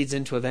guess leads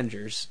into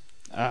Avengers.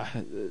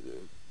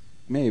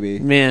 Maybe.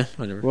 Yeah,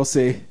 whatever. We'll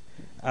see.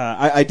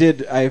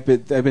 I've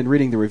been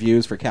reading the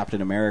reviews for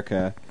Captain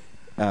America,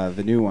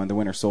 the new one, The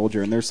Winter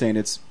Soldier, and they're saying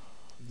it's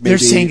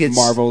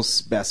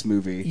Marvel's best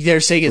movie. They're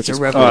saying it's a Oh,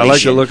 revelation. I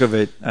like the look of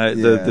it.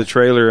 The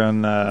trailer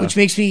on which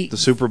makes me the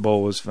Super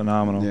Bowl was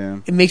phenomenal. Yeah.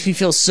 It makes me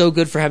feel so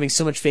good for having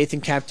so much faith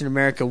in Captain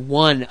America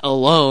 1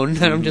 alone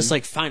that I'm just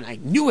like, fine, I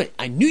knew it.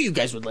 I knew you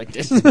guys would like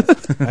this. I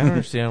don't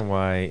understand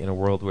why, in a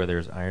world where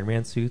there's Iron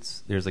Man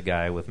suits, there's a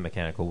guy with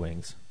mechanical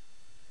wings.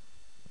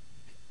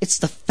 It's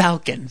the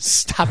Falcon.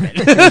 Stop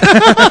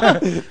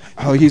it.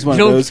 Oh, he's one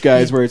You of know- those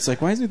guys where it's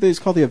like, why isn't they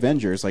just called the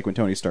Avengers? Like when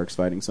Tony Stark's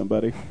fighting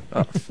somebody.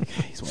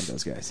 He's one of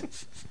those guys.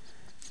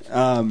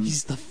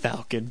 He's the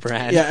Falcon,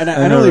 Brad. Yeah, and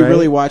I know, only right?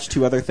 really watched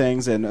two other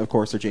things, and of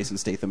course they're Jason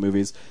Statham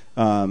movies.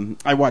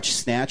 I watched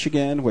Snatch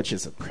again, which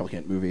is a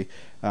brilliant movie.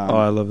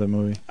 I love that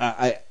movie.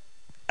 I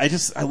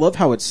love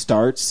how it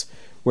starts,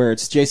 where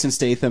it's Jason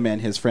Statham and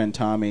his friend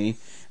Tommy. And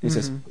he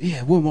says,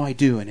 "Yeah, what am I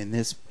doing in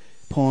this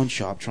pawn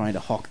shop trying to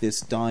hawk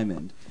this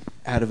diamond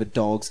out of a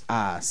dog's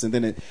ass?" And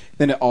then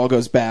it all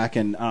goes back.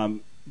 And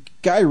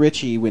Guy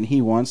Ritchie, when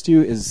he wants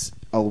to, is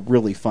a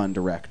really fun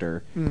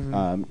director.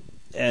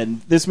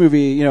 And this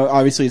movie,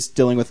 obviously it's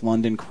dealing with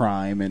London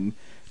crime and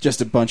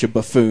just a bunch of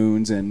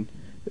buffoons and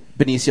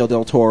Benicio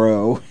del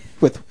Toro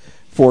with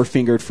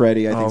Four-Fingered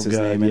Freddy, I think's his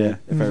God, name in yeah. it,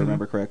 if I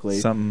remember correctly.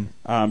 Something.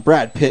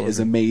 Brad Pitt is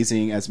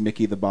amazing as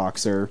Mickey the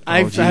Boxer. I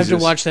have to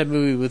Jesus. watch that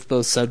movie with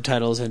both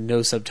subtitles and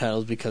no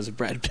subtitles because of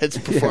Brad Pitt's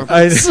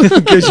performance.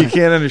 Because you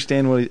can't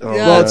understand what he. Oh,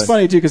 Yeah. Well, God. it's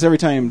funny too because every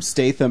time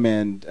Statham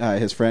and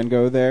his friend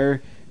go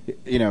there,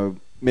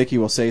 Mickey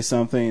will say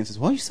something and says,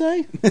 "What you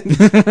say?"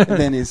 And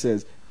then he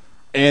says,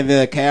 "In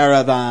the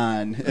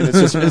caravan," and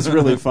it's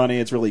really funny.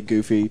 It's really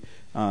goofy.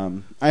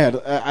 I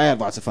had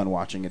lots of fun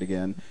watching it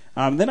again.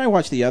 Then I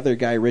watched the other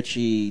Guy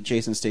Ritchie,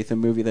 Jason Statham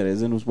movie that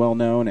isn't as well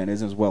known and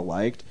isn't as well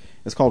liked.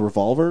 It's called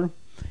Revolver.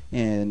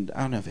 And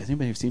I don't know if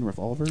anybody has seen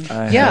Revolver.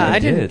 I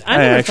didn't. I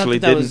never actually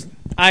thought that was. didn't.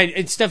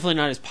 It's definitely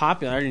not as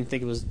popular. I didn't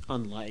think it was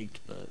unliked,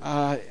 but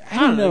I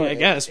don't know. I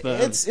guess,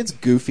 but it's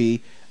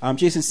goofy.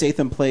 Jason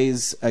Statham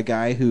plays a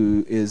guy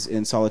who is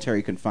in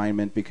solitary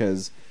confinement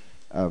because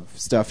of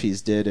stuff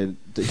he's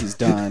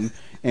done,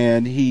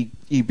 and he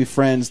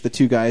befriends the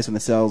two guys in the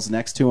cells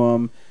next to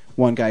him.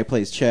 One guy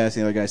plays chess,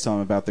 the other guy's telling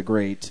him about the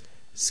great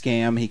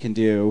scam he can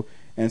do.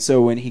 And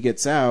so when he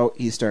gets out,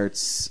 he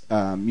starts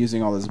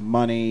using all his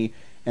money,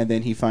 and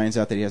then he finds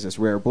out that he has this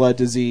rare blood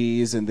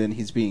disease, and then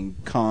he's being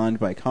conned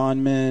by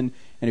con men,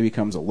 and he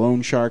becomes a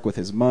loan shark with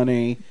his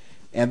money.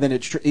 And then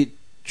it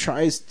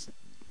tries...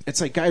 It's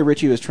like Guy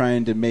Ritchie was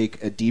trying to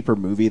make a deeper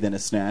movie than a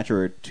Snatch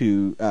or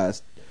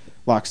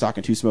Lock, Stock,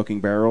 and Two Smoking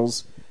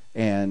Barrels,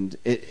 and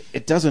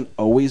it doesn't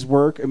always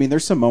work. I mean,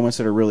 there's some moments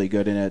that are really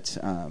good in it.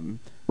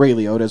 Ray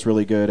Liotta's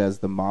really good as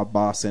the mob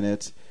boss in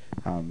it.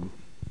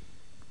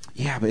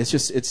 Yeah, but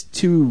it's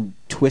too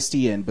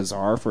twisty and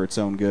bizarre for its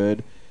own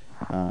good.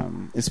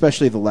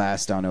 Especially the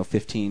last,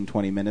 15,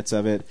 20 minutes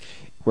of it,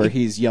 where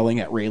he's yelling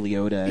at Ray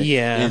Liotta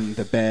in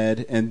the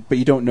bed, but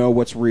you don't know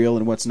what's real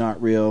and what's not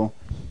real.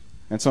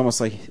 And it's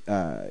almost like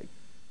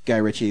Guy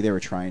Ritchie, they were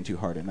trying too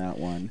hard in that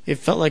one. It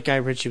felt like Guy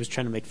Ritchie was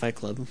trying to make Fight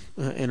Club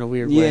in a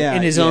weird way,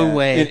 in his own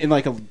way. In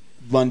like a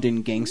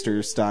London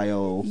gangster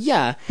style.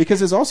 Yeah.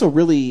 Because it's also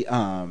really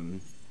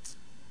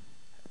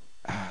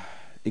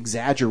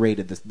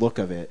exaggerated, the look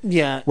of it.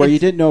 Yeah. Where you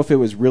didn't know if it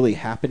was really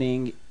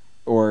happening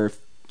or if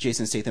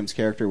Jason Statham's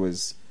character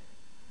was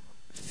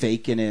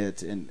fake in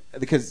it. And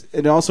because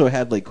it also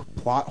had like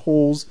plot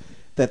holes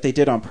that they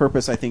did on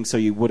purpose, I think, so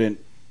you wouldn't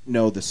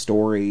know the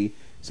story.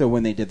 So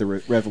when they did the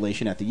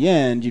revelation at the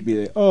end, you'd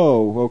be like,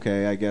 "Oh,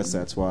 okay, I guess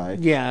that's why."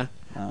 Yeah,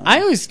 I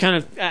always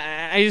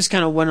I just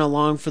kind of went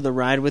along for the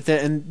ride with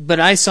it, but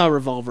I saw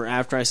Revolver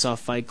after I saw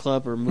Fight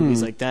Club or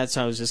movies like that,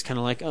 so I was just kind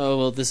of like, "Oh,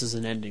 well, this is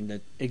an ending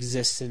that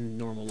exists in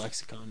normal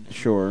lexicon."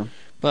 Sure,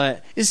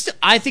 but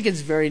I think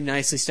it's very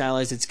nicely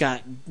stylized. It's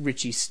got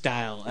Ritchie's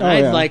style, and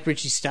I like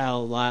Ritchie's style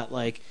a lot.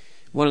 Like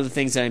one of the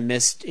things that I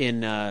missed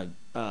in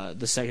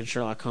the second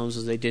Sherlock Holmes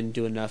was they didn't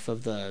do enough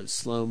of the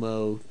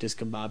slow-mo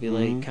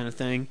discombobulate kind of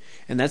thing,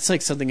 and that's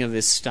like something of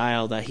his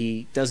style that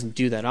he doesn't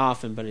do that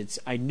often, but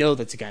I know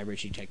that's a Guy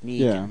Ritchie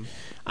technique. Yeah.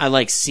 I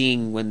like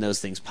seeing when those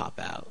things pop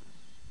out.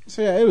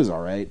 So yeah, it was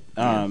alright.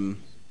 Yeah.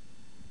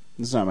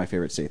 It's not my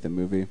favorite Statham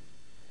movie.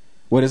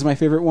 What is my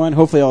favorite one?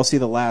 Hopefully I'll see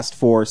the last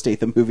 4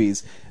 Statham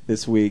movies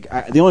this week.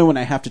 The only one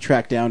I have to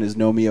track down is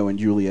Romeo and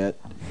Juliet.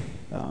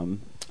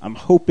 I'm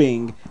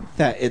hoping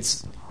that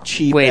it's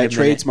cheap at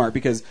Tradesmart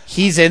because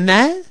he's in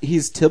that.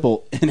 He's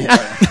Tybalt in it.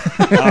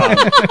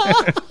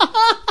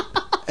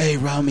 Hey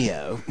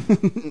Romeo, I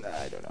don't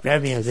know.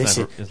 Romeo,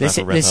 listen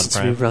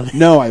to me, Romeo.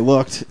 No, I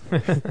looked.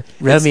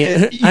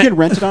 Romeo, you can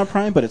rent it on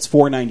Prime, but it's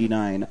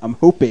 $4.99. I'm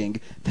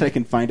hoping that I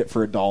can find it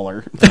for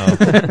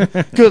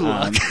 $1. Good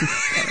luck.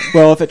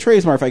 Well, if at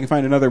Tradesmart, if I can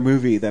find another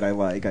movie that I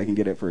like, I can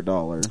get it for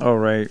 $1. Oh,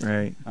 right.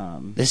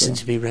 Listen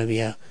to me,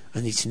 Romeo. I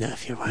need to know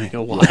if you're wearing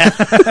a wire.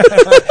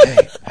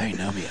 Hey,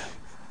 Romeo.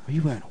 Are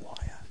you wearing a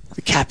wire?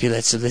 The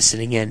Capulets are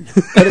listening in.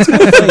 But it's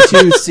kind of funny,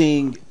 too,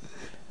 seeing...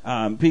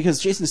 because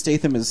Jason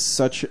Statham is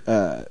such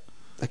a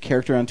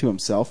character unto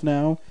himself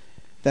now,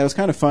 that it was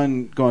kind of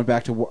fun going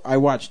back to... I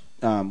watched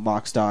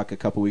Lock, Stock a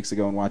couple weeks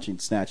ago and watching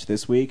Snatch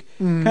this week.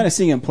 Kind of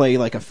seeing him play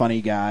like a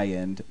funny guy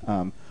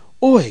and...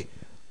 Oi!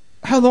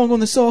 How long on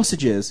the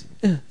sausages?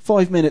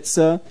 5 minutes,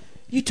 sir.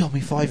 You told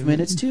me 5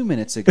 minutes 2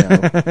 minutes ago.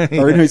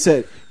 Or he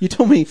said, you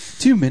told me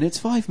 2 minutes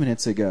 5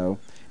 minutes ago.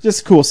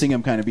 Just cool seeing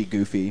him kind of be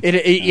goofy.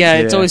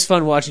 It's always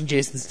fun watching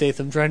Jason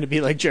Statham trying to be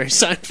like Jerry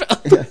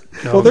Seinfeld. Yeah.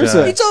 Well,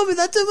 you told me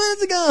that 2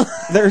 minutes ago.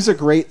 There's a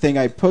great thing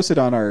I posted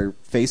on our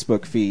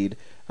Facebook feed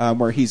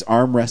where he's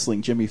arm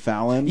wrestling Jimmy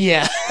Fallon.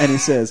 Yeah. And he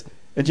says...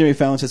 And Jimmy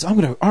Fallon says, I'm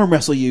going to arm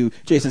wrestle you,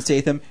 Jason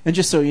Statham. And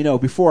just so you know,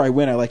 before I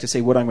win, I like to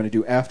say what I'm going to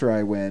do after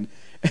I win.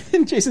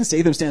 And Jason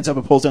Statham stands up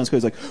and pulls down his coat.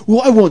 He's like,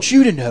 well, I want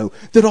you to know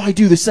that I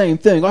do the same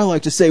thing. I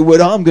like to say what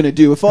I'm going to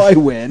do if I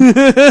win.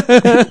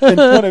 And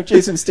one of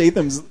Jason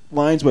Statham's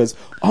lines was,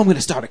 I'm going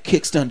to start a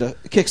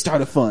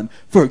Kickstarter fund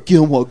for a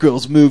Gilmore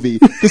Girls movie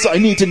because I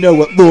need to know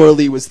what Laura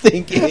Lee was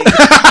thinking.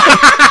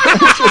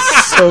 It's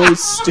just so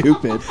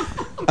stupid.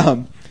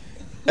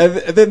 And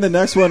then the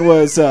next one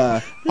was,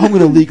 I'm going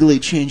to legally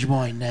change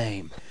my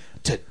name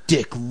to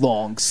Dick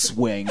Long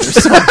Swing or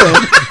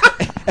something.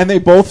 And they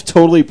both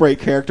totally break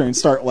character and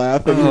start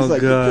laughing. And he's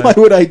like, God. Why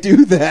would I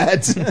do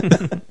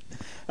that?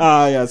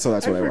 Yeah, so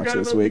that's what I watched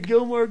this week. The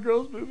Gilmore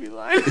Girls movie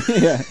line.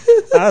 Yeah,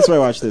 that's what I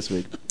watched this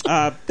week.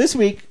 This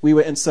week, we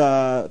went and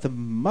saw The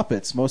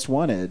Muppets Most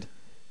Wanted.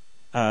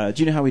 Do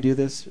you know how we do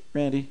this,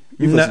 Randy?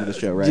 You've listened to the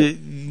show, right?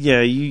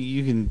 Yeah,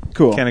 you can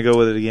cool. kind of go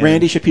with it again.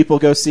 Randy, should people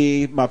go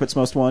see Muppets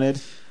Most Wanted?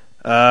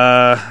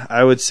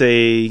 I would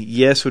say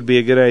yes would be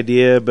a good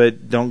idea,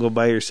 but don't go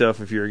by yourself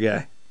if you're a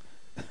guy.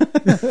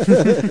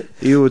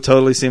 You would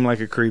totally seem like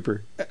a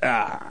creeper. No,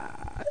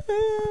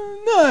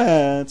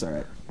 that's all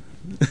right.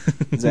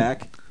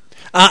 Zach?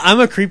 I'm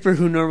a creeper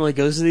who normally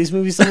goes to these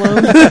movies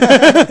alone.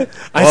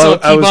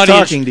 I was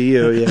talking to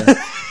you, yeah.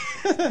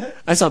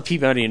 I saw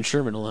Peabody and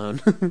Sherman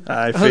alone.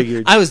 I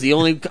figured. I was the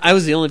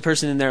only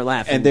person in there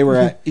laughing. And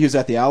he was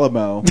at the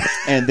Alamo,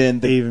 and then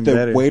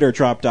the waiter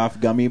dropped off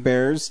gummy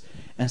bears,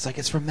 and it's like,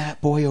 it's from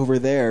that boy over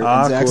there.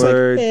 And Zach's like,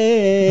 Awkward.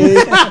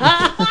 hey.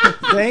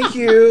 Thank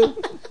you.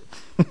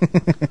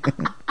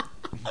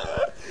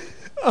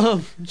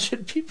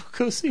 Should people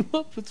go see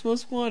Muppets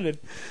Most Wanted?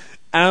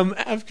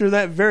 After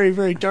that very,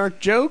 very dark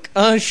joke,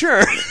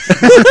 sure.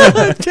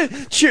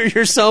 Cheer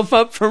yourself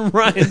up from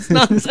Ryan's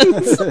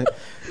nonsense.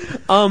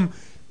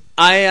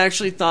 I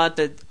actually thought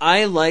that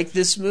I liked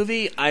this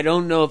movie. I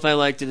don't know if I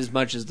liked it as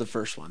much as the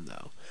first one,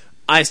 though.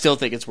 I still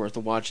think it's worth a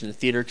watch in the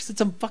theater because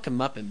it's a fucking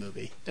Muppet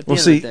movie. Well,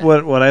 see,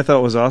 what I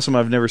thought was awesome,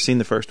 I've never seen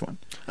the first one.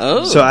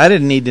 Oh. So I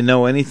didn't need to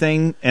know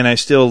anything, and I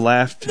still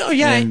laughed. No,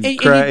 yeah, and and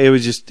cried. It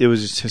was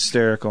just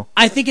hysterical.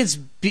 I think it's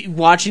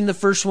watching the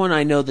first one,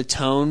 I know the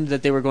tone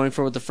that they were going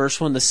for with the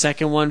first one. The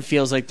second one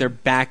feels like they're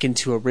back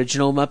into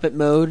original Muppet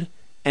mode,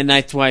 and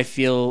that's why I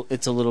feel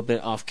it's a little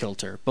bit off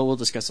kilter. But we'll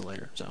discuss it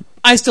later. So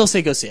I still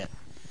say go see it.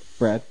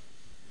 Brad?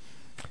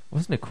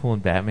 Wasn't it cool in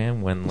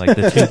Batman when like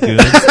the two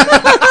goons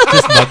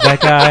just mugged that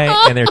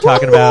guy and they're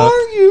talking about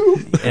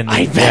and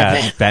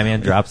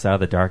Batman drops out of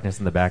the darkness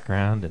in the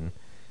background and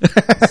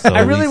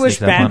I really wish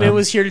Batman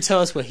was here to tell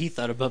us what he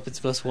thought of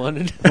Muppets Most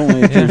Wanted.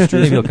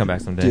 Maybe he'll come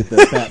back someday. Did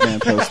the Batman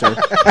poster.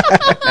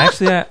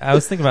 Actually, I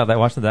was thinking about that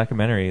watching the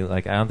documentary.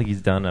 Like, I don't think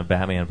he's done a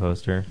Batman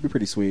poster. It'd be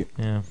pretty sweet.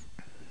 Yeah.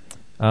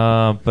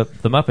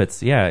 But the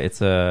Muppets, yeah,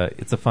 it's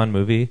a fun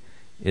movie.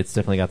 It's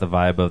definitely got the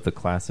vibe of the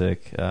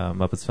classic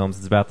Muppets films.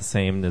 It's about the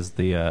same as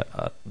the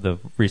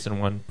recent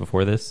one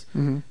before this,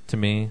 to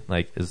me,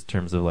 like, in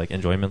terms of like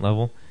enjoyment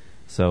level.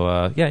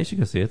 So yeah, you should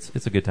go see it.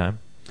 It's a good time.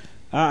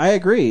 I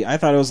agree. I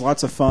thought it was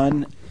lots of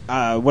fun.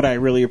 What I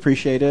really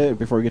appreciated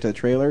before we get to the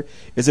trailer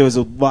is it was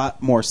a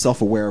lot more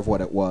self-aware of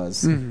what it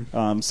was. It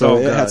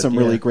had some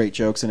really great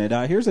jokes in it.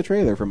 Here's a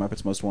trailer for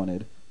Muppets Most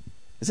Wanted.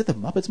 Is it the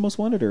Muppets Most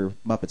Wanted or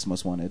Muppets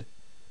Most Wanted?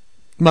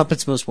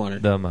 Muppets Most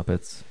Wanted. The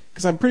Muppets.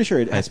 Because I'm pretty sure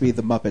it has to be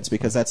the Muppets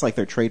because that's like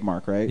their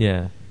trademark, right?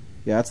 Yeah.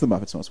 Yeah, it's the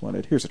Muppets Most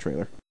Wanted. Here's a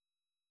trailer.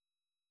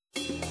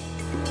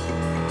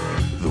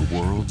 The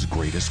world's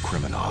greatest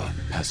criminal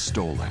has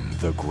stolen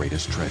the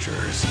greatest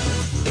treasures,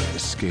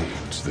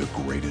 escaped the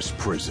greatest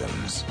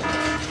prisons,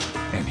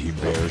 and he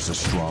bears a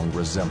strong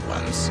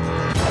resemblance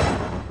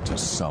to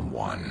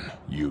someone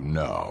you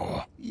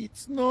know.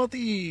 It's not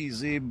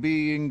easy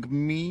being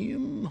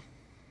mean.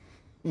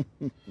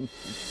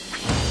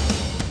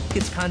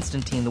 It's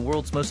Constantine, the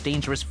world's most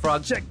dangerous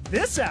frog. Check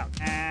this out.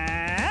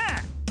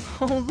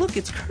 Oh, look,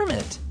 it's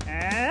Kermit.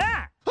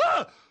 Ah!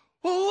 Oh,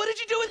 what did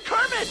you do with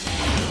Kermit?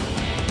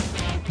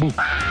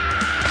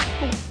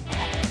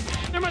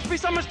 There must be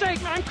some mistake.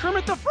 I'm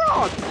Kermit the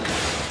Frog.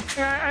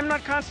 I'm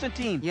not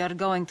Constantine. You're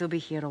going to be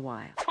here a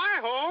while.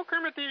 Hi-ho,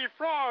 Kermit the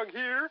Frog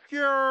here.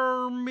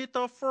 Kermit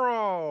the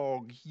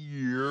Frog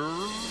here.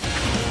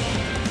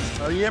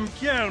 I am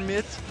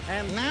Kermit,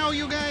 and now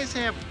you guys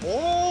have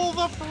all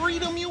the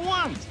freedom you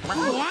want.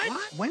 What?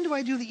 When do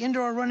I do the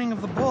indoor running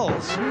of the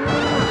bulls?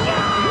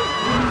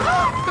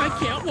 I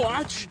can't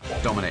watch.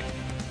 Dominic,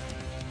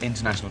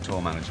 international tour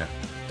manager.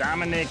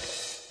 Dominic,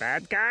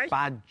 bad guy?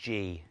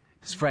 Badgie.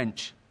 It's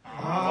French.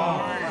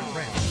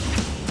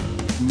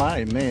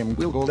 My name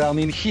will go down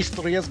in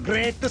history as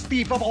greatest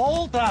thief of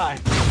all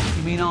time.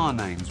 You mean our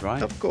names,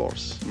 right? Of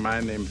course. My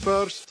name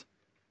first,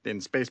 then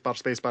spacebar,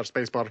 spacebar,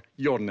 spacebar,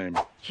 your name.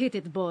 Hit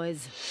it,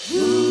 boys.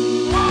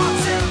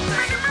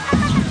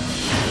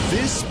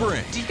 This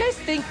spring, Do you guys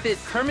think that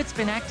Kermit's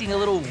been acting a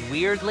little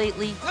weird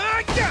lately?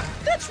 Yeah,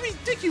 that's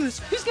ridiculous.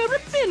 He's never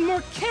been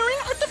more caring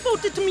or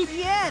devoted to me.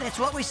 Yeah, that's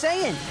what we're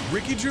saying.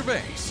 Ricky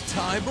Gervais,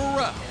 Ty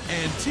Burrell,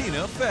 and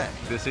Tina Fey.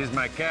 This is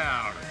my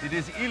car. It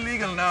is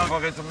illegal now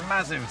for its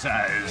massive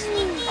size.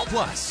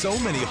 Plus, so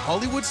many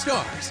Hollywood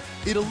stars,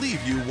 it'll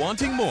leave you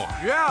wanting more.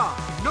 Yeah,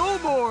 no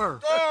more.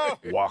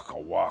 Waka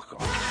waka.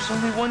 There's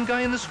only one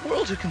guy in this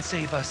world who can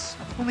save us.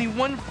 Only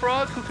one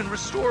frog who can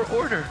restore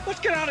order. Let's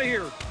get out of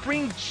here.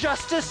 Bring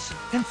justice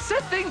and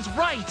set things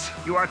right.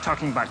 You are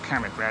talking about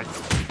Kermit, right?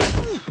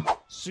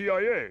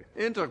 CIA.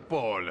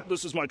 Interpol.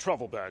 This is my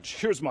travel badge.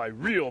 Here's my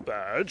real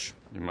badge.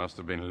 You must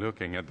have been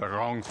looking at the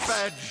wrong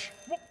badge.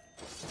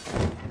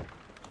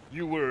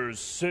 You were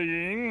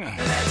saying?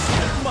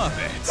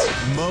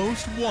 Muppets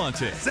Most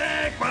Wanted.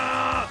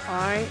 Sigma!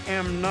 I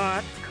am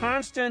not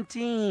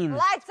Constantine.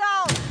 Lights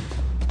out!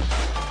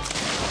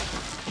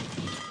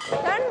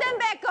 Turn them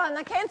back on.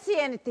 I can't see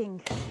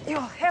anything. You'll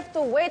have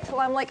to wait till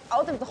I'm like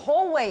out of the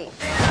hallway.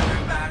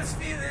 Everybody's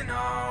feeling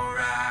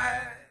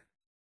alright.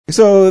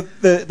 So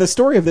the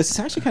story of this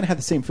actually kind of had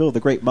the same feel of the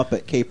Great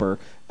Muppet Caper.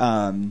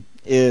 I'm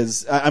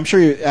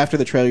sure after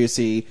the trailer you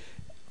see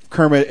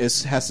Kermit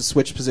has to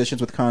switch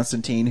positions with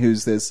Constantine,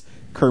 who's this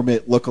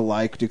Kermit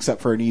look-alike,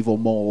 except for an evil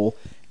mole.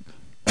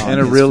 And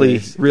a really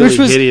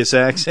hideous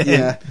accent.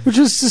 Yeah. Which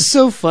was just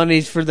so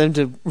funny for them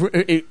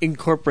to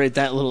incorporate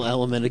that little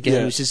element again.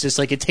 Yeah. Which is just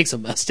like it takes a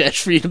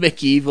mustache for you to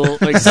make evil,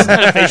 like some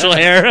kind of facial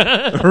hair.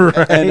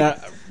 Right.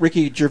 And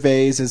Ricky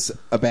Gervais is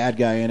a bad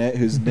guy in it,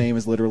 whose name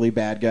is literally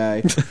Bad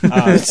Guy.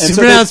 It's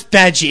pronounced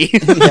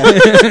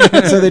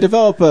Badgie. So they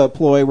develop a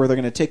ploy where they're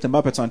going to take the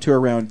Muppets on tour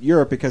around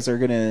Europe because they're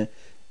going to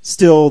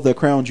steal the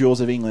crown jewels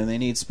of England. They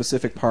need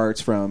specific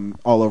parts from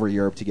all over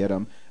Europe to get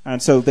them.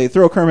 And so they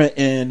throw Kermit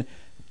in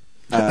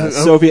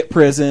Soviet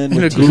prison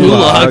In with a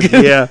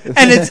gulag. Yeah.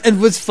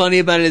 And what's funny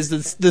about it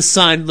is the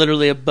sign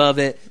literally above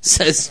it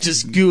says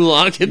just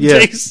gulag and Yeah.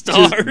 big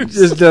stars.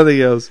 Just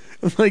nothing else.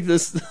 Like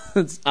this.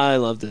 I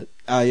loved it.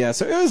 Yeah,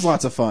 so it was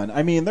lots of fun.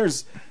 I mean,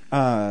 there's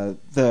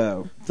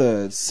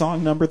the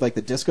song number, like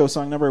the disco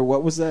song number.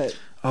 What was that?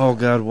 Oh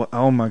God!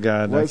 Oh my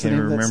God! What I was the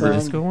can't name of that remember. song?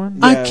 Disco one?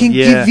 I can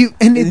give you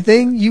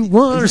anything you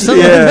want or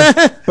something like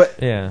that. But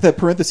Yeah. the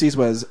parentheses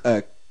was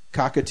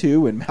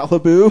cockatoo in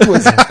Malibu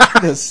was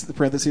the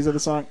parentheses of the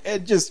song.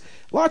 It just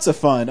lots of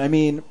fun. I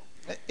mean,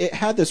 it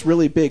had this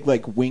really big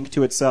like wink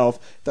to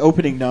itself. The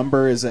opening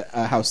number is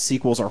how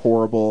sequels are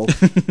horrible.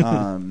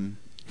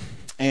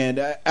 And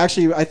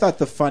actually, I thought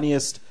the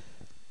funniest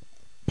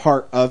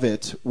part of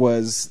it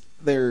was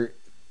they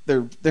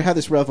had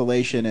this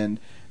revelation, and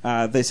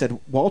they said,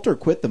 Walter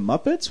quit the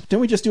Muppets?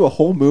 Didn't we just do a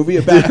whole movie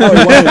about how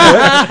he wanted to do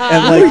it?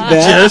 And like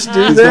that, just do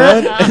is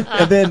that?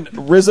 one. And then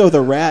Rizzo the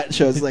Rat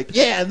shows like,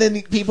 yeah, and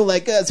then people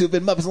like us who've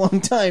been Muppets a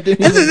long time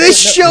didn't And then even they know-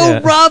 show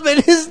Yeah.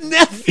 Robin, his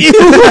nephew.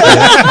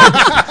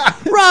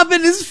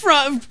 Robin is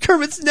from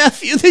Kermit's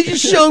nephew. They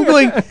just show him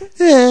going,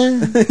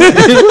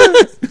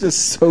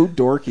 just so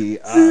dorky.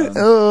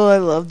 oh, I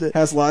loved it.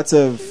 Has lots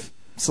of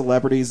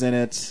celebrities in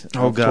it.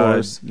 Oh of God!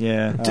 course.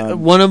 Yeah.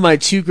 One of my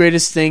two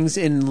greatest things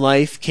in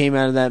life came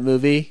out of that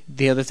movie.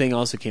 The other thing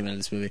also came out of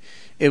this movie.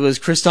 It was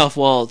Christoph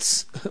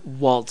Waltz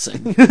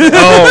waltzing.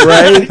 Oh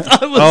right!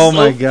 That was Oh so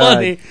my God!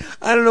 funny.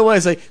 I don't know why.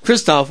 It's like,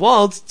 Christoph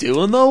Waltz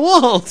doing the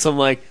waltz. I'm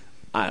like,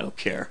 I don't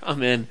care.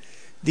 I'm in.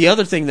 The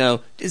other thing,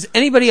 though, does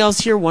anybody else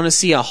here want to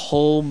see a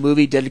whole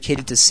movie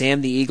dedicated to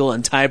Sam the Eagle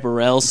and Ty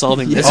Burrell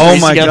solving mysteries Oh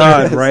my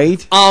together? God!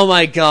 Right? Oh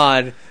my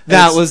God!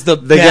 That was the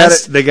They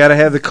best. They got to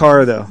have the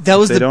car though. That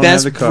was They the don't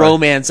best have the car.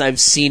 bromance I've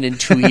seen in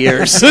 2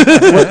 years.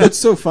 What's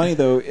so funny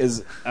though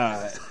is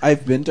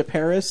I've been to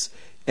Paris,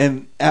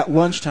 and at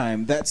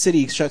lunchtime that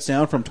city shuts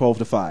down from 12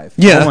 to 5.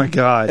 Yeah. Oh my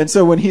God! And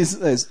so when he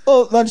says,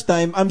 "Oh,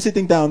 lunchtime, I'm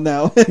sitting down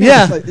now,"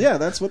 Yeah. it's like, yeah,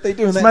 that's what they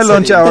do in that my city.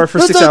 lunch hour for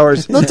 6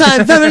 hours. No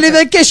time, family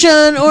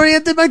vacation,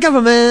 oriented by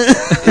government.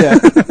 Yeah,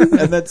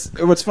 and that's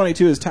what's funny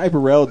too is Ty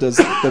Burrell does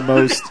the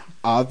most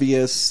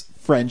obvious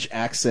French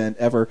accent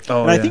ever.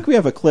 Oh, and I yeah. think we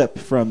have a clip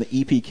from the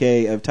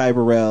EPK of Ty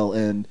Burrell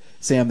and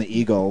Sam the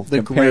Eagle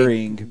The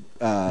comparing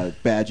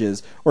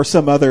badges or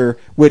some other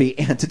witty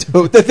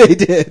antidote that they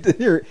did.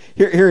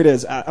 Here it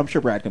is. I'm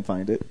sure Brad can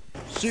find it.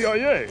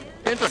 CIA,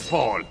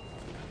 Interpol.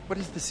 What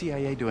is the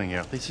CIA doing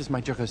here? This is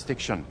my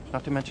jurisdiction.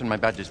 Not to mention my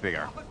badge is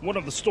bigger. One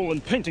of the stolen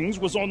paintings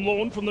was on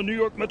loan from the New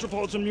York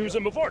Metropolitan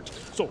Museum of Art.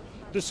 So,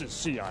 this is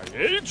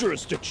CIA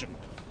jurisdiction.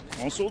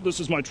 Also, this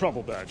is my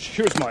travel badge.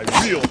 Here's my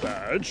real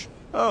badge.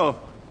 Oh,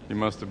 you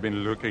must have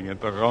been looking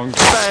at the wrong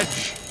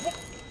badge.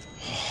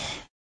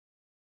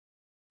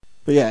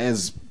 But yeah,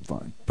 it's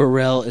fun.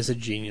 Burrell is a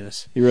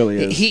genius. He really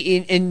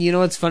is. And you know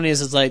what's funny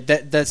is it's like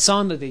that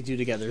song that they do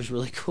together is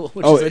really cool.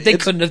 Which Oh, is like, they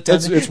it's- couldn't have done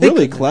it's- it. it's They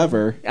really couldn't have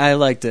clever. done it. I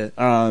liked it.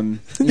 Yeah,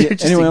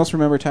 Just anyone a- else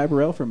remember Ty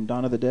Burrell from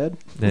Dawn of the Dead?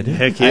 They do.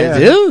 Heck yeah! I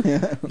do.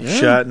 Yeah.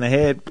 Shot in the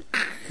head.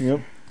 Yep.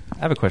 I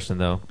have a question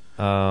though.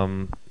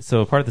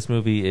 So part of this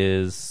movie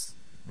is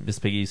Miss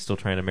Piggy still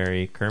trying to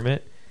marry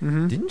Kermit.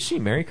 Mhm. Didn't she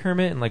marry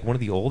Kermit in like one of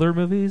the older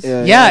movies?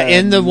 Yeah,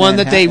 in the one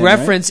that they Manhattan, right?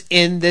 reference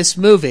in this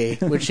movie,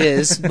 which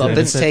is Muppets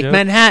Is that Take joke?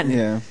 Manhattan.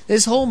 Yeah.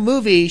 This whole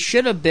movie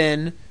should have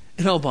been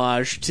an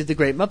homage to the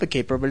Great Muppet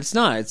Caper, but it's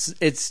not.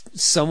 It's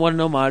somewhat an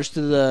homage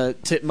to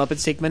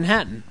Muppets Take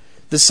Manhattan.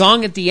 The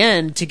song at the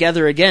end,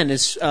 "Together Again,"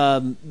 is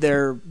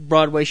their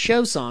Broadway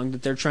show song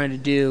that they're trying to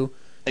do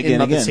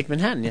in Muppets Take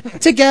Manhattan. Yeah.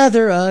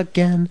 Together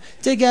again,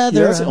 together.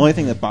 Yeah, that's the only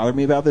thing that bothered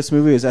me about this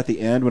movie is at the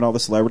end when all the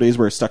celebrities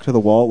were stuck to the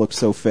wall. It looked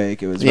so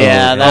fake. It was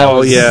Yeah, that Oh,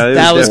 was, yeah, it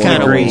that was was definitely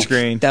kind of green weak.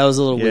 screen. That was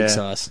a little Yeah. weak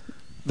sauce.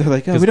 They're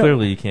like, oh, Because we don't.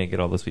 clearly you can't get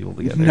all those people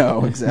together.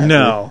 No, exactly.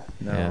 No.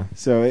 Yeah.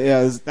 So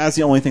yeah, that's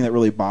the only thing that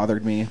really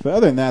bothered me. But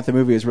other than that, the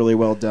movie is really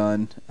well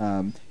done.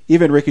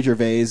 Even Ricky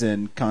Gervais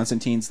and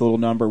Constantine's little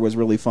number was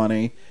really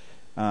funny.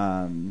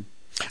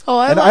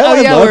 Oh, And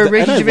yeah, loved- where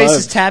Ricky and I Gervais is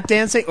loved- tap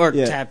dancing or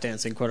Yeah. tap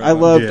dancing. Quote I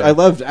unquote.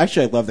 loved.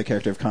 Actually, I love the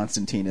character of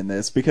Constantine in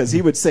this because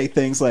he would say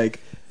things like,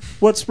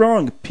 "What's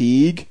wrong,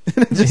 Peeg?" he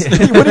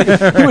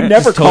would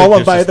never Just call totally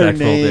them by their disrespectful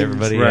to names.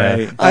 everybody, Right.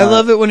 yeah. I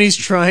love it when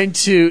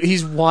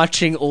he's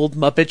watching old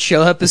Muppet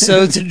Show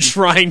episodes and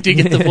trying to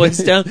get the voice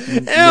down.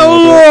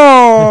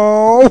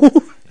 Hello.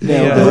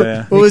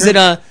 Yeah. What was it?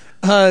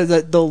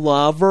 The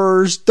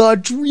lovers, the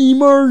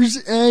dreamers,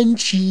 and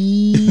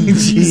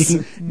cheese.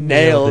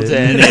 Nailed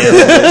it.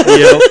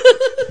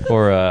 Yep.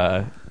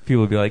 Or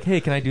people would be like,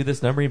 "Hey, can I do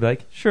this number?" You'd be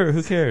like, "Sure,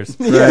 who cares?"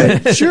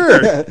 Right.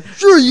 Sure.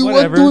 Sure, you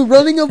Whatever. want the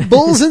running of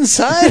bulls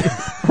inside?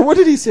 What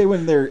did he say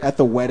when they're at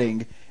the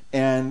wedding?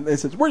 And they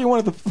said, "Where do you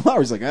want the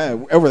flowers?" He's like,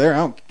 "Over there."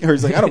 Or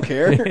he's like, "I don't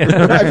care."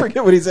 I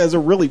forget what he says. A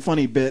really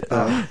funny bit.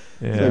 Though.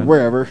 He's Yeah. like,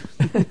 wherever.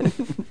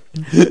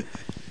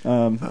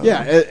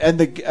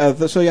 The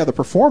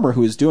performer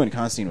who was doing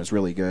Constantine was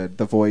really good.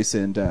 The voice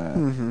and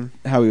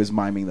how he was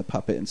miming the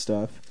puppet and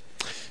stuff.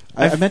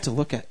 I meant to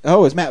look at. Oh,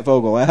 it was Matt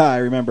Vogel. I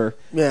remember.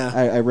 Yeah,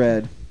 I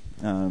read.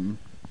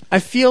 I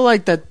feel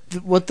like that.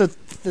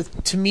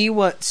 To me,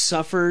 what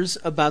suffers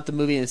about the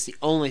movie, and it's the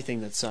only thing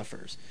that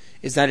suffers,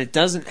 is that it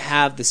doesn't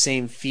have the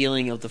same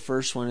feeling of the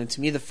first one. And to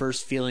me, the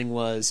first feeling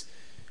was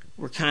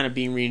we're kind of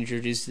being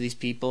reintroduced to these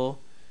people,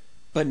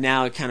 but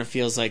now it kind of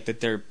feels like that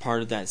they're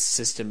part of that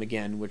system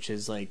again, which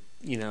is like,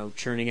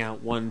 churning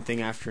out one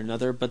thing after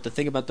another. But the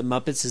thing about the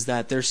Muppets is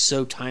that they're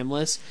so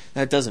timeless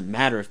that it doesn't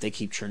matter if they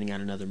keep churning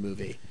out another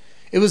movie.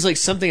 It was like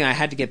something I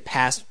had to get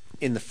past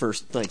in the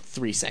first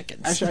 3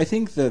 seconds. Actually, I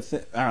think the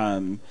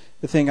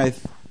thing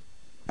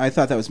I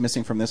thought that was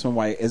missing from this one,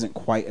 why it isn't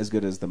quite as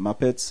good as the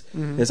Muppets,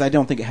 is I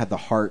don't think it had the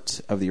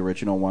heart of the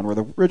original one, where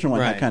the original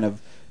one had kind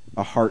of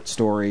a heart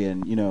story,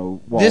 and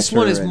Walter. This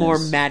one is and more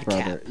his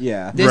madcap. brother.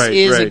 Yeah, this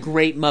is a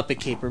great Muppet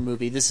Caper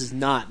movie. This is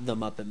not the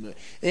Muppet movie.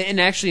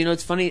 And actually,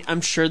 it's funny.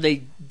 I'm sure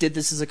they did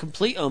this as a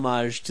complete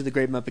homage to the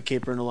Great Muppet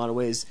Caper in a lot of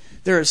ways.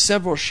 There are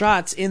several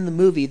shots in the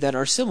movie that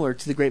are similar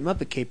to the Great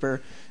Muppet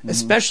Caper,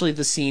 especially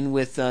the scene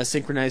with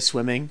synchronized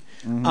swimming.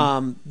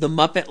 The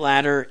Muppet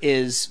Ladder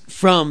is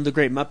from the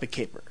Great Muppet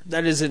Caper.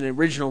 That is an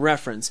original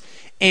reference.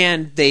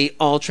 And they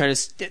all try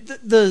to...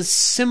 The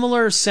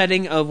similar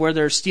setting of where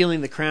they're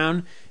stealing the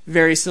crown,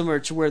 very similar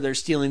to where they're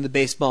stealing the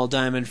baseball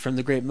diamond from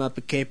the Great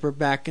Muppet Caper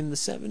back in the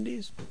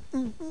 70s.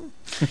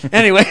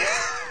 Anyway...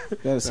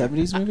 That a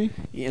 70s movie?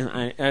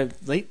 Yeah,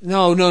 late.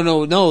 No.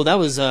 That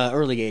was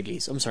early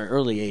 80s. I'm sorry,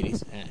 early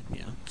 80s.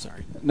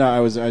 Sorry.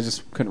 No, I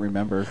just couldn't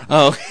remember.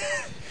 Oh,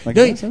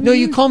 no,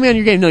 you call me on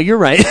your game. No, you're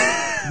right.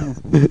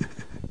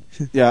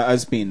 Yeah, I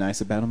was being nice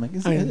about it. I'm like,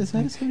 is that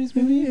a 70s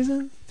movie? Is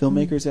it?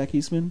 Filmmaker Zach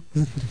Eastman?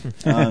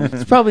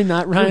 It's probably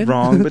not, Ryan. You're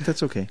wrong, but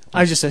that's okay.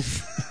 I just said.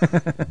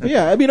 But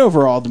yeah, I mean,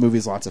 overall, the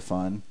movie's lots of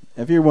fun.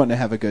 If you're wanting to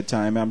have a good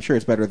time, I'm sure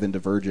it's better than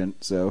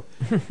Divergent. So,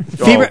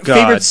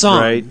 favorite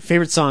song, right?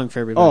 Favorite song for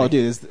everybody. Oh,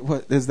 dude,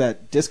 is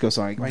that disco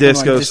song?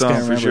 Disco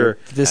song for sure.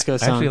 Disco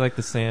song. I actually like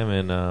the Sam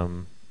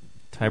and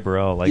Ty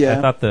Burrell. I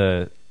thought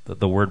the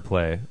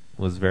wordplay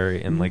was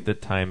very, and like the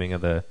timing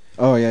of the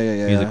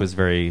music was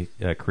very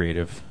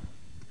creative.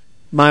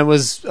 Mine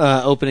was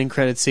opening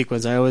credit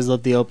sequence. I always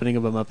loved the opening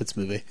of a Muppets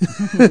movie,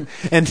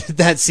 and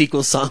that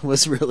sequel song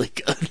was really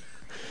good.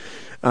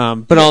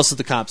 But also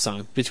the cop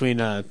song between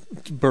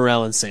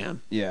Burrell and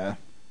Sam. Yeah.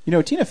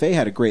 Tina Fey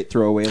had a great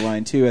throwaway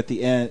line, too, at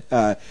the end.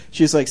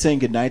 She's, like, saying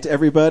goodnight to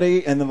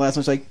everybody, and the last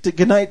one's like,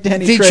 goodnight,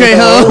 Danny Trejo.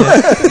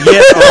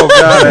 Yeah, oh,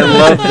 God, I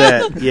love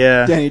that.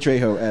 Yeah. Danny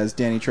Trejo as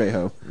Danny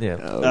Trejo. Yeah.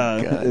 Oh,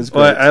 God.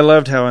 Well, I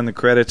loved how in the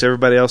credits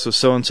everybody else was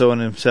so-and-so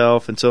and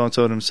himself, and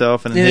so-and-so and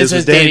himself, and his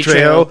was Danny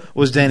Trejo.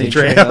 Was Danny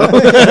Trejo.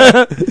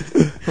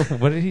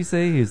 What did he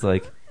say? He was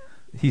like...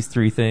 He's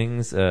three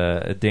things: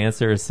 a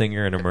dancer, a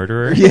singer, and a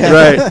murderer. Yeah,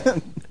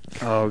 right.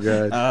 Oh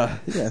god.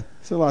 Yeah,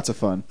 so lots of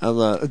fun. I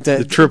love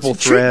the triple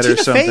threat or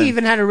something. Tina Fey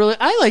even had a really.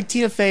 I like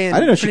Tina Fey. And I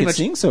didn't know she could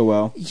sing so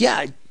well.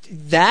 Yeah,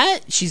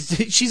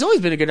 she's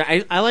always been a good.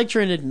 I liked her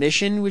in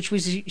Admission, which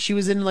she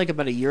was in like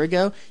about a year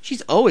ago.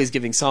 She's always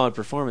giving solid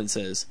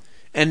performances,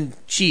 and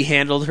she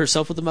handled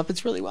herself with the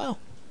Muppets really well.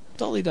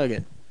 Totally dug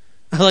it.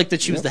 I like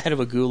that she was the head of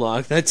a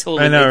gulag. That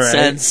totally made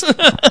sense.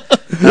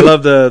 I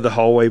love the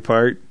hallway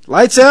part.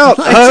 Lights out!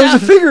 It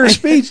was a figure of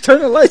speech. Turn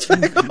the lights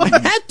back on.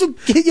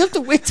 You have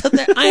to wait till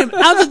I am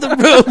out of the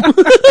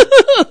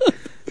room.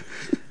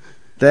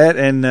 That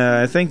and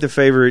I think the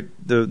favorite,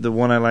 the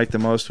one I liked the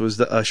most was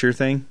the Usher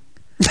thing.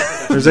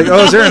 There's like,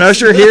 is there an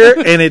Usher here?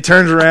 And it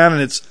turns around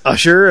and it's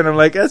Usher, and I'm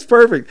like, that's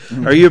perfect.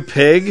 Are you a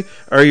pig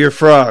or are you a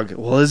frog?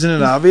 Well, isn't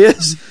it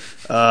obvious?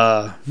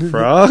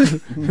 Frog?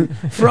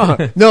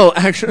 Frog. No,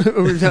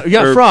 actually,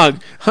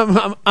 frog.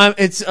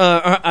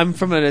 I'm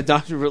from an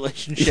adopted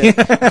relationship.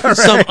 Yeah, right.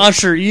 Some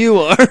Usher you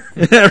are.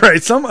 Yeah,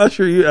 right. Some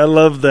Usher you. I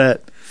love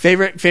that.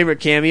 Favorite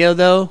cameo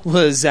though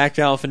was Zach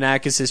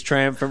Galifianakis'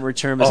 triumphant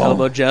return as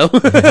Hobo Joe.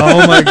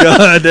 Oh my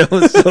god, that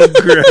was so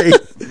great.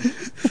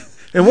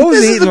 And what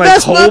was he eating?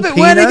 Like whole Muppet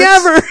wedding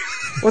ever.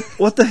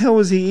 What the hell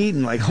was he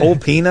eating? Like whole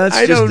peanuts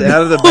just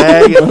out of the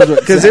bag?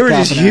 Because they were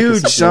just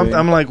huge.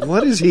 I'm like,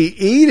 what is he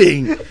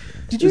eating?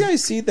 Did you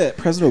guys see that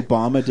President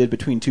Obama did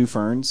Between Two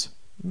Ferns?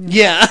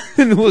 Yeah,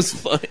 it was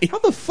funny. How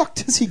the fuck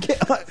does he get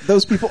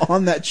those people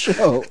on that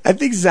show? I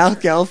think Zach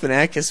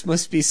Galifianakis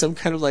must be some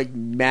kind of like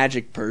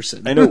magic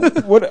person. I know.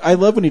 What I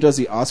love when he does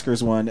the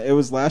Oscars one. It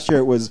was last year.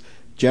 It was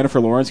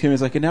Jennifer Lawrence came.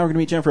 He's like, and now we're gonna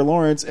meet Jennifer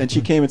Lawrence, and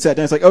she came and sat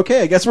down. It's like,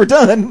 okay, I guess we're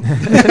done. Interview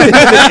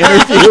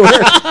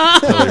her.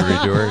 Totally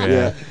redo her.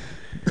 Yeah,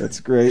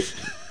 that's great.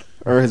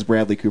 Or his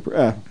Bradley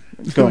Cooper.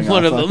 Going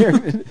one off of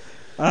them. Here.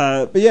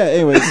 But yeah,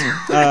 anyways,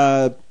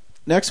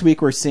 next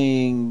week we're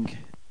seeing,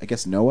 I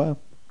guess, Noah.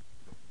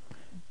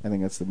 I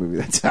think that's the movie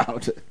that's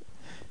out.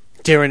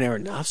 Darren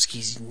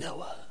Aronofsky's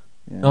Noah.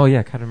 Yeah. Oh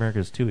yeah, Captain America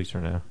is 2 weeks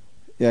from now.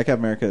 Yeah, Captain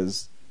America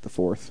is the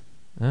 4th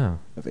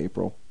of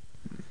April.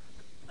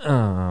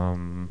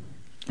 I'm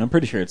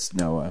pretty sure it's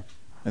Noah.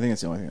 I think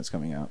it's the only thing that's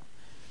coming out.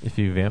 If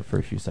you vamp for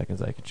a few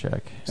seconds, I could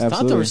check. I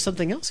thought there was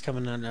something else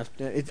coming on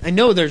after. I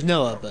know there's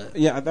Noah, but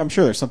Yeah, I'm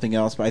sure there's something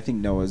else, but I think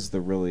Noah's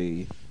the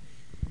really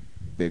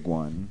big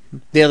one.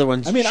 the other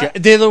one's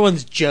the other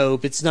one's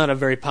Job. It's not a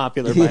very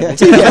popular Bible. Yeah.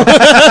 It's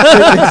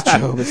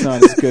Job. It's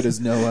not as good as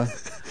Noah.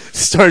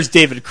 Stars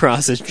David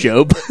Cross as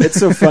Job. It's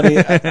so funny.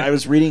 I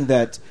was reading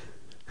that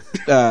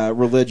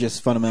religious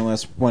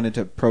fundamentalists wanted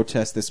to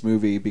protest this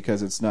movie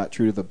because it's not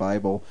true to the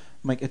Bible.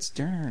 I'm like, it's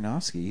Darren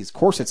Aronofsky. Of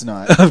course it's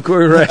not. Of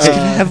course, right. It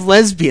didn't have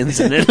lesbians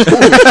in it.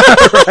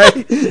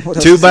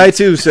 Right. 2 by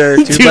 2, sir.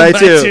 2 by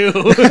 2.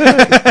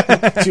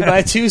 2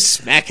 by 2,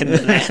 smacking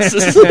the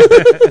asses.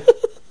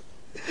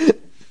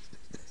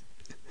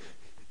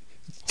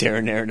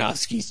 Darren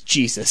Aronofsky's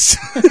Jesus.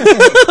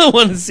 I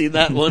want to see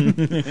that one.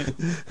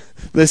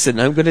 Listen,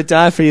 I'm going to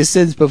die for your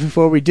sins, but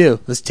before we do,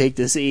 let's take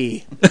this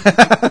E.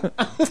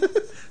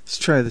 Let's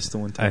try this the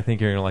one time. I think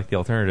you're going to like the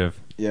alternative.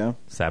 Yeah.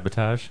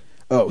 Sabotage.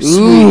 Oh,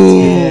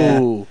 sweet. Yeah.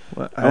 Well,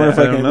 I wonder if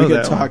we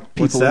could talk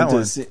What's people that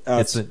into one?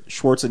 it's a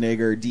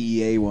Schwarzenegger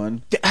DEA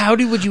one. How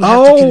would you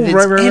have to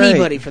convince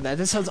anybody for that?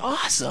 That sounds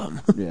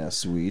awesome. Yeah,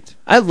 sweet.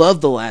 I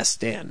love The Last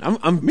Stand.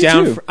 I'm Me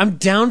down. too. I'm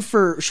down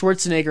for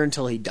Schwarzenegger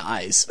until he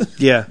dies.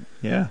 Yeah.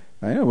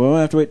 I know. We won't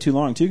have to wait too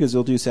long, too, because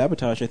they'll do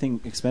Sabotage. I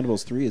think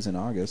Expendables 3 is in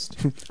August.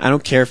 I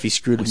don't care if he's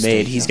screwed and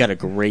made. He's got a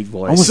great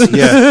voice. I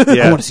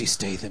want to see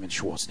Statham and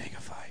Schwarzenegger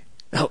fight.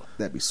 Oh,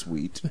 that'd be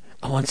sweet.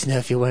 I want to know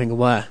if you're wearing a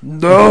wire.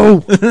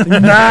 No,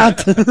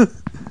 not.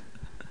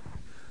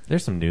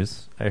 There's some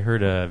news. I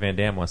heard Van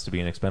Damme wants to be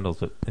in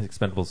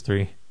Expendables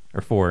 3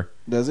 or 4.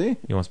 Does he?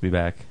 He wants to be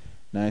back.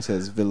 Nice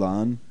as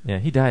villain. Yeah,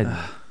 he died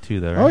too,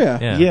 though. Oh, Right?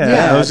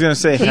 Yeah. I was going to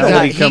say, how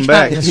would he come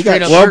back?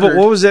 But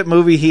what was that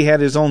movie? He had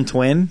his own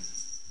twin.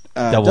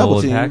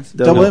 Double Impact.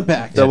 Double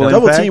Impact.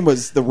 Double Team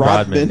was the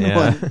Rodman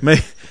one.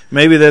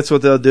 Maybe that's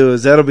what they'll do.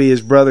 Is that'll be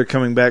his brother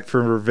coming back for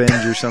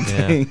revenge or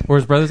something? Yeah. Or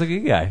his brother's a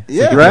good guy.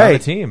 Yeah, Like, right. On the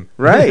team.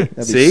 Right.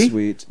 That'd See, be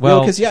sweet.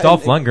 Well, yeah,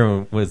 Dolph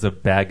Lundgren was a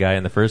bad guy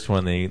in the first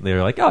one. They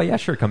were like, oh yeah,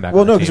 sure, come back.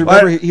 Well, on the no, because team.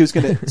 remember he was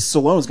going to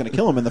Stallone was going to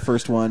kill him in the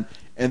first one,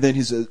 and then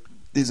he's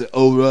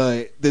oh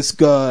right, this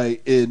guy,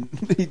 and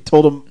he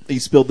told him he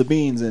spilled the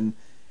beans, and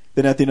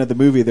then at the end of the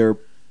movie they're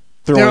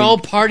all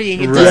partying.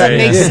 It doesn't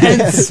make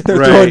sense. They're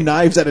throwing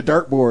knives at a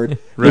dartboard.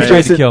 He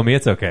tried to kill me.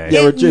 It's okay.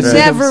 Yeah, It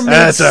never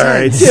makes That's all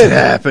right. sense. It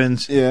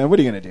happens. Yeah, what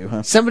are you going to do,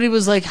 huh? Somebody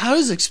was like, how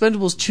does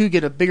Expendables 2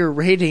 get a bigger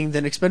rating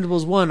than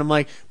Expendables 1? I'm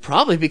like,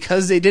 probably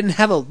because they didn't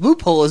have a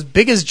loophole as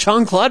big as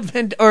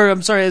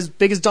as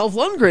big as Dolph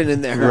Lundgren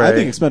in there. No, I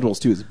think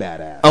Expendables 2 is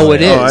badass. Oh,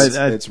 it is.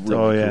 It's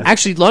really cool.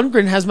 Actually,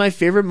 Lundgren has my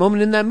favorite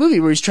moment in that movie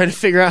where he's trying to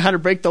figure out how to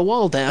break the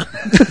wall down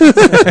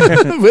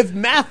with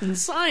math and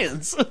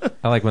science.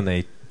 I like when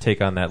they take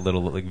on that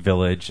little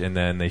village and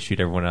then they shoot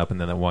everyone up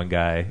and then that one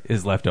guy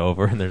is left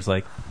over and there's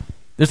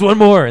one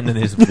more and then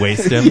they just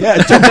waste him. Yeah,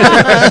 that's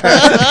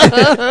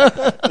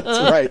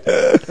right.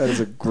 That is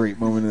a great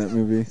moment in that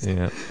movie.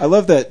 Yeah. I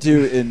love that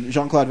too. In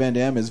Jean-Claude Van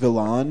Damme is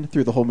villain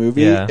through the whole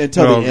movie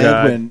until the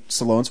end when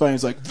Stallone's fighting.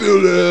 He's like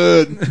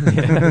villain.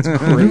 That's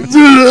great.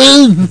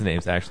 His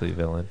name's actually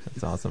Villain.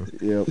 That's awesome.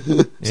 Yep.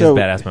 His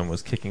badass man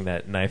was kicking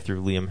that knife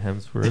through Liam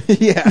Hemsworth.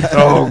 Yeah.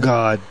 Oh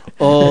God.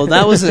 Oh,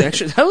 that was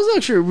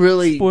actually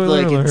really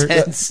Spoiler alert.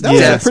 intense. That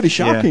was pretty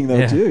shocking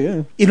though too.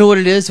 Yeah. You know what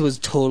it is? It was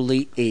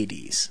totally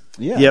 80s.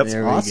 Yeah. Yep. It's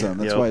awesome.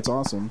 That's why it's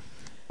awesome.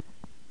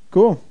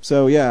 Cool.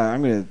 So yeah,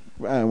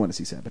 I want to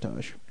see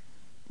Sabotage.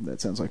 That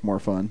sounds like more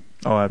fun.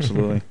 Oh,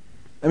 absolutely.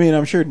 I mean,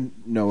 I'm sure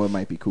Noah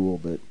might be cool,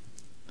 but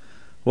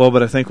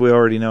but I think we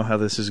already know how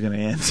this is going to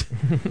end.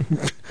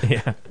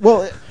 Yeah.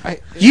 Well,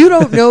 you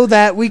don't know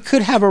that. We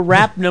could have a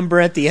rap number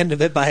at the end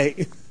of it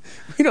by...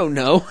 We don't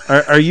know.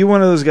 Are you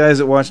one of those guys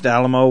that watched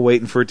Alamo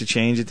waiting for it to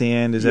change at the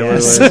end? Is that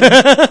Yes. what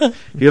it was?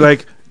 You're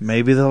like,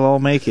 maybe they'll all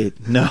make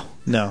it. No.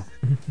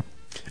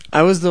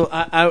 I was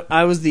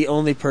the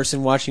only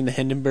person watching the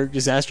Hindenburg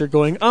disaster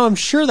going, oh, I'm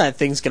sure that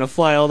thing's going to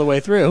fly all the way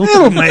through.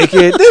 It'll make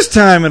it. This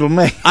time it'll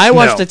make it. I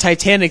watched the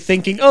Titanic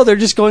thinking, oh, they're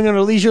just going on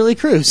a leisurely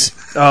cruise.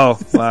 Oh,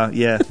 wow.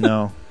 Yeah,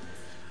 no.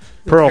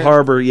 Pearl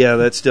Harbor, yeah,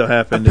 that still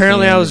happened.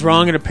 Apparently I was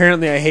wrong, and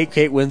apparently I hate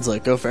Kate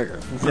Winslet. Go figure.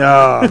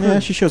 Yeah,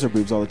 she shows her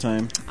boobs all the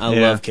time. I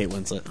love Kate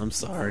Winslet. I'm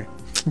sorry.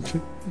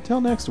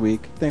 Until next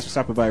week. Thanks for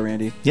stopping by,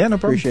 Randy. Yeah, no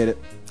problem. Appreciate it.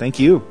 Thank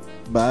you.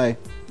 Bye.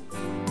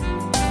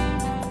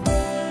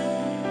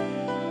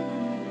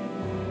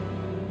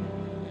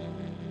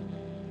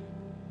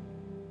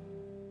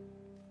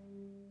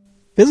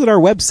 Visit our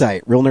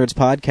website,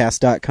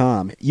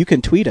 realnerdspodcast.com. You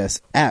can tweet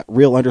us at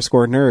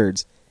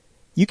real_nerds.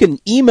 You can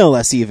email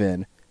us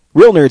even,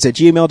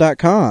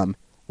 realnerds@gmail.com.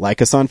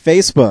 Like us on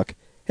Facebook.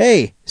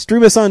 Hey,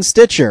 stream us on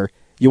Stitcher.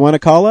 You want to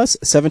call us?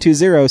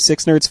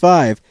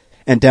 720-6nerds5.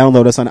 And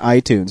download us on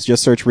iTunes.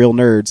 Just search Real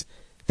Nerds.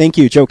 Thank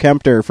you, Joe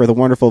Kempter, for the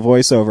wonderful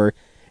voiceover.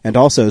 And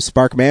also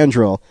Spark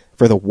Mandrill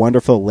for the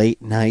wonderful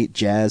late-night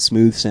jazz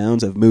smooth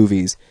sounds of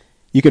movies.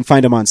 You can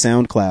find him on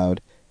SoundCloud.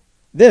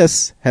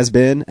 This has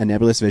been a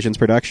Nebulous Visions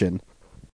production.